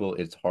lot of people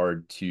it's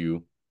hard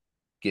to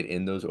get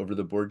in those over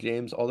the board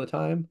games all the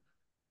time.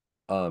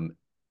 Um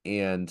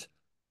and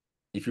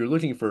if you're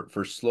looking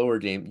for slower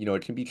game,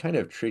 it can be kind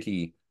of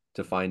tricky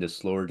to find a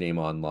slower game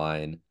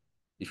online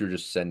if you're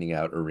just sending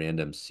out a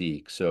random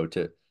seek. So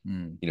to,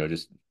 Hmm.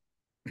 just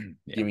give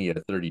Yeah. me a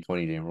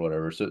 30-20 game or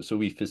whatever. So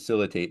we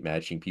facilitate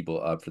matching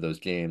people up for those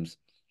games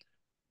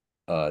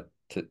uh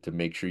to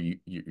make sure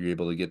you're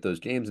able to get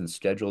those games and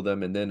schedule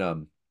them. And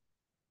then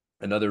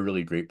another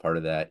really great part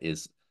of that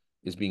is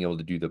being able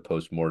to do the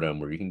post-mortem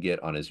where you can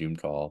get on a Zoom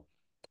call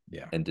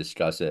Yeah. and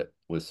discuss it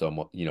with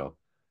someone,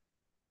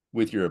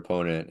 with your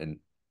opponent. And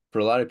for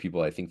a lot of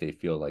people, I think they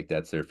feel like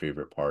that's their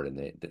favorite part and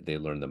they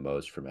learn the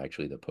most from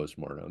actually the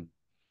post-mortem.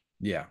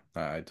 Yeah,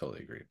 I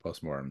totally agree.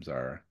 Postmortems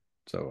are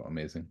so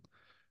amazing.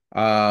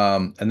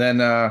 And then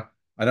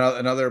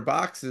another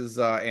box is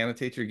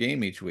annotate your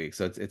game each week.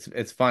 So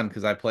it's fun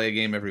because I play a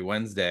game every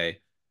Wednesday,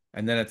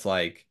 and then it's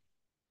like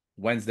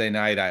Wednesday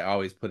night, I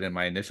always put in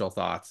my initial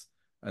thoughts,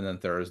 and then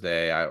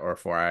Thursday or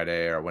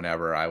Friday or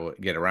whenever I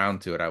would get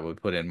around to it, I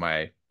would put in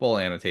my full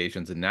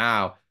annotations. And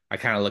now I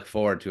kind of look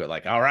forward to it,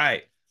 like, all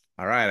right,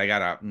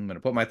 I'm gonna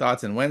put my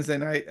thoughts in Wednesday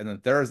night, and then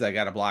Thursday I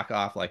gotta block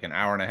off like an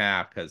hour and a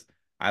half because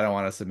I don't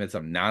want to submit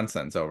some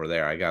nonsense over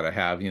there. I gotta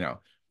have,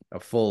 a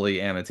fully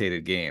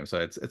annotated game. So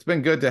it's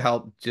been good to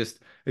help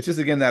it's just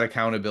again that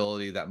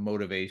accountability, that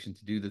motivation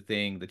to do the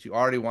thing that you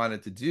already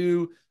wanted to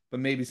do but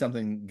maybe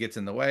something gets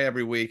in the way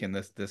every week, and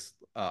this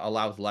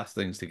allows less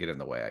things to get in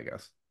the way, I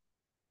guess.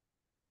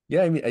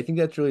 Yeah, I mean, I think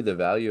that's really the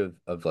value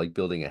of like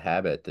building a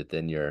habit that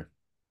then you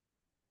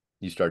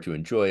start to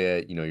enjoy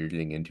it, you're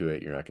getting into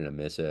it, you're not going to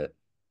miss it.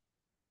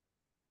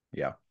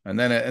 Yeah, and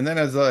then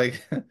as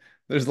like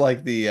there's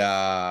like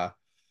the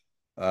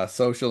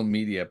social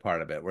media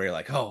part of it where you're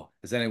like, oh,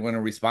 is anyone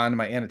gonna respond to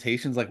my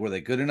annotations? Like, were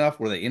they good enough?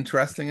 Were they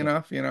interesting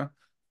enough?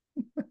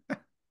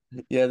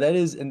 Yeah, that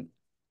is, and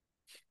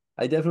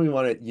I definitely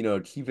want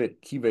to,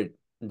 keep it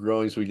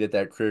growing so we get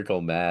that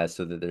critical mass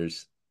so that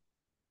there's,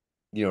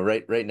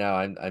 right now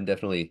I'm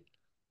definitely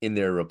in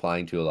there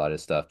replying to a lot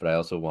of stuff, but I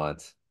also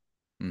want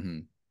Hmm.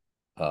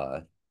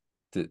 uh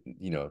to,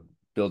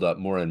 build up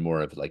more and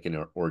more of like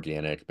an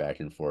organic back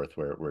and forth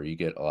where you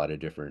get a lot of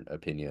different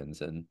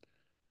opinions and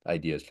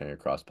ideas kind of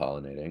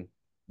cross-pollinating.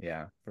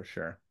 Yeah, for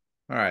sure.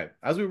 All right.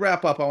 As we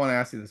wrap up, I want to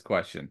ask you this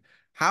question.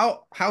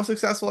 How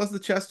successful has the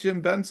chess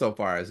gym been so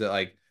far? Is it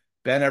like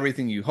been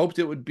everything you hoped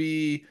it would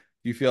be? Do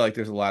you feel like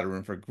there's a lot of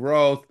room for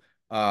growth?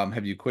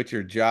 Have you quit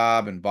your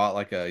job and bought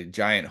like a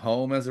giant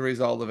home as a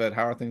result of it?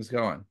 How are things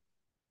going?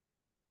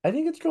 I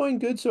think it's going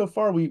good so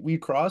far. We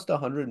crossed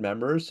 100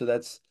 members, so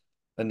that's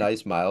a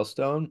nice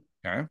milestone.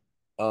 Okay.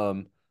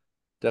 Um,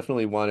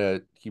 Definitely want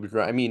to keep it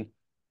around. I mean,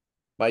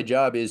 my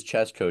job is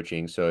chess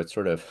coaching, so it's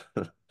sort of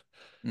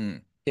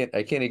Mm,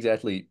 I can't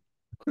exactly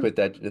quit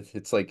that.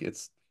 It's like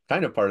it's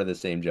kind of part of the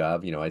same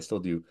job. I still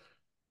do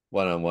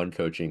one-on-one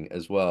coaching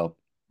as well.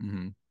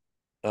 hmm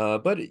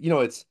But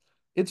it's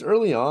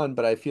early on,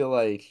 but I feel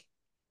like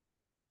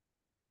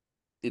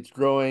it's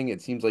growing.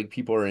 It seems like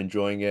people are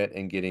enjoying it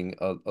and getting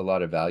a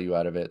lot of value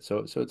out of it.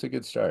 So it's a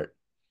good start.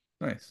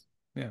 Nice.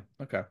 Yeah.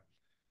 Okay.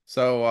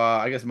 So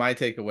I guess my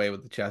takeaway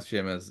with the chess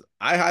gym is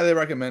I highly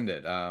recommend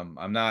it.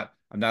 I'm not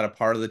a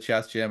part of the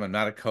chess gym. I'm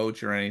not a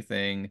coach or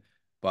anything,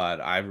 but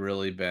I've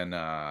really been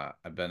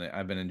I've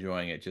been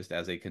enjoying it just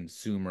as a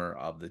consumer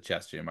of the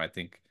chess gym. I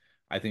think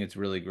it's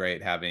really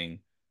great having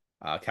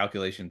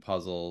calculation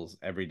puzzles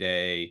every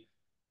day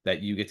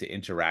that you get to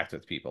interact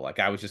with people. Like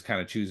I was just kind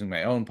of choosing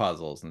my own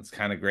puzzles, and it's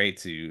kind of great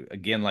to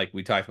again, like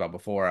we talked about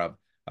before, of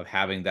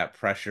having that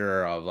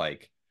pressure of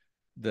like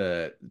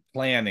the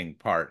planning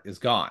part is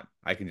gone.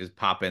 I can just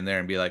pop in there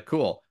and be like,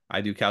 cool,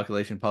 I do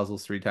calculation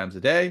puzzles 3 times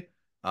a day.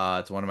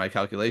 It's one of my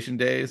calculation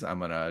days. I'm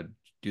gonna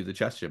do the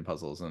chess gym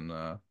puzzles, and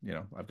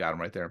I've got them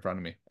right there in front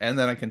of me, and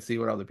then I can see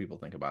what other people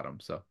think about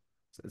them. So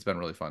it's been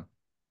really fun.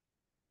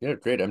 Yeah,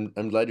 great.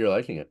 I'm glad you're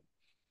liking it.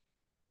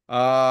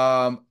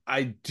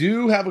 I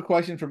do have a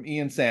question from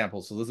Ian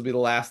Sample, so this will be the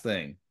last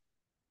thing.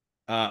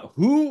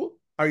 Who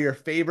are your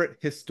favorite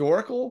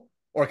historical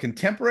or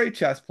contemporary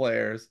chess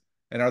players?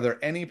 And are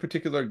there any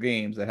particular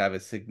games that have a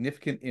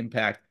significant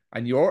impact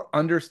on your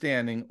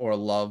understanding or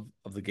love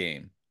of the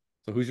game?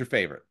 So, who's your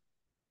favorite?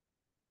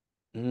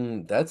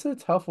 That's a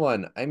tough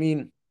one. I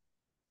mean,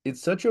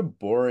 it's such a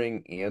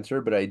boring answer,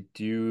 but I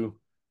do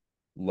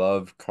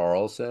love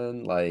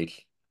Carlson.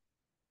 Like,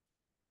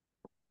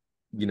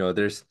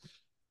 there's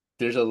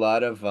a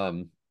lot of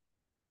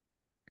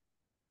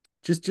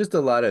just a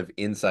lot of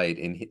insight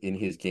in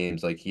his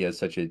games. Like he has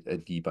such a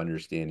deep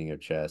understanding of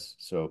chess.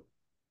 So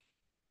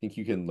I think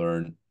you can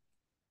learn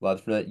a lot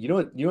from that. You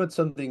know what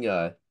something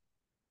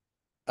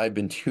I've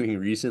been doing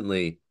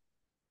recently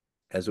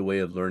as a way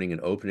of learning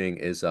and opening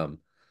is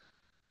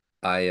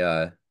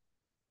I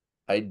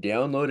I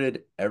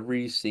downloaded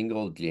every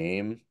single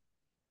game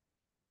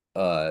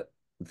uh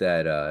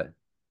that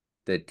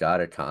that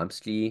Gata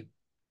Komsky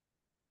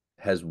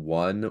has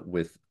won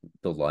with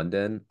the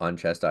London on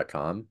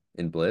chess.com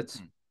in Blitz.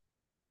 Hmm.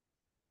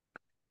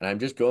 And I'm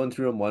just going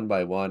through them one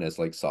by one as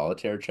like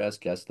solitaire chess,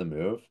 guess the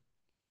move.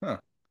 Huh.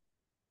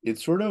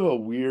 It's sort of a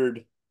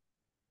weird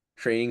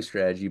training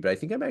strategy, but I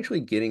think I'm actually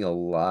getting a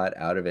lot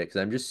out of it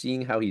because I'm just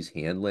seeing how he's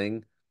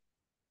handling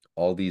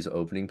all these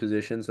opening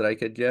positions that I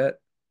could get.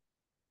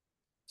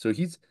 So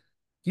he's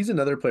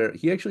another player.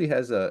 He actually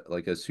has a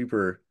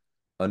super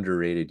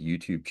underrated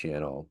YouTube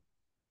channel.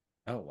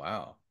 Oh,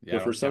 wow. Yeah, So I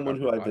for don't think I've someone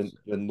ever who I've watched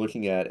it. been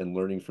looking at and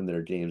learning from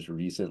their games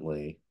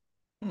recently,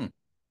 Hmm.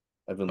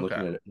 I've been looking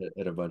Okay.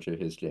 at a bunch of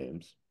his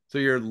games. So,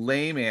 your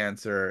lame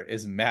answer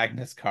is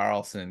Magnus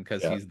Carlsen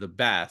because Yeah. he's the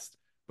best,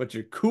 but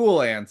your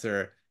cool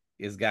answer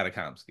is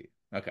Gatakomsky.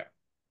 Okay.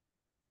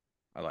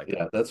 I like that.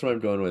 Yeah, that's what I'm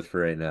going with for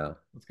right now.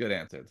 That's a good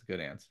answer. It's a good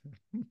answer.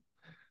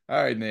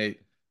 All right,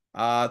 Nate.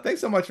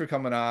 Thanks so much for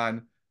coming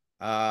on.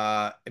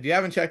 If you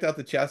haven't checked out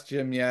the chess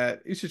gym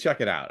yet, you should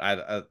check it out.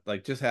 I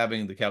like just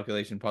having the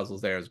calculation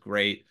puzzles there is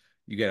great.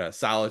 You get a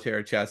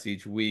solitaire chess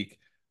each week.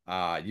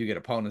 You get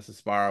opponents to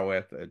spar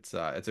with. It's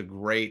a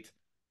great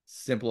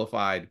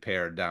simplified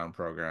pared down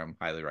program.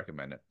 Highly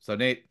recommend it. So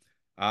Nate,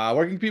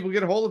 where can people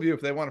get a hold of you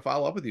if they want to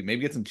follow up with you?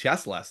 Maybe get some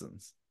chess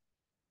lessons.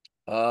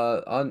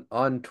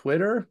 On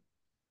Twitter,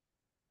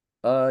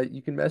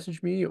 you can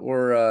message me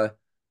or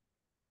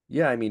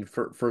yeah, I mean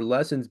for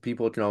lessons,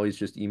 people can always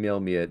just email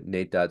me at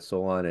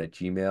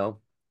nate.solon@gmail.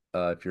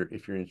 If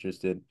you're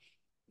interested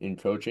in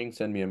coaching,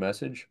 send me a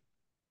message.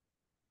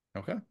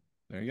 Okay,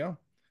 there you go.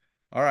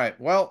 All right.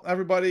 Well,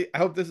 everybody, I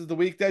hope this is the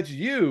week that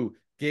you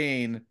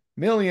gain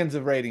millions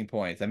of rating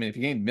points. I mean, if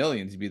you gain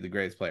millions, you'd be the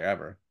greatest player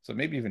ever. So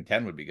maybe even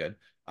 10 would be good.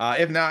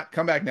 If not,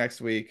 come back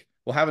next week.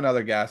 We'll have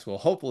another guest. We'll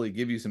hopefully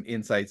give you some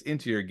insights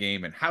into your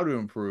game and how to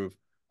improve.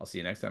 I'll see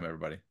you next time,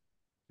 everybody.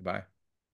 Goodbye.